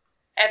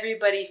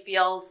everybody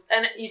feels,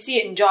 and you see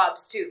it in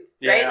jobs too,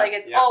 right?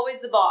 It's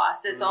always the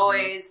boss. It's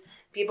always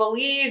people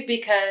leave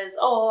because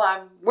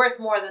I'm worth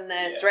more than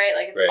this, right?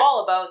 It's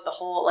all about the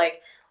whole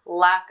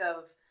lack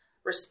of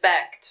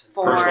respect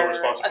for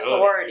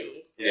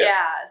authority.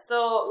 Yeah.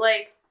 So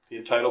the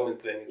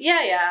entitlement thing.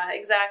 Yeah,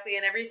 exactly.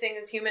 And everything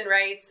is human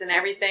rights, and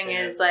everything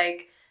is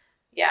I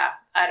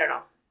don't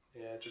know.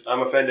 Yeah,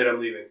 I'm offended,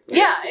 I'm leaving.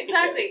 Yeah,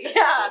 exactly.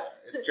 Yeah.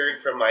 It's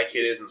turned from my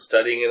kid isn't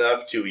studying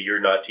enough to you're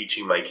not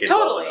teaching my kid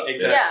totally. well enough.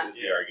 Exactly. Is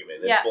the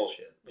argument. It's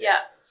bullshit. Yeah.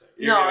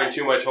 You're giving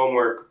too much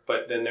homework,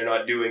 but then they're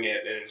not doing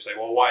it, and it's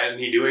well, why isn't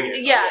he doing it?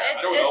 Yeah,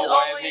 I don't know. It's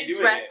Why isn't he always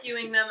doing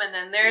rescuing them, and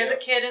then they're the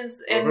kid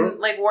in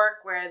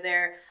work where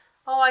they're,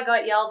 I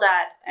got yelled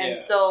at, and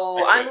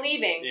so I'm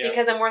leaving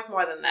because I'm worth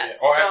more than this.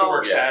 Yeah. Or I have to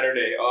work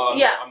Saturday. Oh,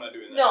 no, I'm not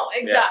doing that. No,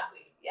 exactly.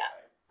 Yeah.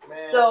 Man.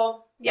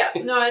 So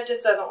no, it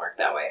just doesn't work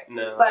that way.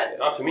 No, but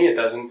not to me it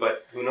doesn't.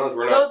 But who knows?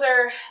 We're not.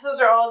 Those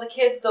are all the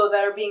kids though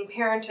that are being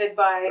parented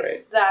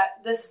by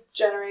this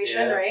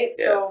generation, right?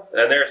 Yeah. So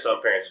and there are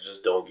some parents who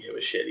just don't give a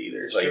shit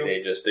either. True.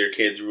 They just their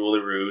kids rule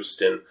the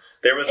roost, and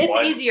there was it's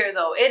one. easier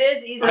though. It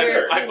is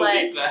easier to I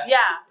believe that.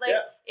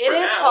 it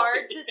is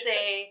hard to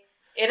say.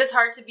 It is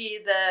hard to be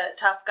the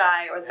tough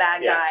guy or the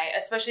bad guy,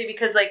 especially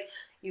because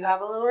you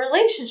have a little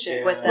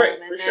relationship with them,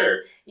 and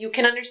then you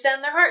can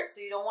understand their heart,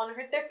 so you don't want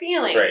to hurt their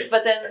feelings. Right.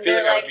 But then I feel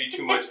they're I would be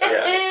too much.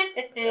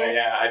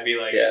 I'd be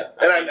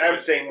I'm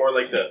saying more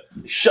the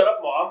shut up,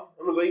 mom.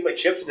 I'm gonna go eat my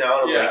chips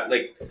now. And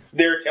I'm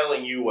they're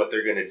telling you what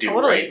they're gonna do,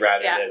 right?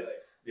 Rather than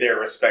their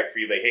respect for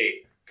you.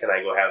 Hey, can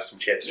I go have some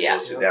chips and go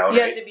sit down?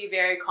 You have to be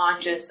very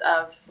conscious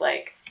of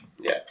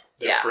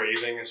their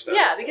phrasing and stuff.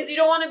 Yeah, because you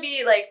don't want to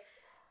be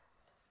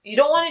you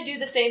don't want to do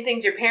the same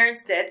things your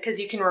parents did because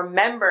you can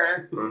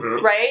remember,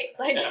 right?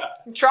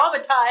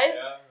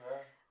 Traumatized.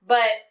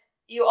 But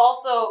you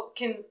also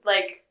can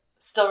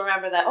still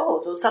remember that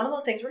some of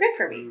those things were good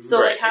for me. So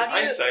how do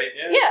you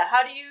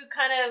how do you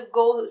kind of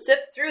go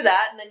sift through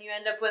that, and then you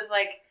end up with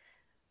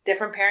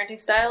different parenting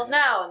styles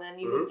now, and then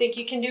you think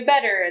you can do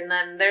better, and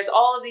then there's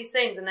all of these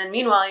things, and then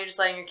meanwhile you're just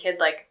letting your kid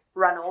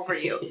run over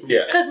you.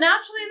 Because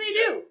naturally they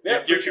do.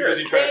 Yeah, you're too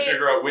busy trying to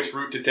figure out which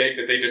route to take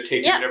that they just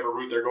take whatever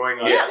route they're going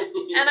on. Yeah.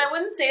 And I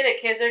wouldn't say that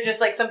kids are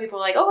just some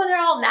people are they're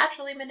all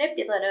naturally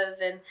manipulative,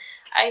 and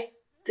I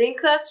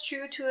think that's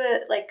true to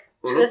a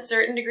to a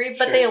certain degree,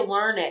 but they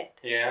learn it.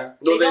 Yeah.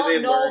 They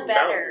don't know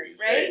better,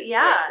 right?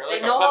 Yeah. They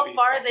know how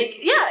far they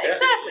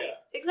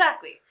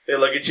exactly. They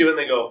look at you and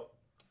they go,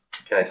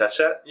 "Can I touch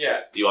that?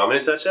 Yeah. Do you want me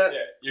to touch that? Yeah.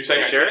 You're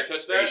saying I can't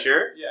touch that? Are you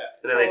sure? Yeah.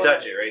 And then they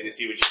touch it, right? And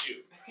see what you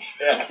do.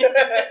 Yeah.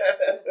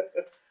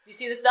 Do You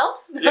see this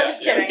belt? Yeah. I'm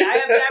just kidding. I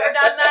have never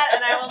done that,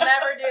 and I will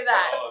never do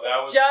that. Oh,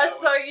 that was, just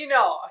so you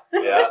know.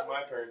 That was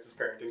my parents'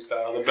 parenting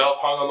style. The belt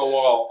hung on the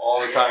wall all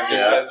the time.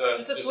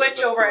 Just a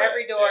switch over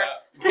every door.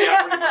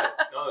 Yeah, pretty much.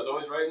 No, it was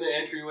always right in the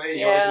entryway.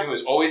 You always knew it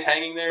was always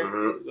hanging there.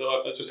 Mm-hmm.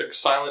 So, just a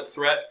silent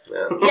threat.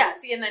 Yeah,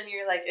 see, and then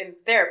you're like in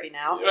therapy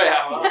now. So.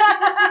 Yeah, well,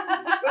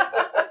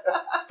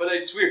 but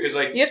it's weird because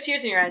like you have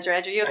tears in your eyes,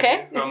 Reg. Are you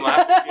okay? I'm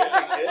laughing.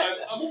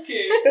 I'm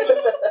okay. I'm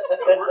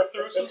gonna work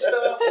through some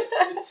stuff.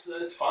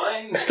 It's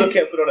fine. I still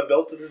can't put on a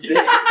belt to this day.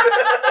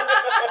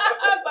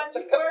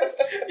 Bungee cord.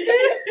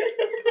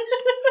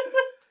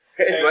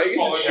 Hey, do I use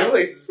the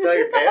shoelaces to tie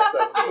your pants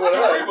up? What's going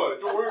on?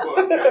 Don't worry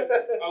about it.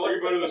 I like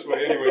it better this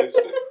way, anyways.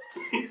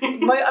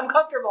 I'm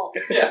comfortable.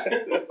 Yeah.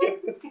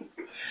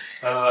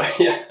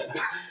 Yeah.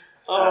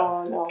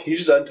 Oh no! Can you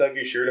just untuck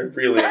your shirt? I'm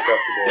really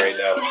uncomfortable right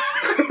now.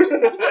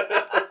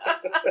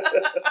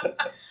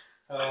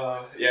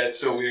 Yeah, it's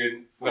so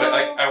weird. But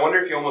I wonder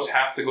if you almost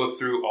have to go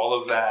through all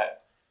of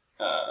that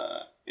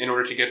in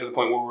order to get to the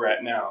point where we're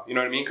at now. You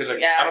know what I mean? Because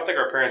I don't think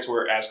our parents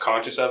were as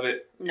conscious of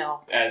it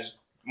as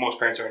most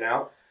parents are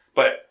now.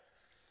 But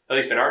at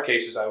least in our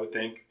cases, I would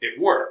think it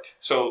worked.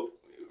 So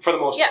for the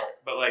most part.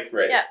 But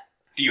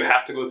do you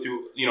have to go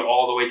through,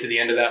 all the way to the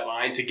end of that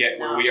line to get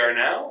where we are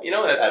now?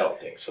 That's I don't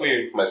think so.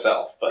 Weird.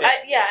 Myself, but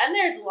and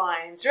there's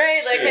lines,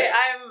 right? Like Sure.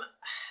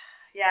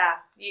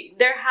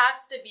 there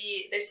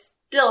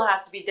still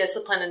has to be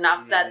discipline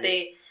enough that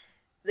they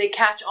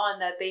catch on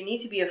that they need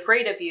to be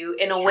afraid of you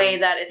in a way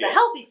that it's a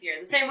healthy fear.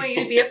 The same way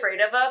you'd be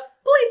afraid of a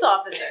police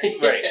officer.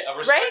 Right. A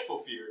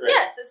respectful fear. Right?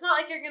 Yes, it's not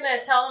like you're going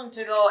to tell them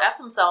to go F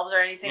themselves or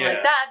anything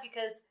like that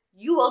because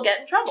you will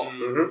get in trouble.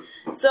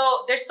 Mm-hmm.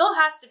 So there still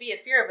has to be a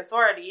fear of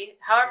authority.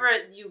 However,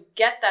 you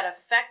get that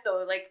effect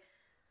though, like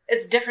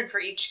it's different for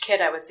each kid,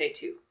 I would say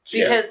too.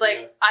 Because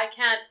I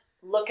can't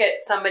look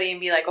at somebody and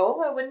be like,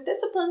 oh, I wouldn't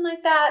discipline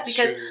like that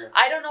because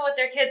I don't know what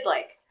their kid's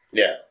like.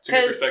 Yeah. It's a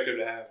good perspective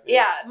to have.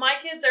 Yeah, my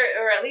kids are,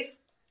 or at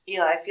least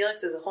Eli.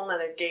 Felix is a whole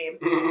nother game.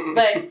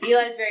 But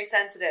Eli's very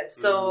sensitive.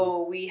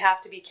 So we have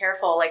to be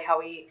careful, like, how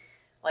we,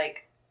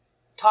 like,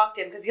 talk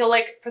to him. Because he'll,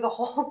 like, for the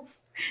whole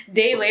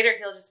day later,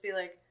 he'll just be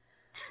like,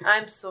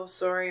 I'm so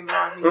sorry,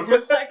 Mommy. And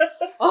I'm like,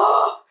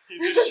 oh,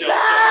 this is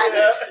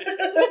bad.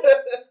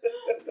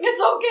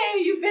 It's okay.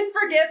 You've been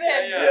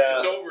forgiven. Yeah,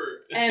 it's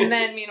over. And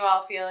then,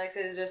 meanwhile, Felix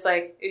is just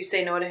like, you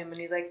say no to him, and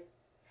he's like,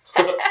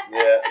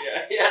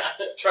 yeah.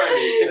 Try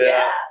me.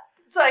 Yeah.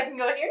 So I can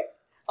go here?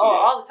 Oh,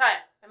 all the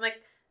time. I'm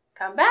like,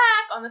 come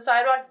back on the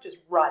sidewalk, just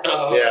run.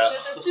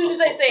 Just as soon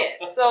as I say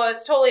it. So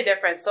it's totally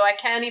different. So I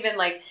can't even,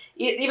 like,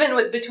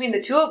 even between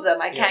the two of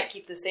them, I can't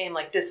keep the same,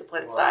 like,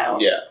 discipline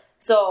style. Yeah.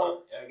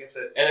 So. I guess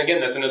and again,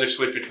 that's another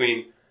switch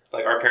between,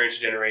 like, our parents'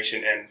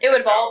 generation and. It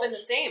would have all been the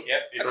same.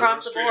 Yep.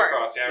 Across the board.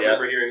 I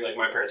remember hearing, like,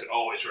 my parents would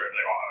always write,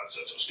 like, oh, that's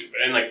so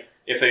stupid. And, like,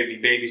 if they'd be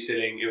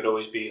babysitting, it would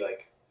always be,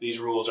 like, these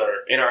rules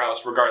are in our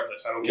house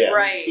regardless. I don't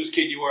care whose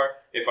kid you are.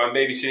 If I'm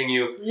babysitting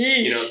you,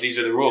 these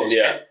are the rules.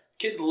 Yeah. And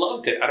kids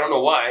loved it. I don't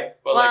know why,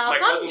 but my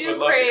cousins would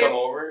love to come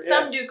over.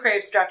 Some do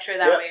crave structure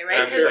that way, right?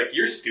 And I'm just like,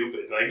 you're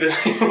stupid. Like this.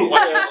 Why do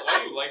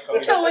you like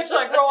coming? I can't wait till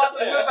I grow up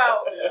and move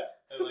out. Yeah.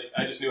 And like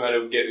I just knew how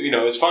to get.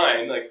 It's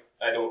fine. Like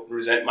I don't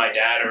resent my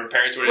dad or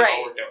parents. It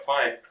all worked out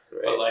fine.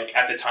 Right. But like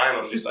at the time,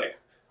 I'm just like,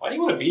 why do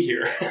you want to be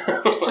here?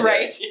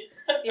 Right.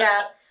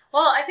 Yeah.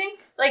 Well, I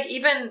think like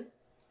even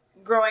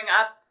growing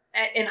up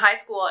in high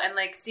school and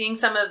like seeing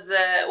some of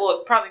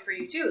probably for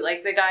you too,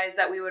 like the guys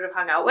that we would have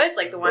hung out with,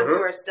 like the ones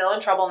who are still in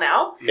trouble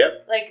now,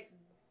 like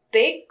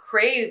they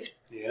craved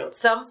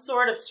some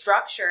sort of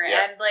structure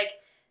and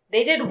like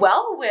they did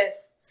well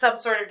with some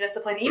sort of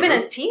discipline even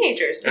as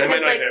teenagers because and they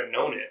might not like even have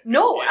known it.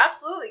 No,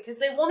 absolutely, because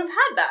they won't have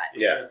had that.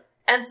 Yeah.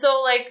 And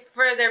so like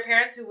for their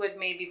parents who would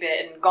maybe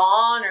been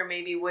gone or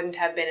maybe wouldn't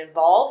have been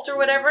involved or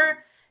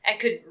whatever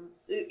and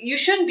you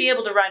shouldn't be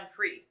able to run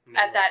free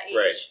at that age.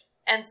 Right.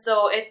 And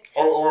so it...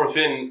 Or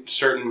within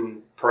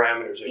certain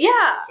parameters.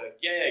 It's like,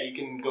 you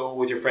can go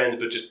with your friends,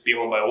 but just be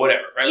home by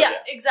whatever, right?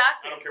 Yeah,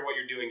 exactly. I don't care what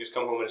you're doing, just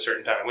come home at a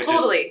certain time. Which is,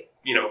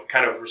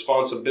 kind of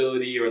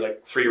responsibility or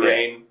like free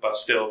reign, but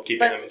still keeping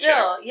them in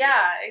check.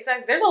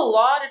 Exactly. There's a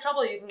lot of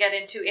trouble you can get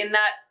into in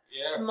that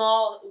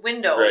small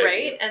window,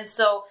 right? And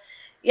so,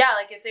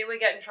 like if they would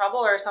get in trouble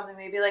or something,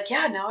 they'd be like,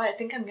 now I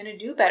think I'm going to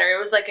do better. It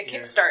was like a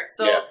kickstart.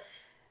 So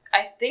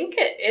I think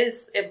it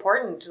is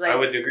important. Like, I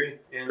would agree.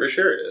 Yeah. For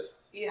sure it is.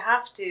 You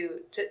have to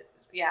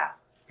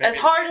as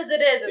hard as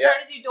it is, as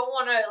hard as you don't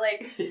want to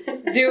like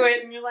do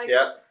it, and you're like,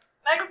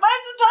 next time's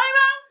the time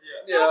out.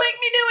 Don't make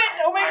me do it.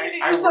 Don't make me do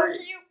it. You're so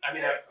cute. I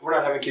mean, we're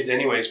not having kids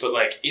anyways, but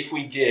like if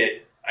we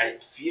did, I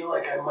feel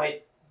like I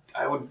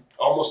would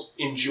almost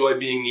enjoy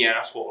being the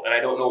asshole, and I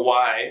don't know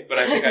why, but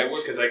I think I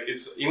would because like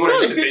it's just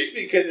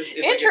because it's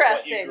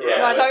interesting. Like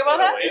you want to talk about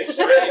that? It's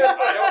strange.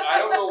 I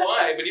don't know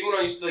why, but even when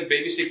I used to like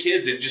babysit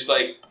kids, it just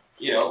like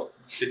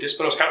the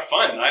discipline was kind of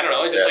fun. I don't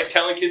know. Just like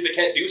telling kids they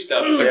can't do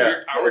stuff. It's like a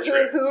weird power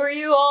trip. Who are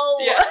you all?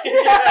 I'm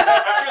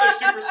sure they're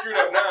super screwed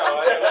up now.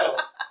 I don't know.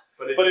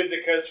 But is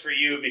it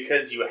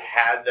because you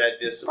had that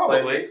discipline?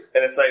 Probably.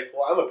 And it's like,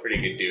 well, I'm a pretty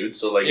good dude,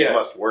 so like it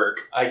must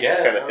work. I guess.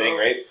 Kind of thing,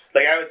 right?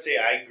 Like I would say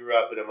I grew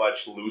up in a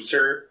much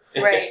looser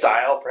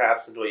style,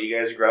 perhaps, than what you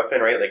guys grew up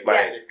in, right? Like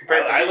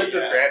I lived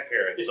with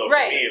grandparents, so for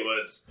me it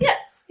was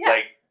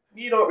like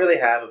you don't really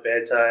have a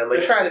bedtime.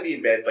 Like try to be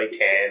in bed by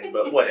 10,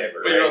 but whatever.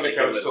 But right? you're on the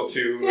couch till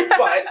 2.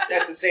 But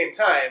at the same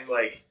time,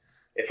 like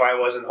if I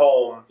wasn't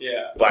home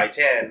by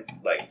 10,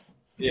 like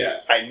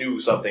I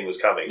knew something was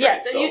coming. Yeah,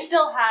 right? so you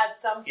still had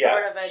some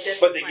sort of a discipline.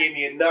 But they gave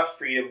me enough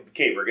freedom.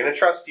 Okay, we're going to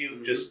trust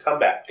you. Just come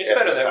back. It's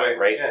better that way,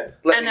 right? Yeah.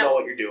 Let me know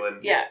what you're doing.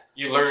 Yeah.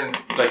 You learn,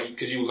 like,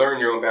 because you learn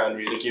your own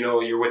boundaries. Like, you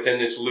know, you're within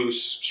this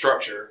loose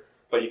structure,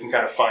 but you can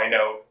kind of find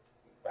out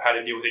how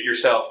to deal with it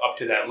yourself up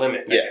to that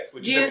limit. Yeah.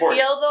 Which do is you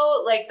important. feel,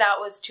 though, like that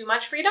was too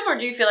much freedom, or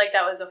do you feel like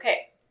that was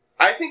okay?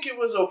 I think it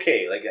was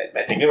okay. Like,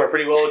 I think I'm a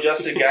pretty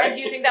well-adjusted guy. And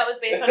do you think that was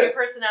based on your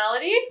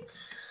personality?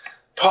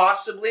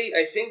 Possibly.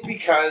 I think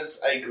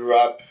because I grew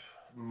up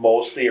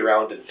mostly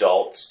around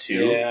adults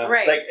too. Yeah.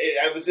 Right. Like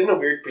I was in a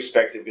weird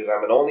perspective because I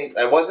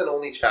was an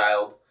only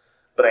child,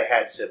 but I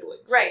had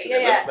siblings. Right. I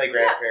lived with my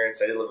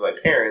grandparents. I didn't live with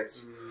my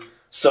parents.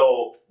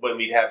 So when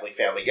we'd have like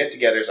family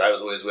get-togethers, I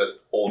was always with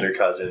older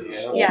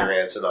cousins, older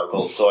aunts and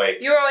uncles. So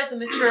you were always the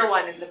mature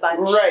one in the bunch.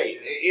 Right.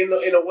 In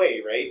a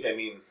way, right? I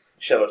mean,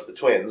 shout out to the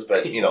twins,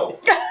 but you know,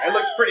 I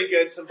looked pretty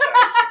good sometimes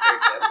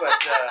compared to them,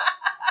 but.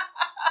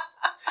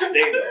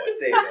 They know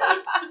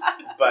it.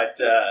 But,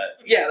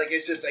 like,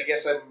 it's just, I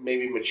guess I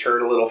maybe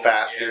matured a little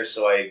faster,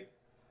 so I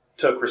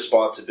took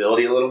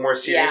responsibility a little more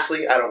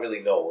seriously. I don't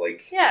really know,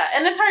 like... Yeah,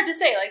 and it's hard to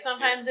say. Like,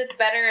 sometimes it's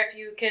better if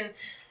you can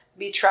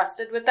be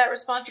trusted with that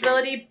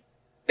responsibility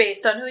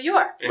based on who you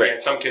are. And yeah,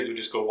 some kids would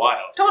just go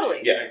wild.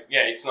 Totally. Yeah,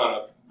 it's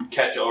not a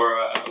catch or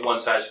a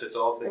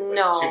one-size-fits-all thing, but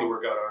it seemed to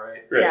work out all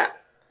right. Yeah.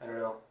 I don't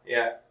know.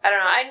 Yeah. I don't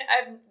know.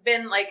 I've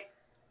been, like...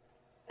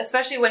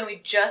 Especially when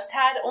we just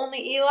had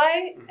only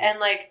Eli, and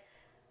like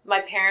my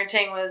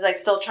parenting was like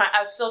I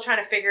was still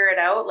trying to figure it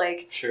out.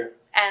 Like, sure.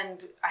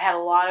 And I had a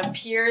lot of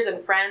peers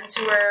and friends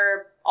who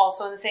were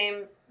also in the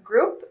same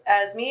group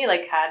as me,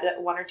 like had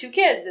 1 or 2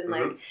 kids, and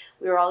like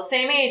we were all the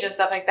same age and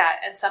stuff like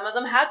that. And some of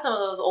them had some of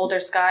those older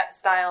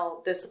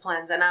style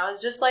disciplines, and I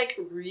was just like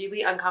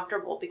really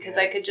uncomfortable because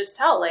I could just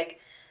tell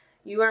like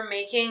you are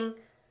making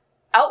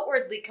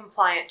outwardly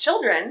compliant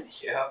children,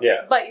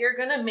 but you're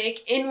gonna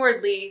make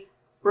inwardly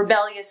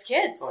rebellious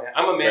kids. Oh, yeah.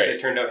 I'm amazed I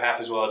turned out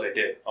half as well as I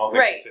did. All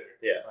things considered.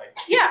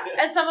 Yeah,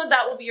 and some of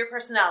that will be your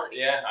personality.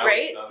 Yeah,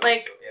 right.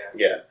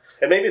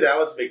 And maybe that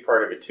was a big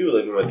part of it too.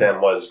 Living with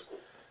them was,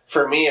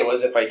 for me, it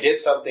was if I did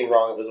something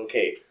wrong, it was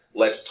okay.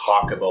 Let's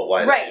talk about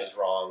why that was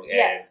wrong.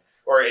 And,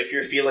 or if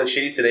you're feeling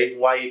shitty today,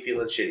 why are you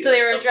feeling shitty? So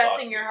they were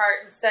addressing your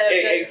heart instead of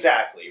just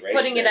right?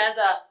 putting it as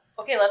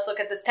okay, let's look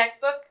at this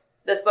textbook.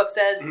 This book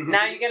says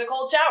now you get a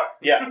cold shower.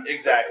 Yeah,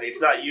 exactly.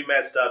 It's not you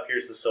messed up.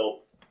 Here's the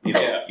soap. You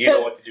know, you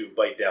know what to do.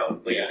 Bite down.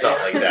 Like it's not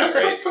like that,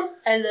 right?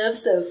 I love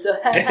soap, so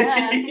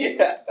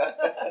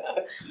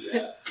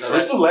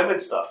Where's the lemon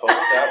stuff? I want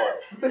that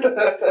one.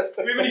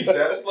 Do we have any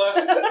zest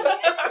left?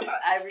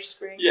 Irish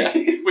Spring. Yeah,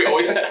 we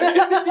always have.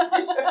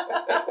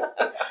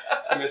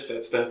 I miss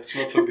that stuff. It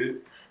smells so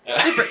good.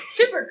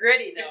 Super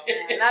gritty though,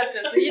 man. That's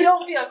just you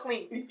don't feel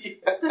clean.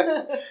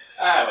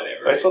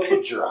 Whatever. I felt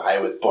so dry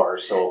with bar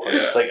soap. I was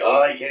just like,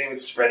 I can't even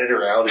spread it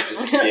around. It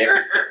just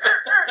sticks.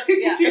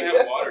 Yeah. You can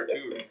have water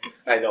too.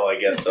 I know. I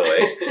guess so.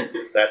 Eh?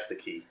 That's the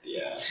key.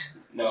 Yeah.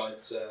 No,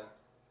 it's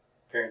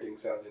parenting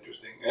sounds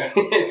interesting.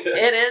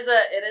 It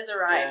is a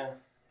ride. Yeah.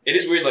 It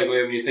is weird, like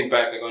when you think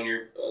back, like on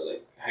your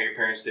like how your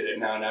parents did it.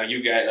 Now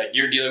you guys, like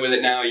you're dealing with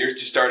it now. You're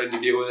just starting to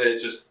deal with it.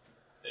 It's just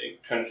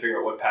like, trying to figure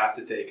out what path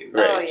to take, and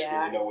there's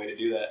really no way to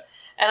do that.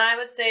 And I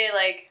would say,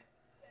 like,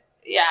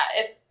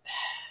 if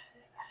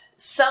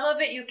some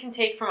of it you can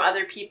take from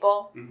other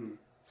people,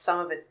 some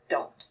of it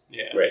don't.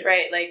 Yeah.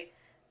 Right. Like.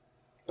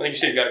 I think you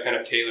said you got to kind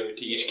of tailor it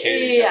to each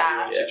kid, your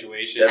own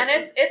situation.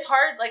 And it's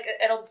hard. Like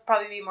it'll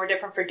probably be more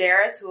different for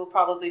Darius, who will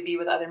probably be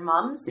with other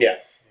mums. Yeah.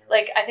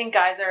 Like I think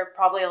guys are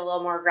probably a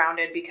little more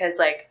grounded because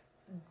like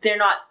they're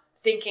not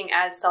thinking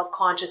as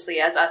self-consciously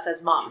as us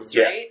as moms,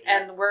 right?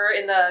 Yeah. And we're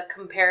in the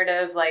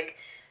comparative like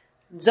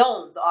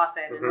zones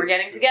often, and we're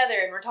getting together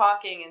and we're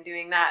talking and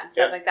doing that and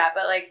stuff like that.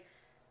 But like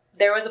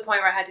there was a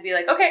point where I had to be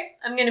like, okay,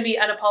 I'm going to be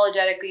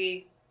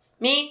unapologetically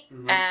me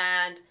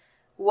and.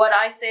 What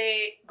I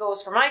say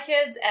goes for my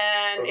kids,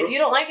 and if you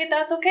don't like it,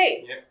 that's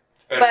okay. Yep.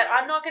 But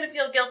I'm not going to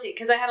feel guilty,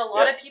 because I had a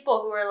lot of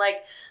people who were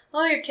like,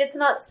 oh, your kid's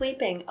not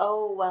sleeping.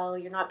 Oh, well,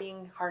 you're not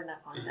being hard enough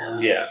on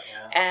them. Yeah.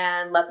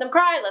 And let them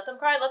cry.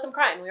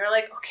 And we were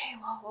like, okay,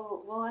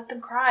 well, we'll let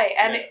them cry.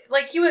 And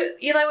like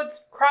Eli would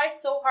cry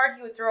so hard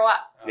he would throw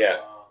up.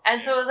 Yeah.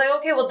 And so it was like,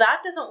 okay, well,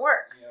 that doesn't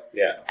work.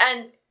 Yeah.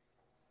 And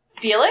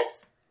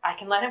Felix, I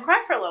can let him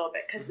cry for a little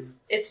bit, because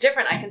it's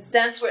different. I can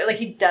sense where, like,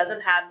 he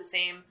doesn't have the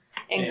same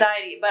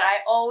anxiety, but I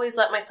always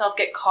let myself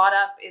get caught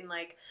up in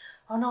like,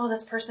 oh no,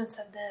 this person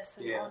said this,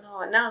 and oh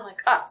no, and now I'm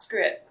like,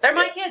 screw it, they're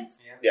my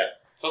kids. Yeah.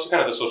 It's also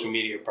kind of the social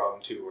media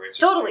problem too, where it's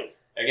just totally.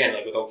 again,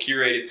 like with all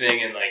curated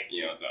thing and like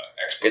the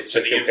experts. It's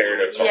the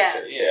comparative Yes,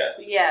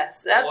 function.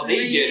 yes, that's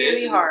they get it,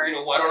 really and, hard.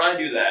 why don't I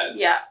do that?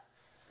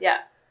 Yeah,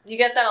 you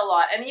get that a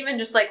lot, and even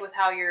just like with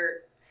how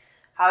you're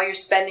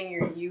spending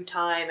your you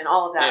time and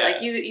all of that. Yeah.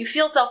 Like you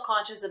feel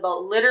self-conscious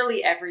about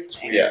literally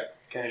everything. Yeah.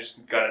 Kind of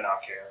just gotta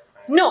not care.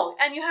 Right? No,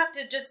 and you have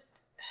to just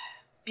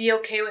be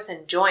okay with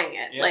enjoying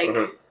it. Yeah. Like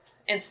Mhm.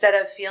 instead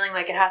of feeling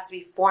like it has to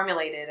be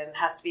formulated and it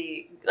has to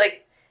be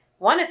like,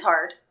 one, it's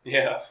hard,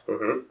 Yeah.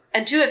 Mhm.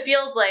 and two, it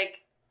feels like,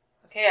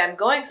 okay, I'm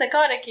going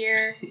psychotic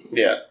here,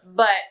 Yeah.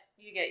 but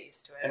you get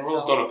used to it. And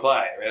rules don't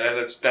apply,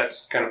 right?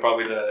 That's kind of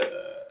probably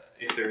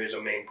if there is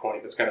a main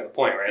point, that's kind of the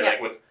point, right? Yeah.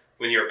 Like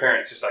when you're a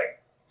parent, it's just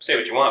like, say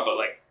what you want, but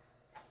like,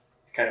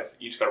 kind of,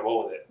 you just gotta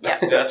roll with it. Yeah.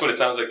 That's what it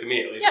sounds like to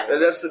me, at least. Yeah.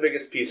 And that's the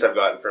biggest piece I've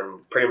gotten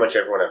from pretty much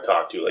everyone I've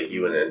talked to, like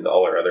you and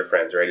all our other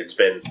friends, right? It's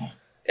been,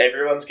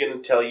 everyone's going to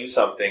tell you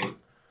something,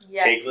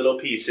 Yes. take little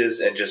pieces,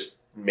 and just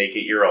make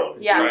it your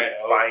own. Yeah. Right.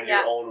 Find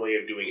Yeah. your own way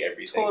of doing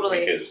everything. Totally.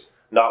 Because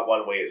not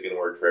one way is going to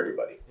work for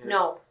everybody.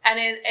 No, and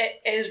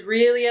it is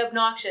really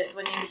obnoxious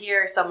when you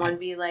hear someone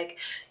be like,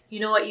 you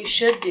know what you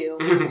should do.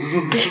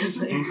 It's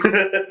like,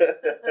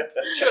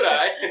 Should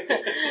I?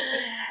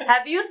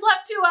 have you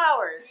slept 2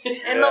 hours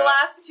in the Yeah.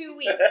 last 2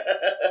 weeks?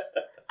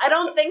 I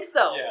don't think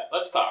so. Yeah,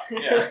 let's talk.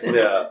 Yeah.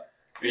 Yeah.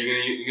 Are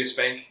you gonna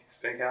spank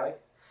Allie?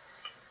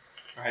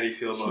 Or how do you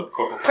feel about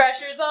corporal punishment?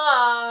 Pressure's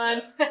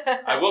on.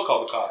 I will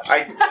call the cops.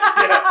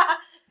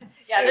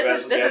 Yeah, Say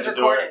this is the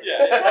door. recorded.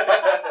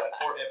 Yeah.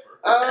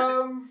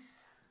 Forever.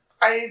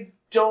 I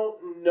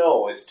don't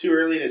know. It's too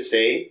early to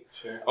say.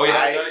 Sure. Oh, you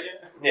haven't done it yet?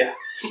 Yeah.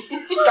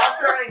 Stop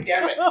crying,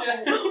 damn it. Yeah.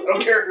 I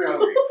don't care if you're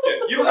hungry. Yeah,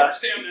 you don't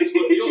understand this,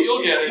 but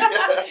you'll get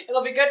it.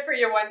 It'll be good for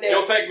you one day.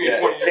 You'll thank me in Yeah,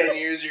 20 in 10 years.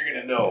 years, you're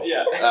going to know.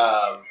 Yeah.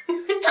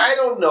 I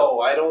don't know.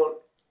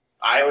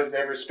 I was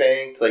never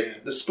spanked. Like, Yeah.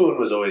 the spoon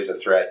was always a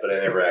threat, but I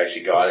never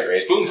actually got it, right?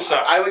 Spoons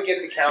suck. I would get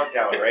the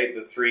countdown, right?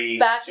 The 3,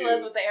 Spatulas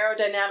 2. with the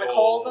aerodynamic Oh,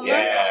 holes in them.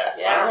 Yeah.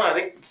 I don't know. I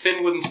think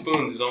thin wooden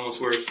spoons is almost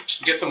worse.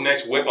 You get some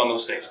nice whip on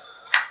those things.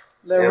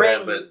 The Yeah, ring.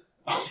 man, but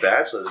the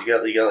spatulas,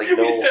 you got like We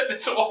no... said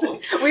this all.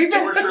 We've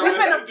been Torture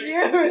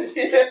abused.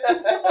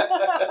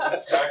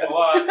 It's back a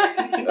lot.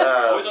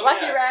 Always on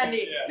Lucky the ass.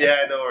 Randy. Yeah. Yeah,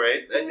 I know,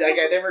 right?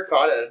 I never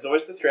caught it. It's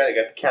always the threat. I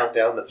got the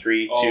countdown, the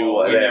 3, 2,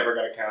 Oh, and we then never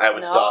got a count. I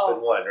would stop No.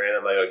 at 1, right?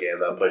 I'm like, okay, I'm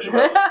not pushing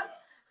it.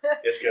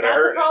 It's gonna That's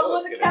hurt. the problem I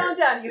with know the it's gonna hurt.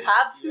 countdown. You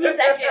have 2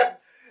 seconds.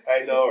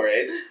 I know,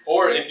 right?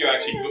 Or if you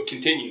actually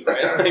continue,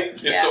 right?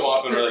 Like, if so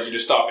often, or like you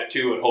just stop at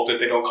 2 and hope that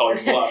they don't call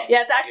your bluff.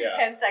 Yeah, it's actually Yeah.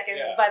 10 seconds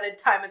Yeah. by the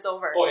time it's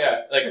over. Oh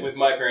yeah, like with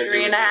my parents, 3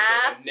 it was and a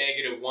half. like a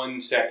negative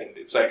 1 second.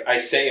 It's like I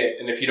say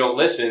it, and if you don't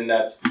listen,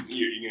 that's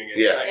you're gonna get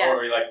Yeah. smacked. Yeah.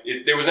 Or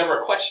like there was never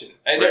a question,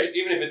 and Right.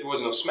 even if it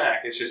was no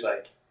smack, it's just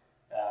like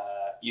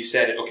you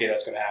said it. Okay,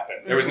 that's gonna happen.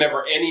 There was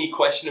never any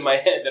question in my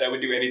head that I would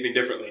do anything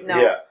differently. No.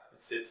 Yeah.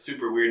 It's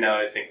super weird now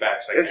that I think back.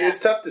 It's like It's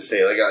tough to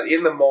say. Like,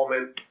 in the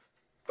moment,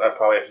 I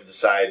probably have to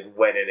decide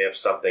when and if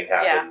something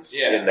happens.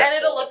 Yeah. In that And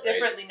it'll moment, look right?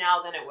 differently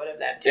now than it would have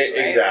then, too,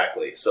 right?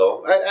 Exactly.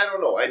 So, I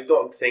don't know. I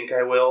don't think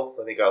I will.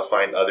 I think I'll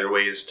find other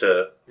ways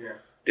to Yeah.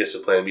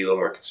 discipline and be a little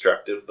more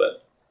constructive,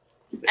 but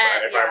if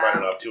I'm yeah.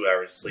 running off 2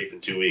 hours of sleep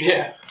in 2 weeks,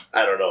 yeah,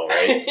 I don't know,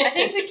 right? I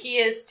think the key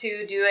is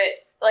to do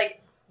it,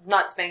 like,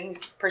 not spanking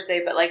per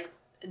se, but like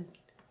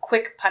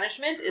quick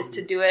punishment is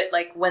to do it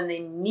like when they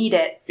need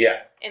it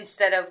Yeah.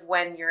 instead of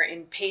when you're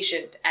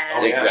impatient and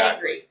Oh, yeah. Exactly.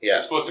 angry. It's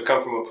Yeah. supposed to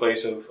come from a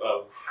place of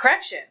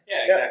Correction.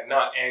 yeah, exactly.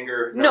 Not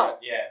anger. No. Not,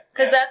 yeah,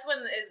 Because yeah. that's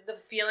when the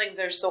feelings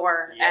are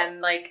sore Yeah.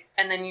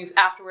 and then you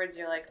afterwards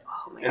you're like,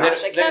 oh my And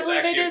gosh, then I can't it's believe I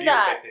actually did abuse,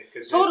 that. I think,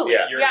 'cause Totally.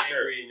 Yeah. You're Yeah.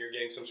 angry and you're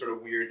getting some sort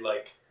of weird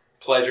like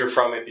pleasure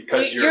from it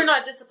because You're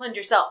not disciplined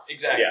yourself.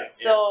 exactly. Yeah.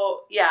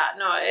 So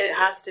no, it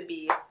has to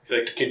be I feel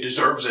like the kid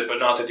deserves it, but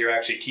not that you're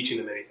actually teaching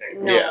them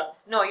anything. no, Yeah.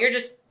 no. You're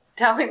just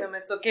telling them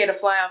it's okay to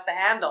fly off the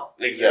handle,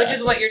 Exactly. which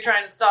is what you're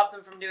trying to stop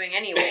them from doing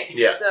anyway.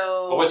 Yeah.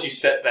 So But once you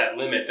set that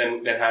limit,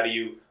 then how do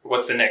you?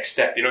 What's the next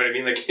step? You know what I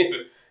mean? Like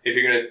if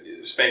you're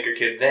gonna spank your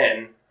kid,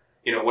 then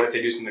what if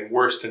they do something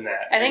worse than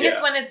that? I think it's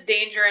Yeah. when it's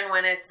danger and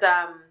when it's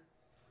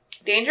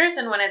dangerous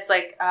and when it's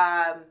like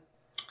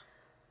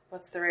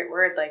what's the right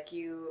word? Like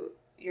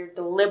you're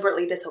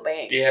deliberately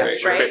disobeying. yeah, Right.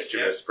 sure. Right?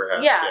 Mischievous,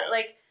 perhaps. Yeah,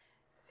 like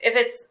if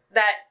it's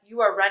that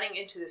you are running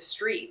into the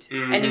street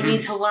and you Mhm.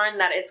 need to learn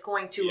that it's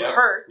going to Yeah.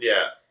 hurt.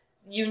 Yeah.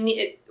 You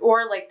need,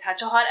 or like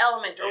touch a hot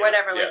element or Yeah,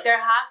 whatever. yeah. Like there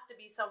has to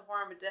be some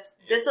form of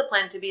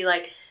discipline to be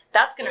like,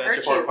 that's going Well, to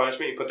that's hurt your form you. of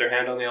punishment. You put their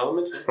hand on the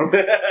element.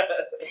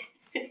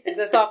 Is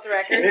this off the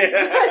record? Yeah.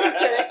 Just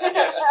kidding.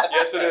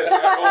 yes, it is.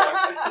 Yeah, go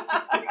on.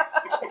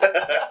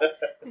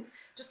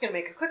 Just gonna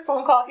make a quick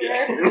phone call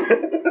here.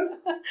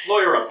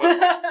 Lawyer up.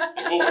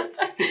 We'll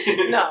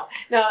wait. no,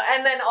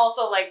 and then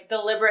also like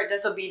deliberate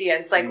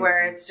disobedience, like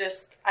where it's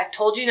just I've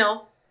told you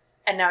no,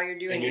 and now you're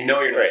doing And you it.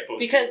 know you're not Right. supposed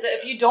Because to.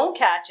 if you don't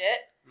catch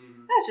it,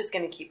 Mhm. that's just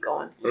gonna keep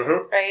going,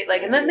 Mm-hmm. right?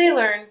 Like, and then they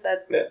learn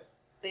that Yeah.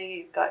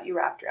 they got you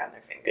wrapped around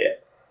their finger. Yeah.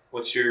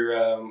 What's your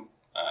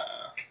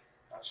not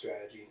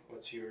strategy?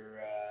 What's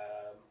your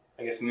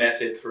I guess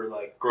method for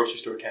like grocery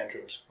store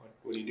tantrums?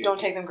 What do you do? Don't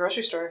take them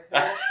grocery store.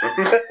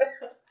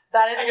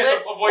 That is I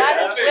guess avoid that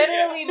that is thing,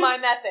 literally my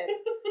method.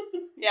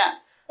 Yeah.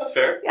 That's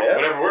fair. Yeah.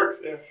 Whatever works.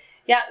 Yeah.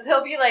 Yeah,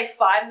 they'll be like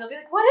 5 and they'll be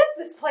like, what is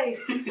this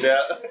place? Yeah.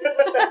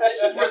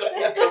 This is where the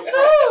food comes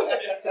from.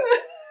 Yeah.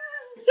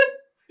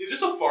 Is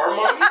this a farm,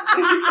 Mommy?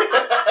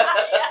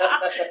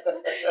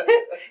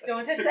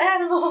 Don't touch the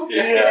animals.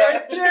 Yeah.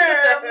 There's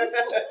germs.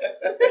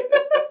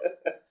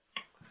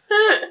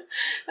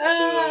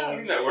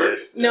 That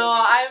works. No,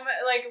 I'm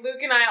like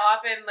Luke and I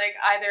often like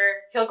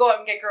either he'll go out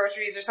and get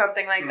groceries or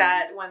something like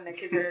that when the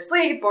kids are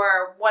asleep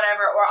or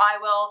whatever, or I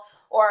will,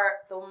 or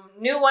the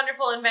new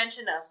wonderful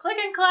invention of click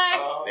and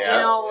collect.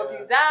 We'll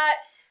do that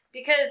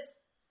because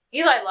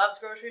Eli loves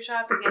grocery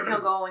shopping and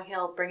he'll go and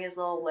he'll bring his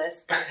little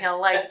list and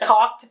he'll like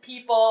talk to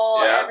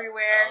people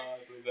everywhere.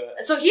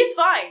 So he's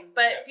fine,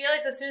 but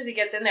Felix, as soon as he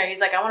gets in there,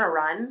 he's like, I want to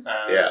run.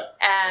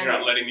 And you're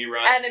not letting me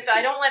run. And if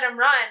I don't let him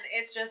run,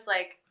 it's just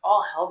like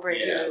all hell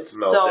breaks loose. It's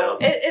so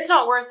it's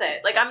not worth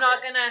it. Like I'm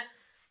not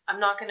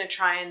gonna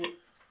try and,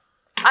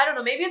 I don't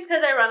know, maybe it's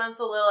because I run on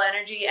so little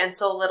energy and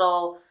so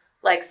little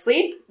like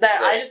sleep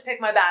that I just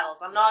pick my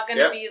battles. I'm not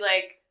gonna be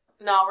like,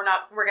 no,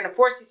 we're gonna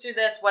force you through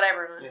this,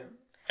 whatever. Yeah.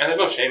 And there's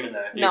no shame in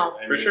that. No,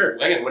 for sure.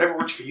 Again, whatever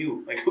works for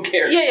you. Like, who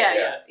cares?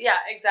 Yeah,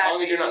 exactly. As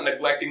long as you're not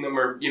neglecting them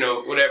or,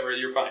 whatever,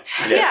 you're fine.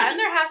 Yeah, and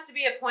there has to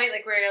be a point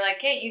like where you're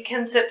like, hey, you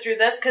can sit through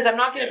this because I'm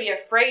not going to be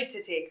afraid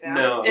to take them.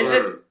 No. It's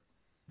just,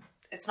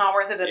 it's not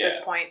worth it at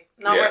this point.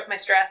 Not worth my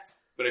stress.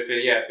 But if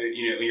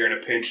you're in a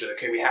pinch, like,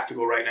 okay, we have to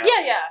go right now.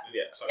 Yeah,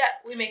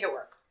 we make it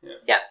work.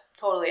 Yeah,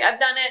 totally. I've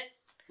done it.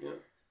 Yeah.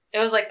 It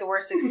was like the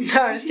worst experience.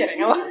 No, I'm just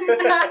kidding.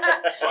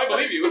 I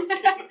believe you.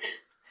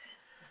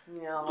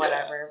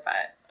 Whatever,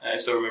 but. I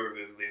still remember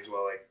vividly as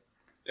well, like,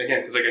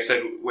 again, because like I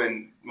said,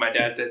 when my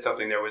dad said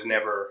something, there was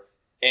never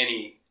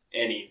any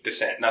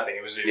dissent, nothing.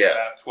 It was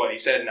that's what he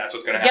said, and that's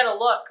what's going to happen. Get a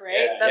look,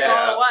 right? That's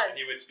all it was. And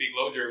he would speak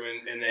Low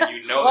German, and then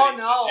you'd know that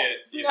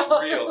he's legit. It's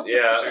real.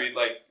 Yeah. So he'd,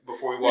 like,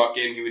 before we walk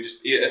in, he would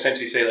just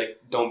essentially say,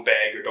 like, don't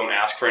beg or don't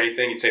ask for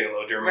anything. He'd say the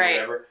Low German or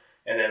whatever.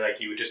 And then,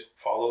 like, you would just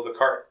follow the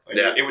cart. Like,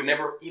 it would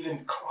never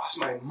even cross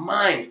my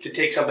mind to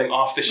take something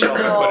off the shelf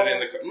and put it in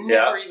the cart.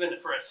 Never even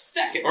for a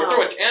second. Or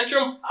throw a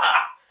tantrum.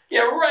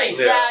 Yeah, right.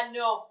 Yeah,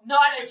 no,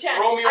 not a chance.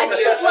 I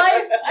choose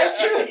life. I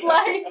choose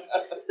life.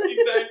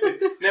 Exactly.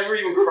 Never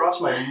even crossed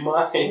my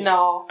mind.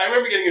 No. I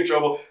remember getting in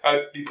trouble.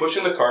 I'd be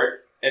pushing the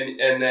cart,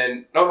 and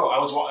then I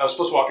was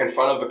supposed to walk in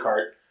front of the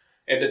cart,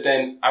 and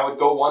then I would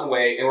go one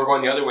way, and we're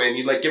going the other way, and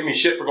he'd like give me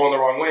shit for going the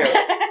wrong way.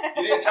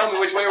 You didn't tell me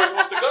which way we're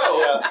supposed to go.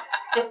 Yeah.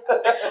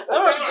 I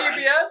don't have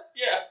GPS.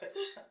 Yeah.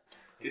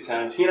 Good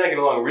times. He and I get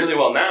along really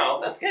well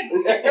now. That's good.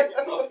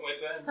 Not so much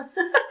then.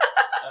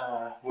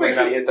 Wait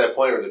till you hit that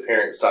point where the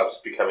parent stops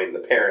becoming the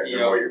parent and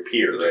more your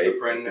peer, right?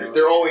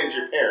 They're always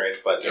your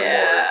parent, but they're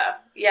more.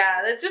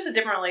 Yeah, it's just a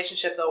different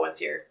relationship though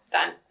once you're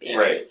done being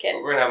a kid.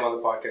 We're gonna have him on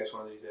the podcast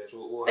one of these days.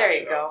 We'll there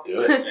you go. Do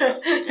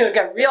it. He'll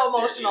get real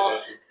emotional.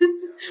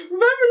 Remember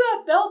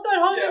that belt that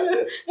hung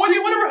in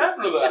Whatever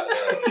happened to that?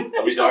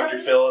 I'll be Dr.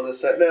 Phil on the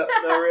set. No,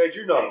 Reg,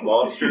 you're not a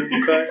monster,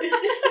 okay?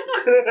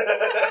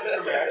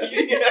 Mr.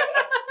 Mackey?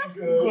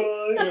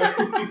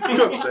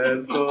 Drugs,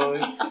 man,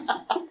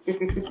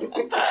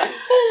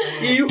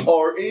 you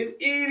are an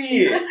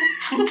idiot.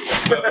 A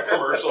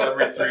commercial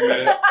every 3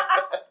 minutes.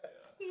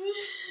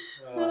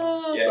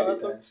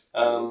 Awesome.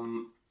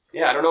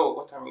 I don't know.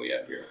 What time are we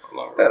at here? I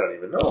don't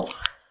even know.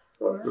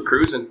 We're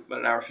cruising. About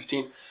an hour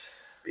 15.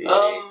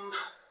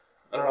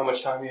 I don't know how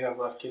much time you have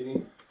left,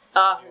 Katie.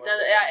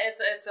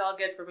 It's all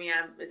good for me.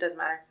 It doesn't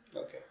matter.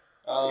 Okay.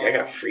 See, I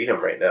got freedom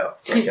right now.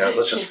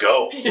 Let's just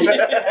go.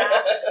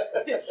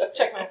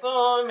 Check my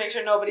phone. Make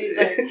sure nobody's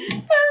like, I don't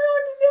know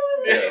what to do.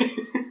 Yeah.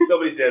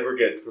 Nobody's dead. We're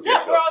good. We're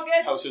all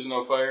good. House isn't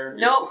on fire.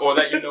 Nope. Or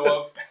that you know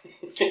of.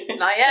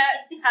 Not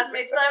yet. Hasn't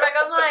made time back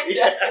online.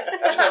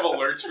 Just have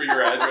alerts for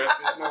your address.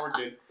 No, we're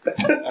good.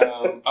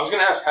 I was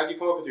going to ask, how did you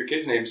come up with your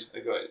kids' names?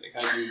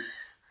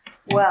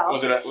 Well,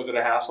 was it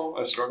a hassle,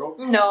 a struggle?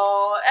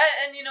 No,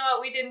 and you know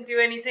what? We didn't do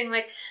anything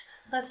like,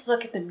 let's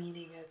look at the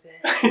meaning of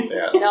this.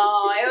 Yeah.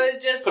 No, it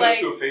was just Put like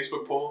it to a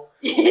Facebook poll.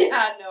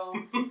 Yeah, no,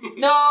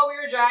 no. We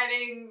were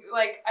driving,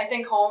 like I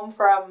think home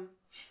from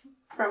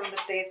the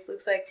States.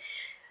 Luke's like,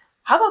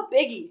 how about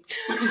Biggie?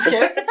 I'm just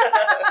kidding.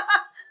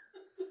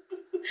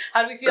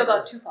 How do we feel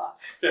about Tupac?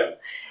 Yeah.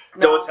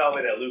 No. Don't tell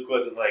me that Luke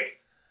wasn't like,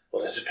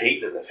 well, there's a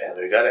Peyton in the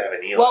family. We got to have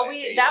an Eli. Well,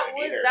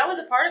 that was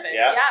a part of it.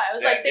 Yeah, it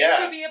was like they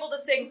should be able to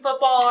sing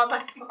football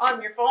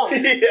on your phone.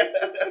 Jeez,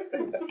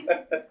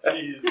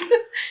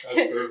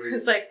 that's perfect.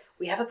 It's like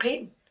we have a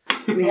Peyton,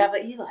 we have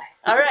an Eli.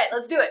 All right,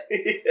 let's do it.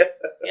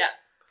 Yeah.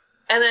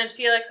 And then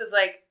Felix was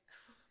like,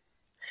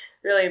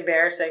 really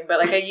embarrassing, but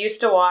like I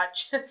used to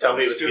watch. Tell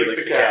me it was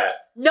Felix the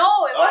cat.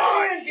 No, it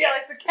wasn't even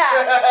Felix the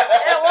cat.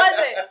 It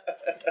wasn't.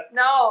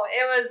 No,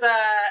 it was.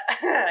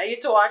 I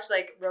used to watch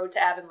like Road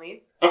to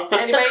Avonlea.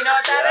 Anybody know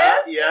what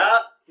that is? Yeah.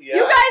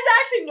 You guys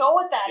actually know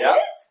what that is?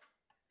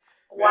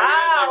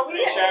 Wow. Like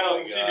 3 channels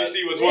and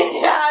CBC was one of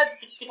them. Yeah, it's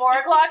 4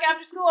 o'clock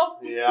after school.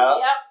 Yeah.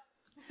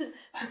 Yep.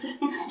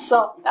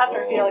 So that's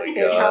where Felix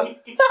came from.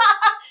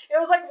 It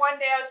was like one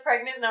day I was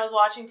pregnant and I was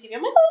watching TV.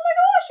 I'm like, oh my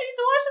gosh, I used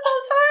to watch this all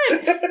the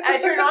time. And I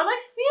turned on, I'm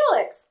like,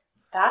 Felix,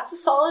 that's a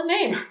solid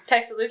name.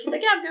 Texted Luke, he's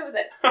like, yeah, I'm good with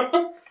it.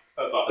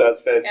 That's awesome.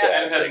 That's fantastic.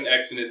 And it has an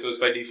X in it, so it's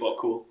by default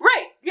cool.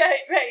 Right, yeah.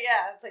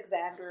 It's like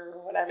Xander or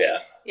whatever.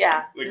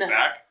 Yeah. Like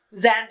Zach?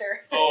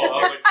 Xander. Oh,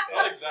 I was like,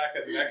 I like Zach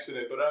has an X in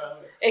it, but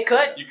it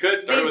could. You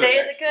could start These with an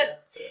days X, it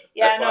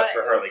could. I fought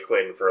for Harley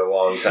Quinn for a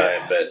long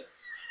time, but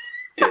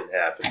didn't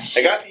happen.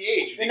 I got the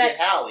age. We did get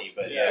Hallie,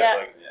 but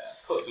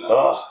close enough.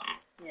 Oh.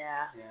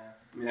 Yeah.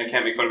 I mean, I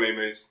can't make fun of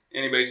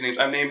anybody's names.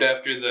 I'm named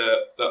after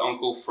the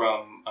uncle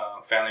from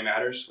Family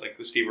Matters, like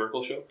the Steve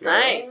Urkel show.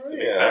 Nice. The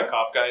big fat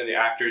cop guy. The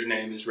actor's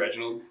name is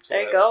Reginald. So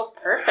there you go.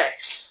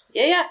 Perfect.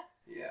 Yeah.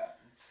 Yeah,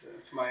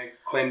 it's my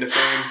claim to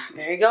fame.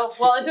 There you go.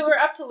 Well, if it were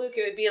up to Luke,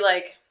 it would be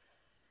like,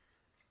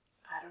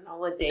 I don't know,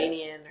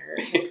 Ladanian or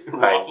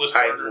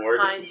Heinz Ward.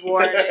 Heinz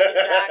Ward,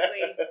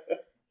 exactly.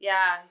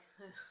 Yeah.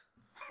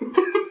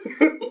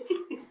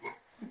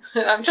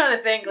 I'm trying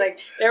to think.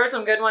 Like, there were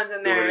some good ones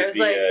in there. It was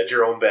like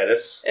Jerome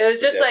Bettis. It was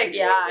just like, it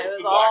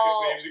was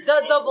all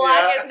the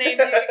blackest names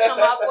you could come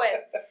up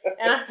with,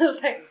 and I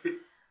was like,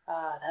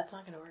 that's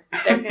not gonna work.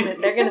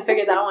 They're gonna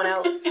figure that one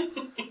out.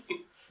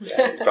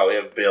 Yeah, probably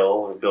have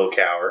Bill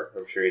Cower.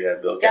 I'm sure he'd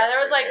have Bill Cower. Yeah, there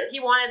was like he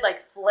wanted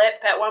like Flip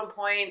at one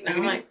point, and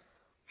I'm like,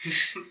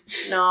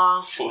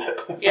 no.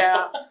 Flip.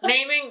 Yeah,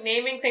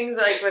 naming things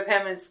like with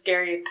him is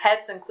scary.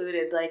 Pets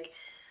included, like.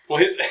 Well,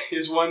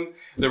 his one,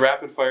 the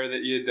rapid fire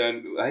that you had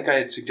done, I think I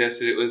had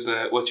suggested it was,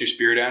 what's your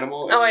spirit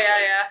animal? And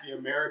the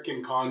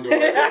American condor.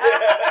 Yeah.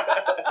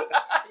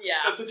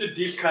 That's such a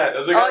deep cut. I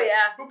was like,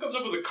 who comes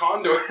up with a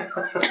condor?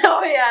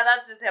 Oh, yeah,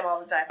 that's just him all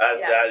the time.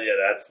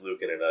 That's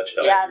Luke in a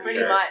nutshell. Yeah,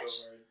 pretty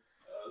much.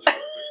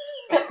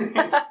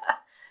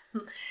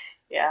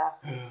 Yeah.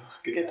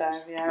 Good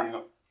times, yeah.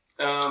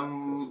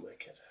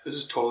 This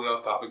is totally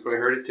off topic, but I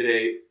heard it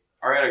today.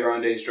 Ariana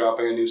Grande is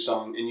dropping a new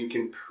song, and you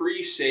can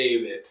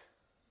pre-save it.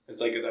 It's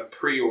like a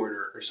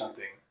pre-order or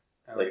something.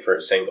 Like for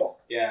a single.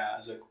 Yeah, I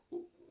was like,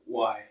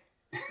 why?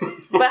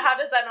 But how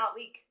does that not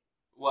leak?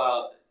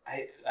 Well,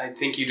 I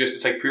think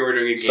it's like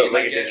pre-ordering a game. Something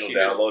like a digital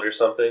download or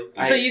something.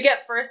 So you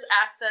get first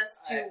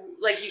access to,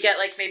 you get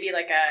like maybe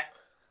like a...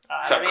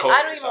 I don't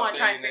even want to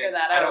try and figure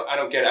that out. I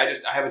don't get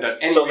it. I haven't done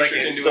any research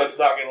into it. So it's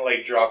not going to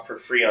like drop for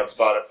free on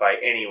Spotify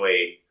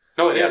anyway.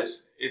 No, it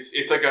is.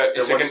 It's like an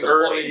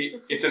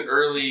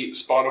early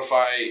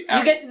Spotify.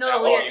 You get to know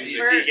the lyrics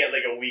first. So you get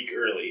like a week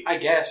early, I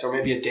guess, or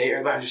maybe a day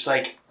early. I'm just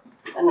like,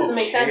 that doesn't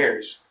make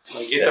sense.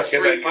 Like it's a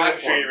free platform. I'm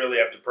sure you really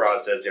have to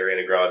process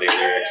Ariana Grande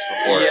lyrics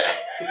before.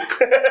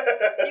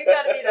 You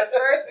got to be the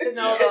first to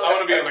know those. I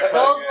want to be on the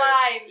those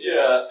lines.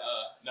 Yeah.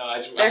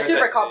 No, they're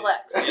super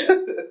complex. Yeah.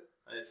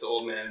 It's the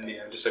old man in me.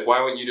 I'm just like,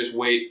 why wouldn't you just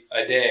wait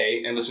a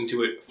day and listen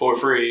to it for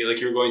free, like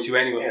you were going to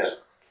anyways? Yeah.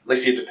 At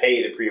least you have to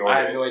pay to pre-order.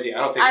 I have no idea. I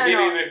don't think maybe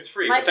even if it's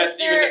free. My but that's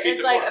sister even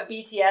is like a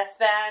BTS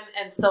fan,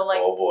 and so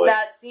like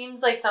that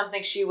seems like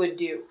something she would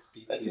do.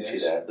 BTS. I can see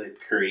that, like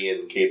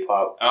Korean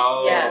K-pop.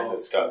 Oh, yes.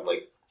 It's gotten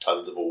like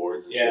tons of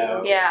awards and shit.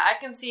 Now. Yeah, I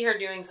can see her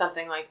doing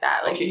something like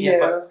that. Like, okay,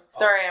 but,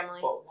 sorry,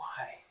 Emily. But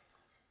why?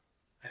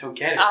 I don't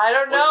get it. I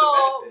don't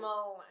know.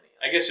 No.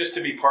 I guess just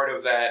to be part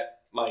of that,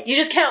 like you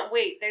just can't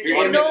wait. There's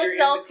no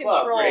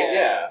self-control. Right?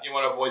 Yeah. You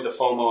want to avoid the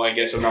FOMO, I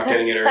guess, of not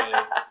getting it early.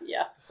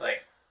 Yeah. It's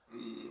like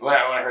when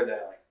I heard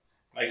that,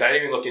 like I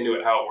didn't even look into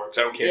it how it works.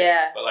 I don't care.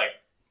 Yeah. But like,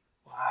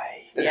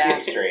 why? It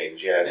seems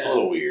strange. Yeah, it's a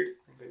little weird.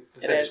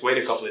 Just wait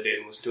a couple of days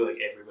and listen to it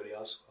like everybody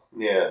else.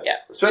 Yeah.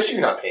 Especially if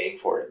you're not paying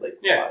for it. Like,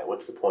 why?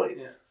 What's the point?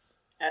 Yeah.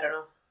 I don't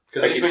know.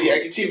 I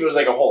could see if it was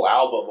like a whole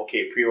album.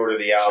 Okay, pre-order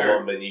the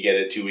album and you get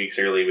it 2 weeks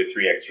early with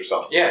 3 extra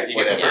songs. Yeah,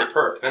 you get the third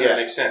perk. Then that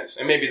makes sense.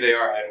 And maybe they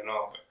are. I don't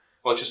know.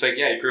 Well, it's just like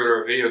you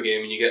pre-order a video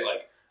game and you get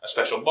like a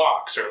special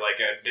box or like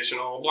an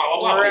additional blah blah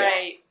blah.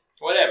 Right.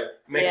 Whatever.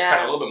 It makes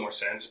kind of a little bit more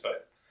sense,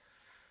 but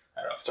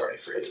I don't know if it's already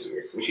free. It's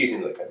weird. I mean, she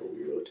seems like kind of a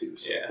weirdo too.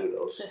 So who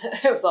knows?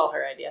 It was all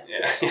her idea.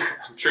 Yeah,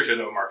 I'm sure she doesn't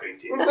have a marketing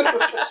team.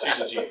 She's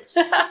a genius.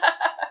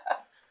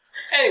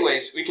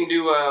 Anyways, we can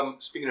do.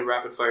 Speaking of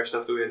rapid fire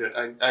stuff that we had,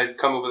 I'd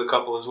come up with a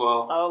couple as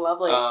well. Oh,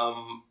 lovely.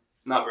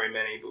 Not very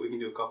many, but we can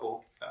do a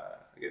couple.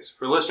 I guess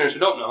for listeners who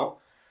don't know,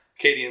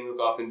 Katie and Luke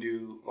often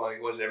do,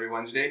 what is it, every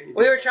Wednesday?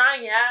 We were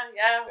trying,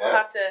 we'll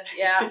have to,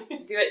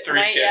 do it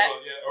tonight yet.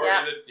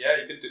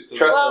 You could do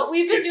Trust us,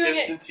 we've been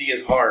consistency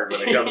is hard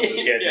when it comes to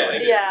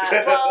scheduling.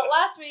 Well,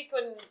 last week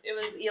when it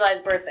was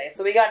Eli's birthday,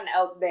 so we got an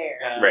out there.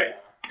 Right.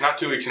 Not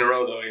 2 weeks in a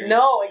row, though.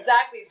 No,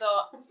 exactly, so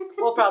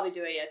we'll probably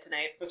do it yet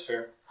tonight. That's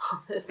fair.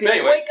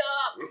 Anyway. Wake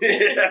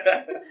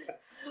up!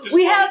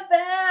 We have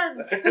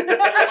fans!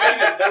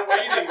 They're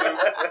waiting,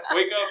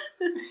 Wake up!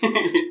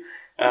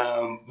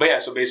 But yeah,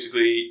 so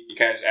basically, you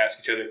kind of just ask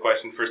each other a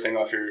question. First thing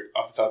off the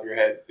top of your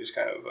head is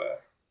kind of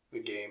the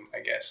game, I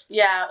guess.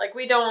 Yeah, like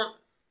we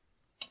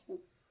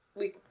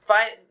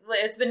find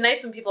it's been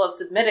nice when people have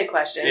submitted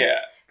questions. Yeah.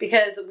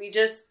 Because we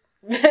just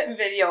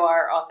video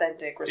our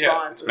authentic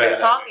response. We're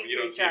talking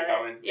to each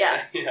other.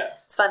 Yeah.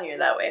 It's funnier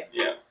that way.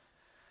 Yeah.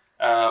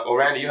 Well,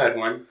 Randy, you had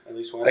one, at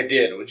least one. I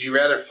did. Would you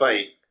rather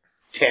fight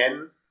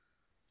 10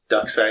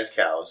 duck-sized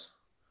cows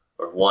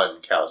or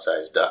 1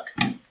 cow-sized duck?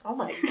 Oh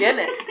my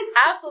goodness.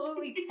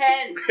 Absolutely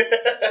 10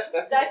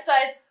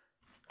 duck-sized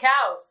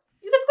cows.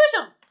 You can squish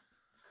them.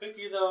 Could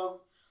you though?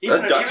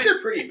 Ducks are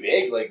pretty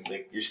big, like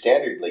your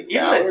standard, like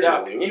even mallard a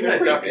duck. or loon, Even they're a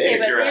pretty duck. big. Okay,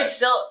 but your you're ass.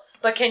 still.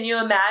 But can you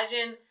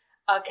imagine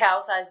a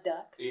cow-sized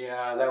duck?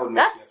 Yeah, that would make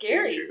That's sense.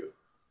 scary. True.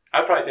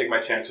 I'd probably take my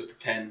chance with the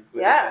 10.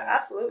 With Yeah, the 10.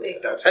 absolutely.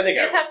 Ducks. I think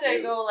You I just would have to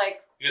too. go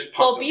like You just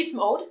full pump them. beast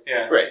mode.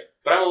 Yeah. Right.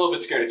 But I'm a little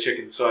bit scared of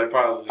chickens, so I'd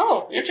probably.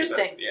 Oh, if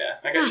interesting. Yeah,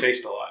 I got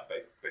chased a lot by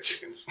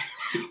chickens.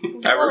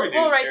 We'll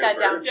write that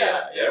down too.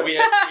 Yeah. We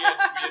had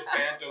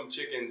bantam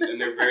chickens, and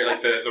they're very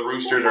like the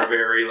roosters are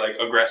very like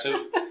aggressive,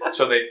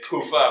 so they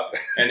poof up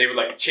and they would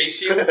like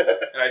chase you,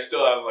 and I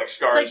still have like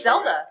scars. It's like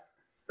Zelda.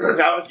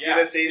 I was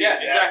gonna say the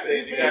exact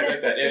same thing. exactly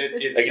like that.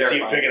 It's I can see you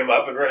terrifying. picking them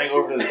up and running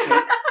over to the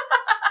tree.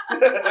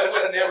 I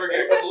would never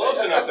get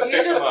close enough to You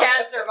pick just them up.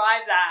 can't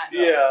survive that.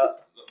 Yeah.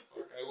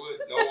 I would.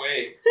 No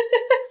way.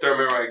 So I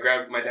remember I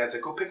grabbed my dad's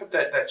like, go pick up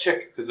that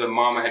chick, because the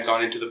mama had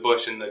gone into the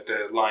bush and like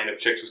the line of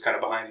chicks was kind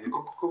of behind me.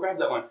 Go grab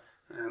that one.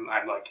 And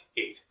I'm like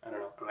 8. I don't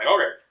know. I'm like,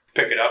 okay,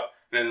 pick it up.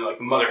 And then like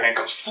the mother hen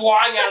comes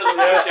flying out of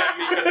the bush at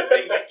me because the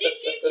thing's like cheep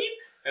cheep cheep.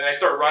 And I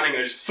start running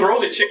and I just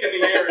throw the chick in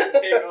the air and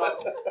take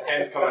off. The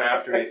hen's coming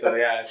after me. So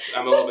yeah,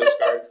 I'm a little bit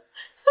scarred.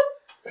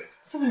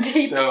 Some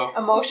deep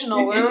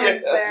emotional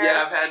wounds there.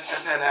 Yeah, I've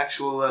had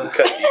actual.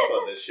 Cut deep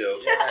on this show.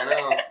 Yeah, I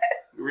know.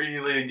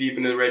 Really deep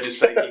into the Reg's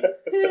psyche.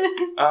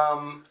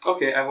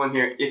 Okay, I have one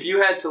here. If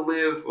you had to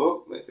live...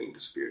 Oh, my thing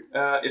disappeared.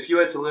 If you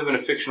had to live in a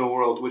fictional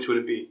world, which would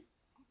it be?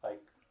 Like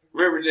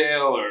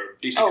Riverdale or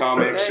DC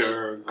Comics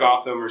or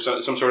Gotham or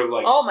some sort of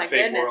like oh my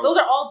fake goodness, world? those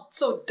are all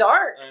so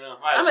dark. I know.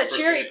 I'm a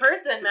cheery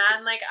person,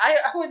 man. Like I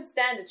wouldn't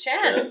stand a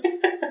chance.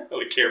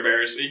 Like Care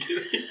Bears.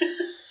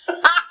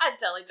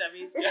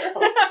 Teletubbies. Yeah.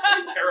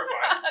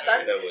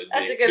 Terrifying.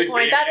 That's a be. good Big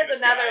point. baby That in is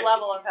the another sky.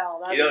 level of hell.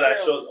 That's You know that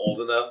true. show's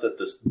old enough that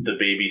the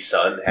baby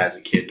son has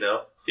a kid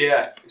now?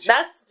 Yeah.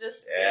 That's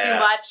just Yeah. too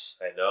much.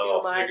 I Too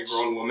know. much. Like a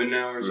grown woman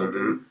now or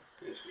something.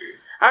 It's weird.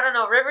 I don't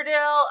know.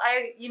 Riverdale,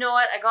 you know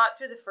what? I got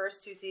through the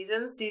first 2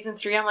 seasons. Season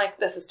 3, I'm like,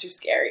 this is too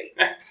scary.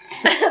 And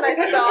I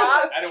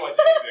stopped. I don't watch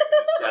any of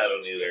it. I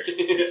don't either.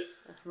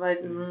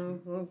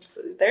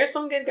 But there's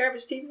some good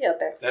garbage TV out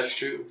there. That's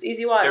true. It's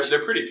easy watch.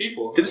 They're pretty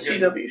people. Did the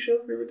CW show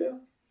Riverdale?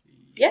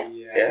 Yeah.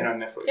 Yeah. On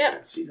Netflix. Yeah.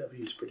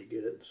 CW is pretty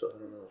good, so I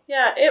don't know.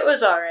 Yeah, it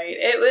was alright.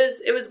 It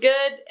was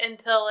good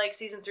until like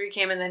season 3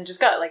 came and then just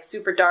got like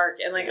super dark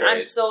and like I'm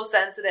Right. so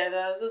sensitive.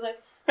 I was just like,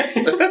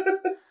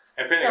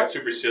 Apparently, I got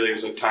super silly. It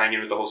was like tying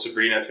in with the whole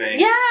Sabrina thing.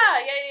 yeah.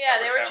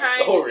 They were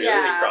trying. Oh, really?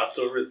 Yeah. They crossed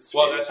over?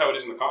 Well, that's how it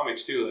is in the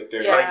comics too. Like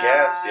they're Yeah, I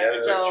guess, yeah,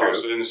 so- that's true.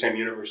 so they're in the same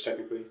universe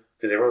technically.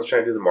 Because everyone's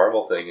trying to do the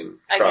Marvel thing and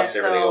I cross guess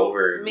everything so.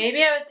 over.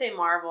 Maybe I would say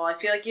Marvel. I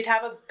feel like you'd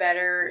have a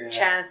better Yeah.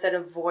 chance at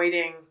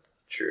avoiding,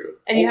 True.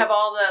 and you have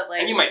all the like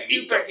And you might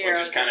meet them, superheroes. which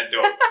is kind of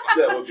dope.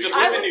 That would be Just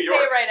I live would in New stay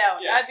York. right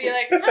out. Yeah. I'd be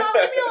like, no,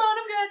 leave me alone.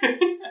 I'm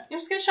good. I'm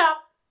just gonna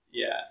shop.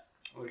 Yeah.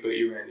 What about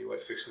you, Randy?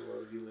 What fictional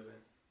world do you live in?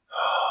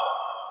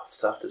 It's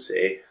tough to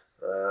say.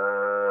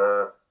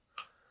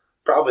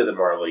 Probably the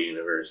Marvel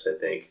universe, I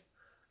think.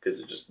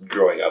 Because just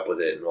growing up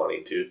with it and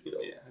wanting to, Yeah,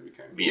 that'd be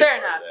kind of. be a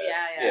Fair part of enough.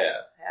 that. Yeah,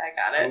 I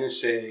got I'm it. gonna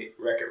say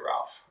Wreck-It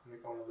Ralph. I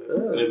think I want to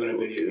live in a cool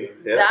video too. game.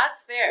 Yeah.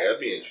 That's fair. That'd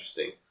be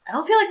interesting. I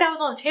don't feel like that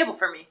was on the table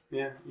for me.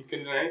 Yeah, you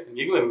can do anything.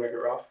 You can live in Wreck-It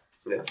Ralph.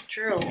 That's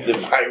true. The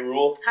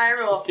Hyrule.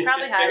 Hyrule,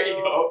 probably There you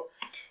Hyrule. go.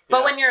 But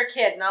Yeah. when you're a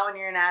kid, not when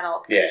you're an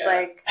adult. Yeah. It's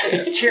like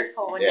it's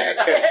cheerful when Yeah, you're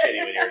it's kind of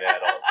shitty when you're an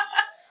adult.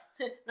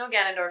 No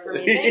Ganondorf for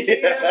me. Thank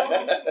you.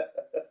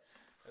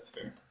 That's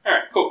fair. All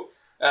right, cool.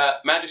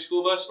 Magic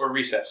School Bus or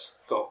Recess?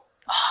 Go.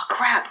 Oh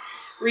crap!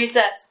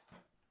 Recess.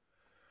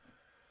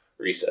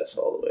 Recess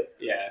all the way.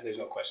 Yeah, there's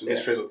no question. Yeah.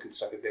 Miss Frizzle can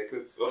suck a dick.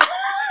 I'm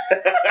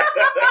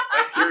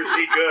sure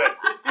she could.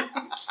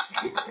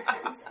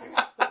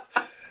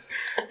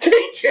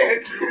 Take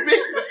chances,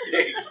 make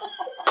mistakes,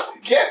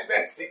 get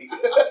messy.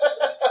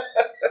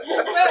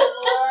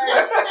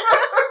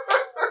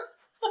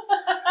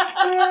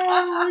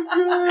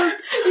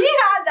 He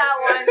had that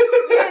one.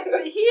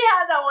 He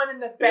had that one in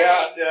the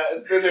bag. Yeah,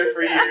 it's been there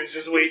for years,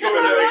 just waiting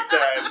for the right Let's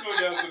time.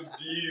 go down some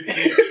deep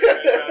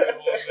rabbit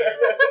holes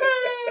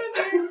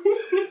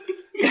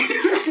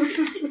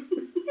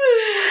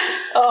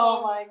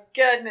Oh my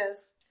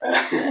goodness.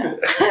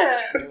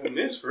 there.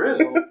 Miss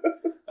Frizzle.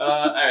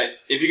 All right,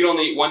 if you could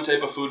only eat one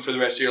type of food for the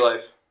rest of your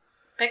life,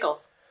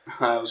 Pickles.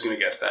 I was going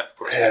to guess that. Of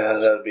course. Yeah, that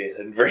would be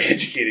a very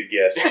educated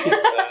guess.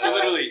 So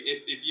literally,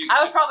 if you,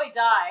 I would probably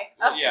die.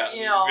 Of, yeah,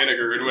 you know.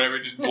 vinegar and whatever,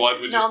 just blood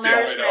would just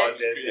Malnourishment. sit on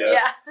Content, it. yeah.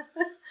 Yeah.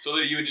 So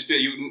literally, you would just do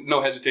you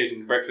no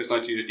hesitation. Breakfast,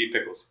 lunch, you just eat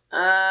pickles.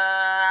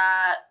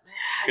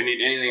 Couldn't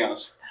eat anything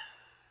else.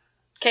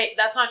 Okay,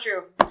 that's not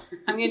true.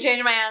 I'm gonna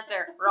change my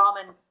answer.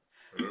 Ramen.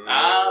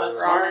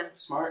 That's Ramen.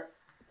 smart.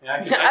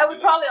 Yeah, I would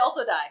probably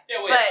also die. Yeah,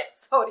 well, but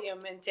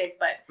sodium intake,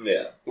 but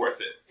Yeah, worth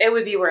it. it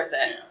would be worth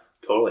it. Yeah.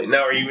 totally.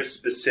 Now, are you a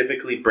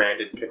specifically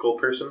branded pickle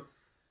person?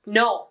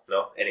 No.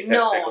 No? Any kind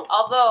No. of pickle?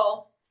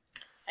 Although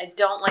I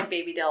don't like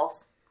baby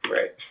dills.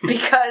 Right.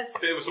 Because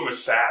Say it with so much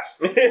sass.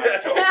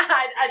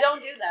 I I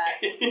don't do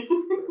that.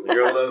 The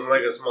girl doesn't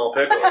like a small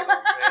pickle. You know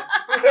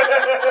what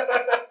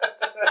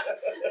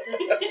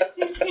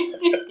I'm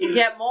saying? You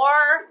get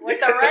more with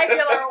the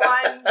regular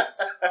ones.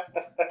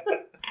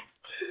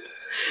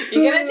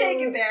 You're gonna take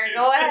it there.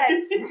 Go ahead.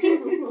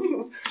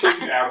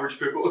 Take an average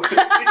pickle. I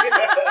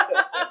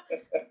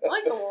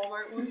like the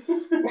Walmart ones.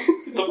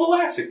 It's a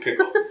classic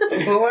pickle.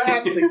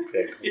 Classic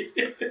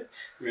pickle.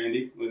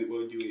 Randy, what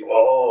would you eat?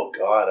 Oh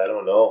God, I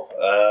don't know.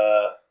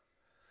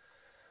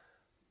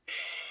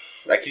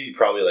 I could eat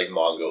probably like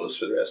Mongos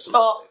for the rest of my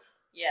life.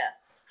 Yeah.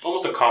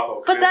 Almost a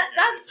cop-out. But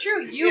that's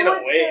true. You In a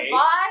would way.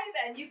 survive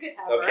and you could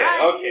have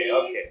variety.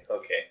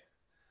 Okay.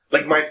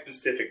 Like my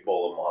specific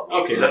bowl of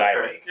Mongos Okay, that that's I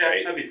fair. make, Yeah,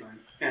 right? that'd be fine.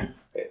 Yeah.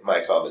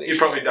 My combination. You'd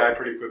probably die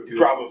pretty quick too.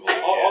 Probably.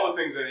 All the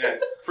things that, yeah.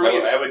 For I me,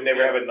 would, it's- I would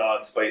never have a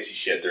non-spicy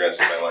shit the rest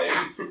of my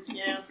life.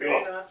 Yeah,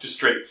 fair enough. Just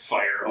straight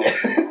fire.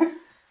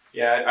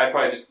 Yeah, I'd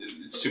probably just,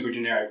 it's super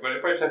generic, but I'd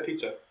probably just have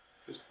pizza.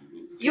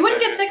 You wouldn't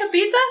get sick of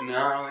pizza? No,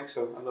 I don't think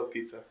so. I love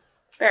pizza.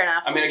 Fair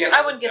enough. I mean, again,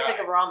 I wouldn't get sick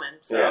of ramen.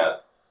 So. Yeah.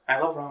 I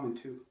love ramen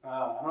too.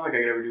 I don't think I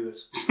could ever do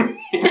this.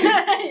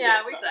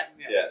 Yeah, we suck.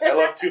 Yeah. I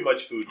love too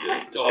much food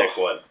to pick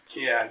one.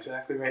 Yeah,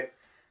 exactly right.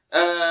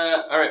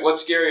 All right,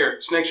 what's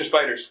scarier, snakes or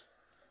spiders?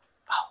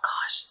 Oh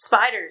gosh,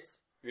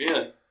 spiders.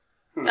 Really?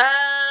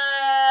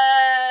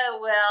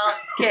 Well,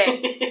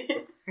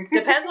 okay.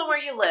 Depends on where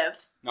you live.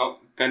 Nope,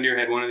 gun to your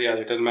head, one or the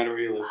other. Doesn't matter where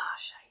you live. Oh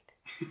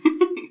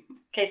shite.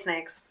 Okay,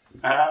 snakes.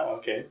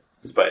 Okay.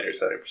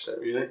 Spiders, 100%.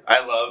 Really?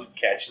 I love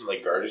catching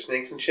like garter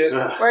snakes and shit.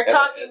 Ugh. We're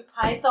talking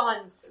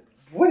pythons.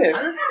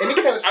 Whatever. Any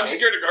kind of snake. I'm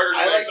scared of garter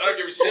I snakes. like- I don't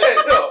give a shit.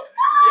 Yeah, no.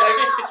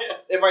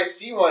 If I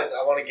see one,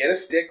 I want to get a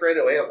stick right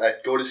away. I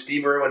go to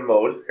Steve Irwin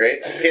mode, right?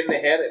 I pin the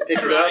head, I pick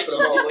it up, and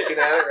I'm all looking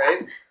at it,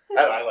 right?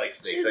 I like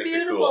snakes. She's I think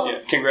they're beautiful. cool. Yeah.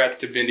 Congrats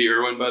to Bindi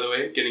Irwin, by the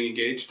way, getting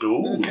engaged.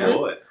 Ooh, Yeah.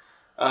 boy.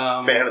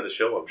 Fan of the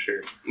show, I'm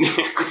sure.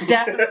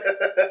 Definitely.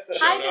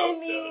 Shout Hi, out,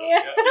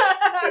 Bindi. shout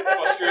out.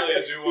 Yeah.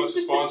 Australia Zoo wants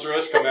to sponsor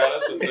us. Come at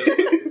us.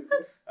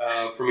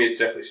 For me, it's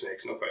definitely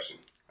snakes, no question.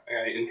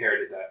 I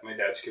inherited that. My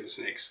dad's scared of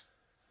snakes.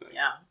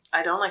 Yeah,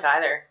 I don't like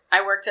either.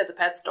 I worked at the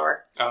pet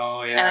store,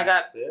 Oh yeah. and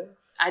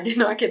I did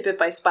not get bit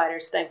by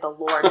spiders, thank the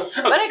Lord. But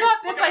I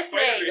got bit by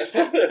snakes.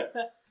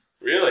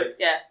 Really?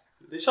 Yeah.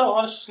 They sell a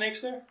lot of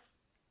snakes there.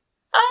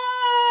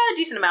 A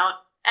decent amount,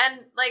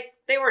 and like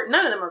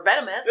none of them were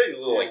venomous. They're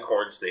little like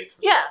corn snakes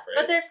and Yeah, stuff, right?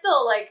 but they're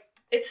still like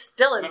it's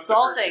still Enough to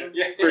hurt insulting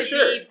you. Yeah, for to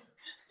sure.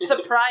 be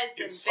surprised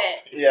and bit.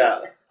 Insulting. Yeah.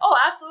 Oh,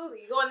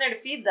 absolutely! You go in there to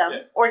feed them Yeah.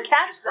 or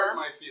catch Hurt them.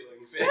 my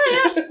feelings.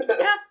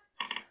 Yeah.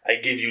 I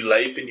give you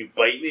life and you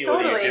bite me.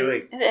 What are you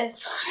doing?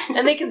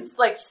 And they can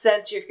like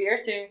sense your fear,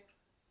 so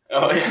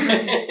Oh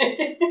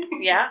yeah.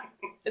 yeah,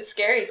 it's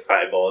scary.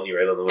 Eyeballing you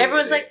right on the way.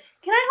 Everyone's like,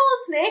 "Can I hold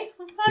a snake?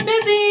 I'm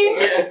busy.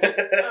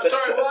 Oh,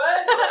 sorry,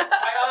 what?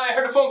 I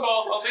heard a phone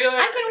call. I'll see you I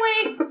later.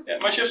 can wait." Yeah,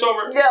 my shift's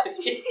over. Yep.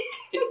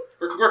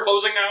 We're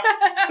closing now.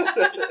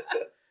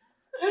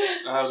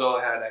 That was all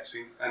I had,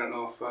 actually. I don't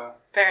know if...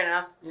 Fair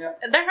enough. Yeah.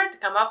 They're hard to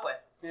come up with.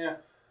 Yeah.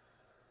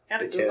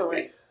 Gotta They Google can't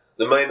it. be.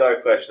 The $1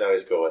 million question I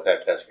always go with. I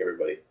have to ask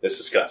everybody. It's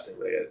disgusting,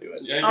 but I gotta do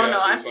it. Yeah, Oh, no, yeah,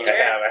 I'm so scared.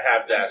 I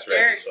have to I'm ask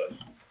Red this scared. one.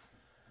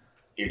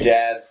 Your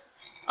dad.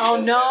 Oh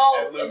and- no!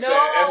 And Luke's,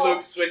 No! and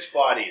Luke switch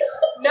bodies.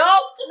 No!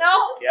 No!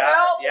 Yeah,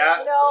 no,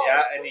 yeah, no.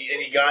 yeah. And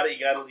you got it.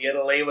 You got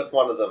to lay with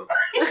one of them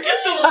to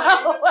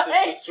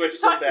What? switch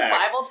them Talking back.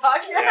 Bible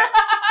talk here? Yeah.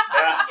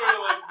 Yeah. Sort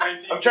of like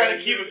 19 I'm trying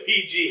to keep it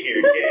PG here.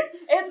 Okay.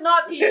 It's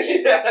not PG.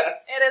 It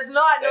is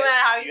not, no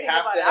matter how you You think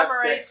have about to it. have I'm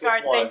already sex with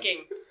start one.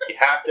 thinking. You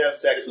have to have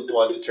sex with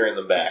one to turn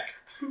them back.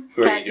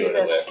 Who are Can't you do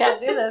doing it this. with? Can't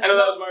do this. I know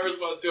that was my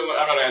response too.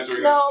 I'm not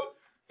answering No.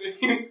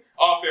 it.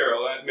 Off air,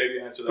 I'll maybe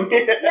answer that.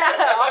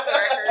 Yeah, off the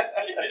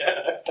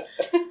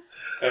record.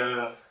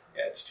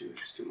 Yeah, it's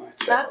too much.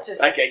 That's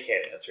just. I can't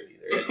answer it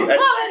either. I Well,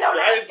 I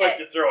don't just ask like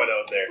it. to throw it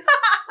out there.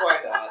 Why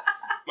not?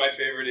 My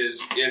favorite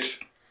is if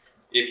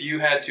you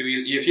had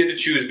to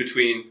choose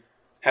between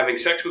having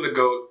sex with a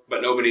goat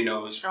but nobody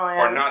knows, Oh, yeah.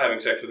 or not having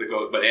sex with a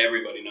goat but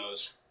everybody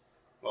knows,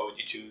 what would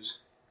you choose?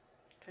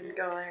 Couldn't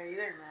go there either,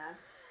 man.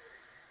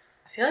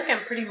 I feel like I'm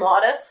pretty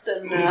modest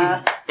and.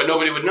 But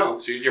nobody would know,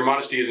 so your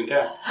modesty is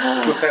intact.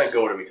 What kind of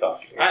goat are we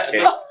talking? Okay.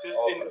 Just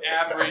All an of it.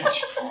 average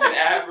Just goat,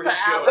 average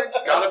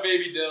goat. not a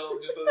baby dill,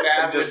 just an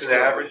average. Just an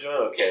goat. average one?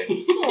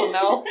 Okay. Oh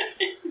no.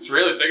 It's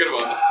really thinking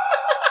about it.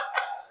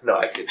 No,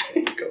 I couldn't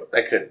bang a goat.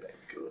 I couldn't bang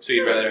a goat. So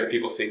you'd rather have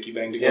people think you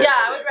banged a Yeah, goat?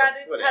 I would rather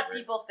have Whatever.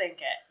 people think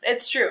it.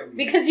 It's true.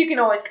 Because you can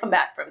always come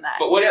back from that.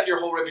 But what Yeah. if your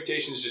whole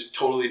reputation is just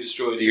totally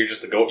destroyed? You're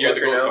just the goat You're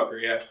the fucker goat now?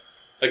 fucker, yeah.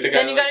 Like the guy.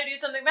 Then you gotta do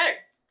something better.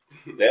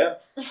 Yeah.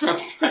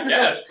 I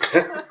guess.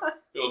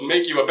 It'll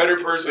make you a better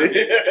person. Buy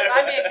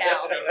me a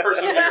cow.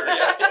 Persevere,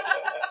 yeah.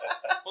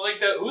 Well, like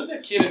who was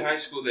that kid in high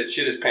school that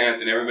shit his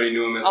pants and everybody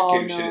knew him as the Oh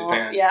kid who shit his no.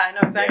 pants? Yeah, I know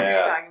exactly what Yeah.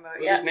 you're talking about.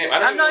 What's Yeah. his name? I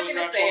don't I'm even not know his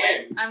gonna actual say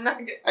name. it. I'm not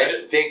gonna.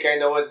 I think I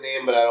know his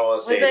name, but I don't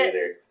want to say Was it it-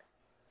 either.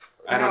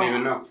 I don't No.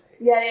 even know.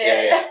 Yeah.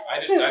 Yeah. I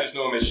just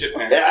know him as shit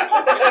pants. Yeah. That's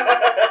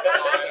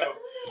all I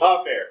know.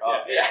 Off air.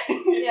 Off air.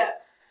 Yeah. Yeah.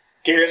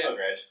 Okay, here's one,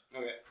 Reg.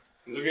 Okay.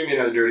 So give me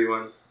another dirty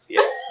one.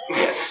 Yes,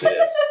 it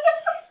is.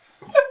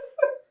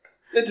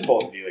 It's to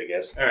both of you, I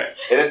guess. All right.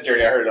 It is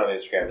dirty. I heard it on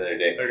Instagram the other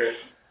day. Okay.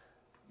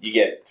 You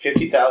get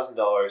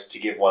 $50,000 to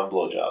give one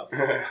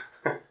blowjob,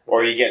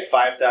 or you get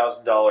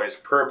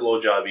 $5,000 per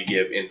blowjob you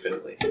give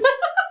infinitely.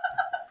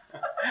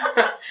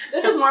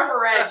 This is more for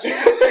Reg.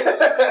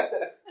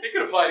 It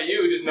could apply to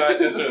you, just not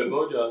necessarily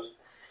blowjobs.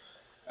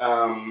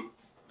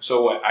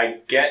 So what? I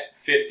get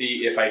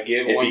 50 if I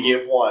give one. If you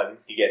give one,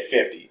 you get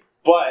 50,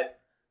 but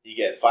you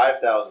get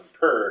 5,000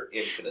 per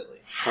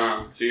infinitely.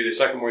 So you're either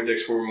sucking more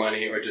dicks for more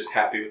money, or just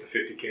happy with the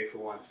 $50K for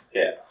once.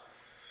 Yeah.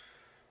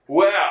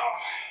 Well,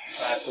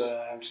 that's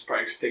I'm just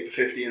probably just take the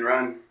 50 and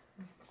run.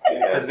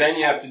 Because then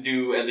you have to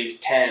do at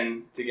least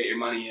 10 to get your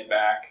money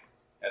back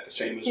at the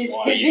same as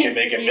one. You can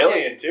make $1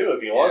 million too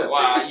if you wanted to.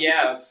 Wow,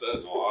 yeah, that's a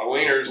lot of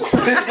wieners.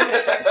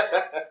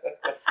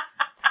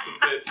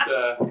 It's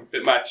a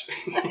bit much.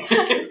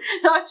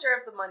 Not sure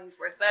if the money's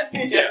worth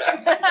it. Yeah.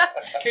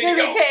 It's gonna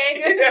be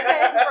paying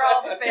for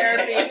all the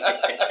therapy.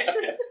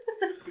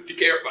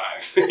 50K or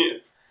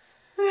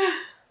 5.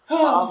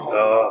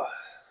 Oh,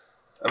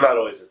 I'm not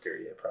always this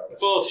dirty, I promise.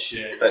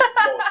 Bullshit. But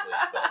mostly,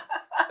 but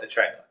I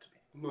try not to be.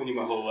 I've known you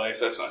my whole life.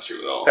 That's not true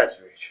at all. That's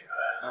very true.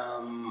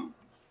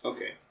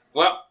 Okay.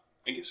 Well,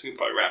 I guess we can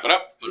probably wrap it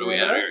up. What are we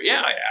at here?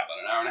 Yeah, I have about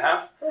an hour and a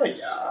half. Oh,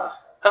 yeah.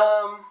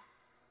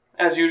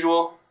 As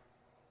usual,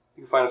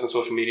 you can find us on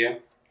social media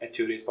at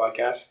 2 Idiots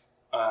Podcast.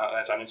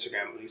 That's on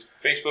Instagram at least.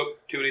 Facebook,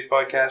 2 Idiots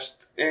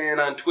Podcast.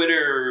 And on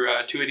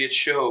Twitter, 2 Idiots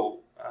Show.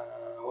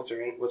 What's our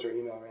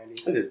email, Randy?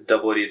 It is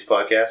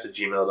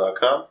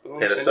doubleidiots.podcast@gmail.com.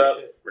 Hit us up.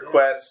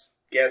 Requests,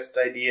 guest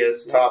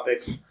ideas,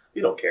 topics.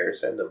 We don't care.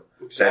 Send them.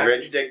 Exactly. Send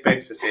Reggie dick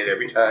pics. I say it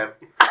every time.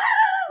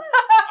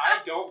 I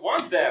don't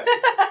want them.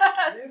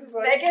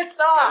 Make it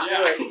stop.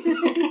 Yeah.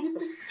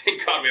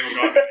 Thank God we haven't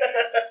gone.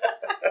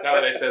 Now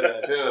that I said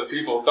that,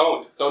 people,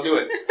 don't do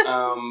it.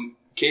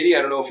 Katie,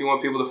 I don't know if you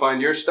want people to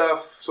find your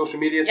stuff, social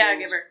media. Yeah,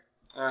 things. give her.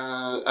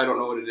 I don't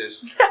know what it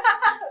is. You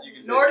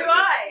can say Nor it. do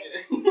I.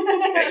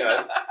 Hang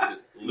on. Is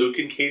it Luke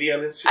and Katie on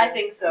Instagram? I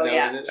think so. Is that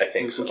Yeah. what it is? I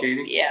think Luke so. and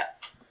Katie? Yeah.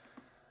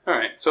 All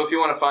right. So if you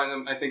want to find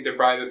them, I think they're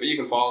private, but you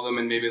can follow them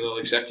and maybe they'll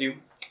accept you.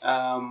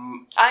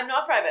 I'm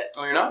not private.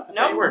 Oh, you're not? I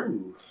No. thought you were.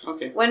 Ooh.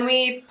 Okay. When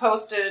we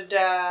posted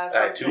I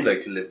something. too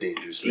like to live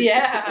dangerously.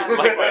 Yeah.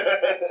 Likewise.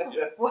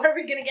 What are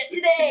we gonna get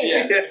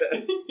today?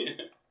 Yeah.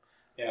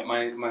 Yeah,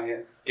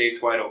 my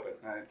gate's wide open.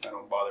 I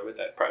don't bother with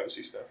that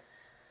privacy stuff.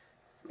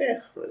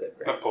 Yeah, whatever.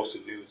 I'm not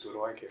posting nudes. What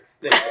do I care?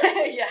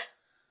 Yeah.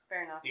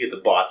 Fair enough. You get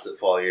the bots that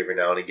follow you every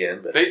now and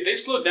again, but They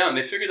slowed down.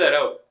 They figured that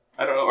out.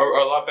 I don't know, or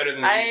a lot better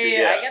than they used to.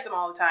 Yeah. I get them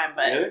all the time,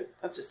 but Really?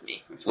 that's just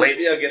me.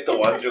 lately I'll get the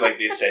ones where like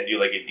they send you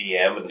like a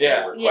DM and it's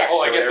Yeah. a request. Yeah.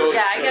 Oh, I or get whatever. those.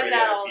 Yeah, I get For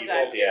that other all the people.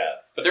 time. Yeah.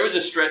 But there was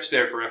a stretch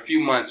there for a few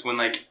months when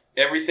like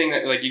everything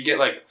that like you get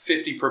like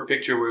 50 per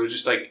picture where it was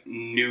just like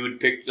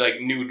nude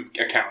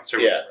accounts or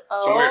Yeah.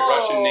 whatever. Some weird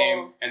Russian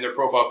name and their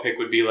profile pic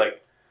would be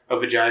like a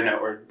vagina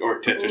or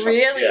tits or something.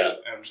 Really? Yeah. And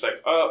I'm just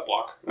like,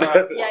 block.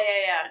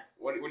 Yeah.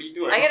 What are you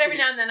doing? I get every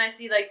now and then I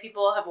see like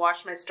people have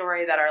watched my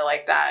story that are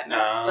like that. And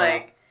it's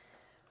like,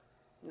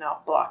 no,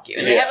 block you.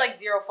 And they Yeah. have like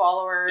 0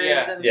 followers.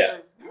 Yeah. And Yeah.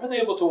 How are they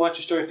able to watch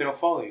your story if they don't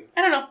follow you?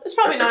 I don't know. It's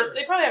probably not.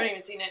 They probably haven't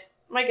even seen it.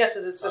 My guess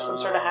is it's just some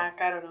sort of hack.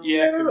 I don't know.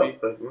 Yeah, I it don't could know, be.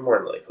 but more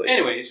than likely.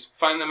 Anyways,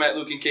 find them at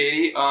Luke and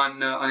Katie on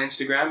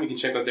Instagram. You can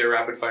check out their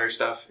rapid fire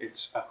stuff.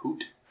 It's a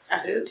hoot. A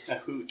hoot. A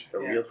hoot. A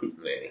real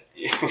hootenanny.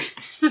 Yeah.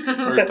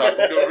 We're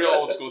talking do a real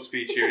old school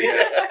speech here.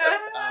 Yeah.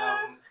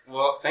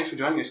 Well, thanks for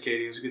joining us,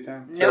 Katie. It was a good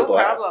time. No a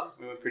blast. problem.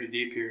 We went pretty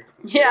deep here.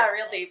 Yeah,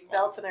 real deep.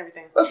 Belts and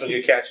everything. That's been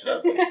good catching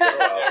up. It's been a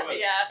while. Yeah, it was.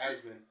 Yeah. Has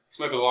been. This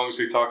might be the longest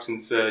we've talked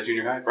since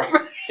junior high, probably.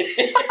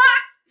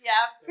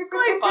 Yeah,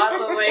 quite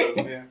possibly. So,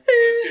 yeah, it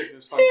was good. It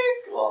was fun.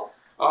 Cool.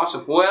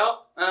 Awesome.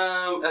 Well,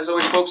 as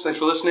always, folks, thanks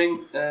for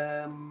listening.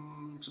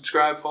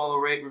 Subscribe, follow,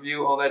 rate,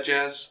 review, all that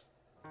jazz.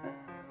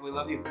 We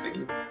love you. Thank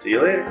you. See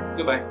you later.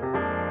 Goodbye.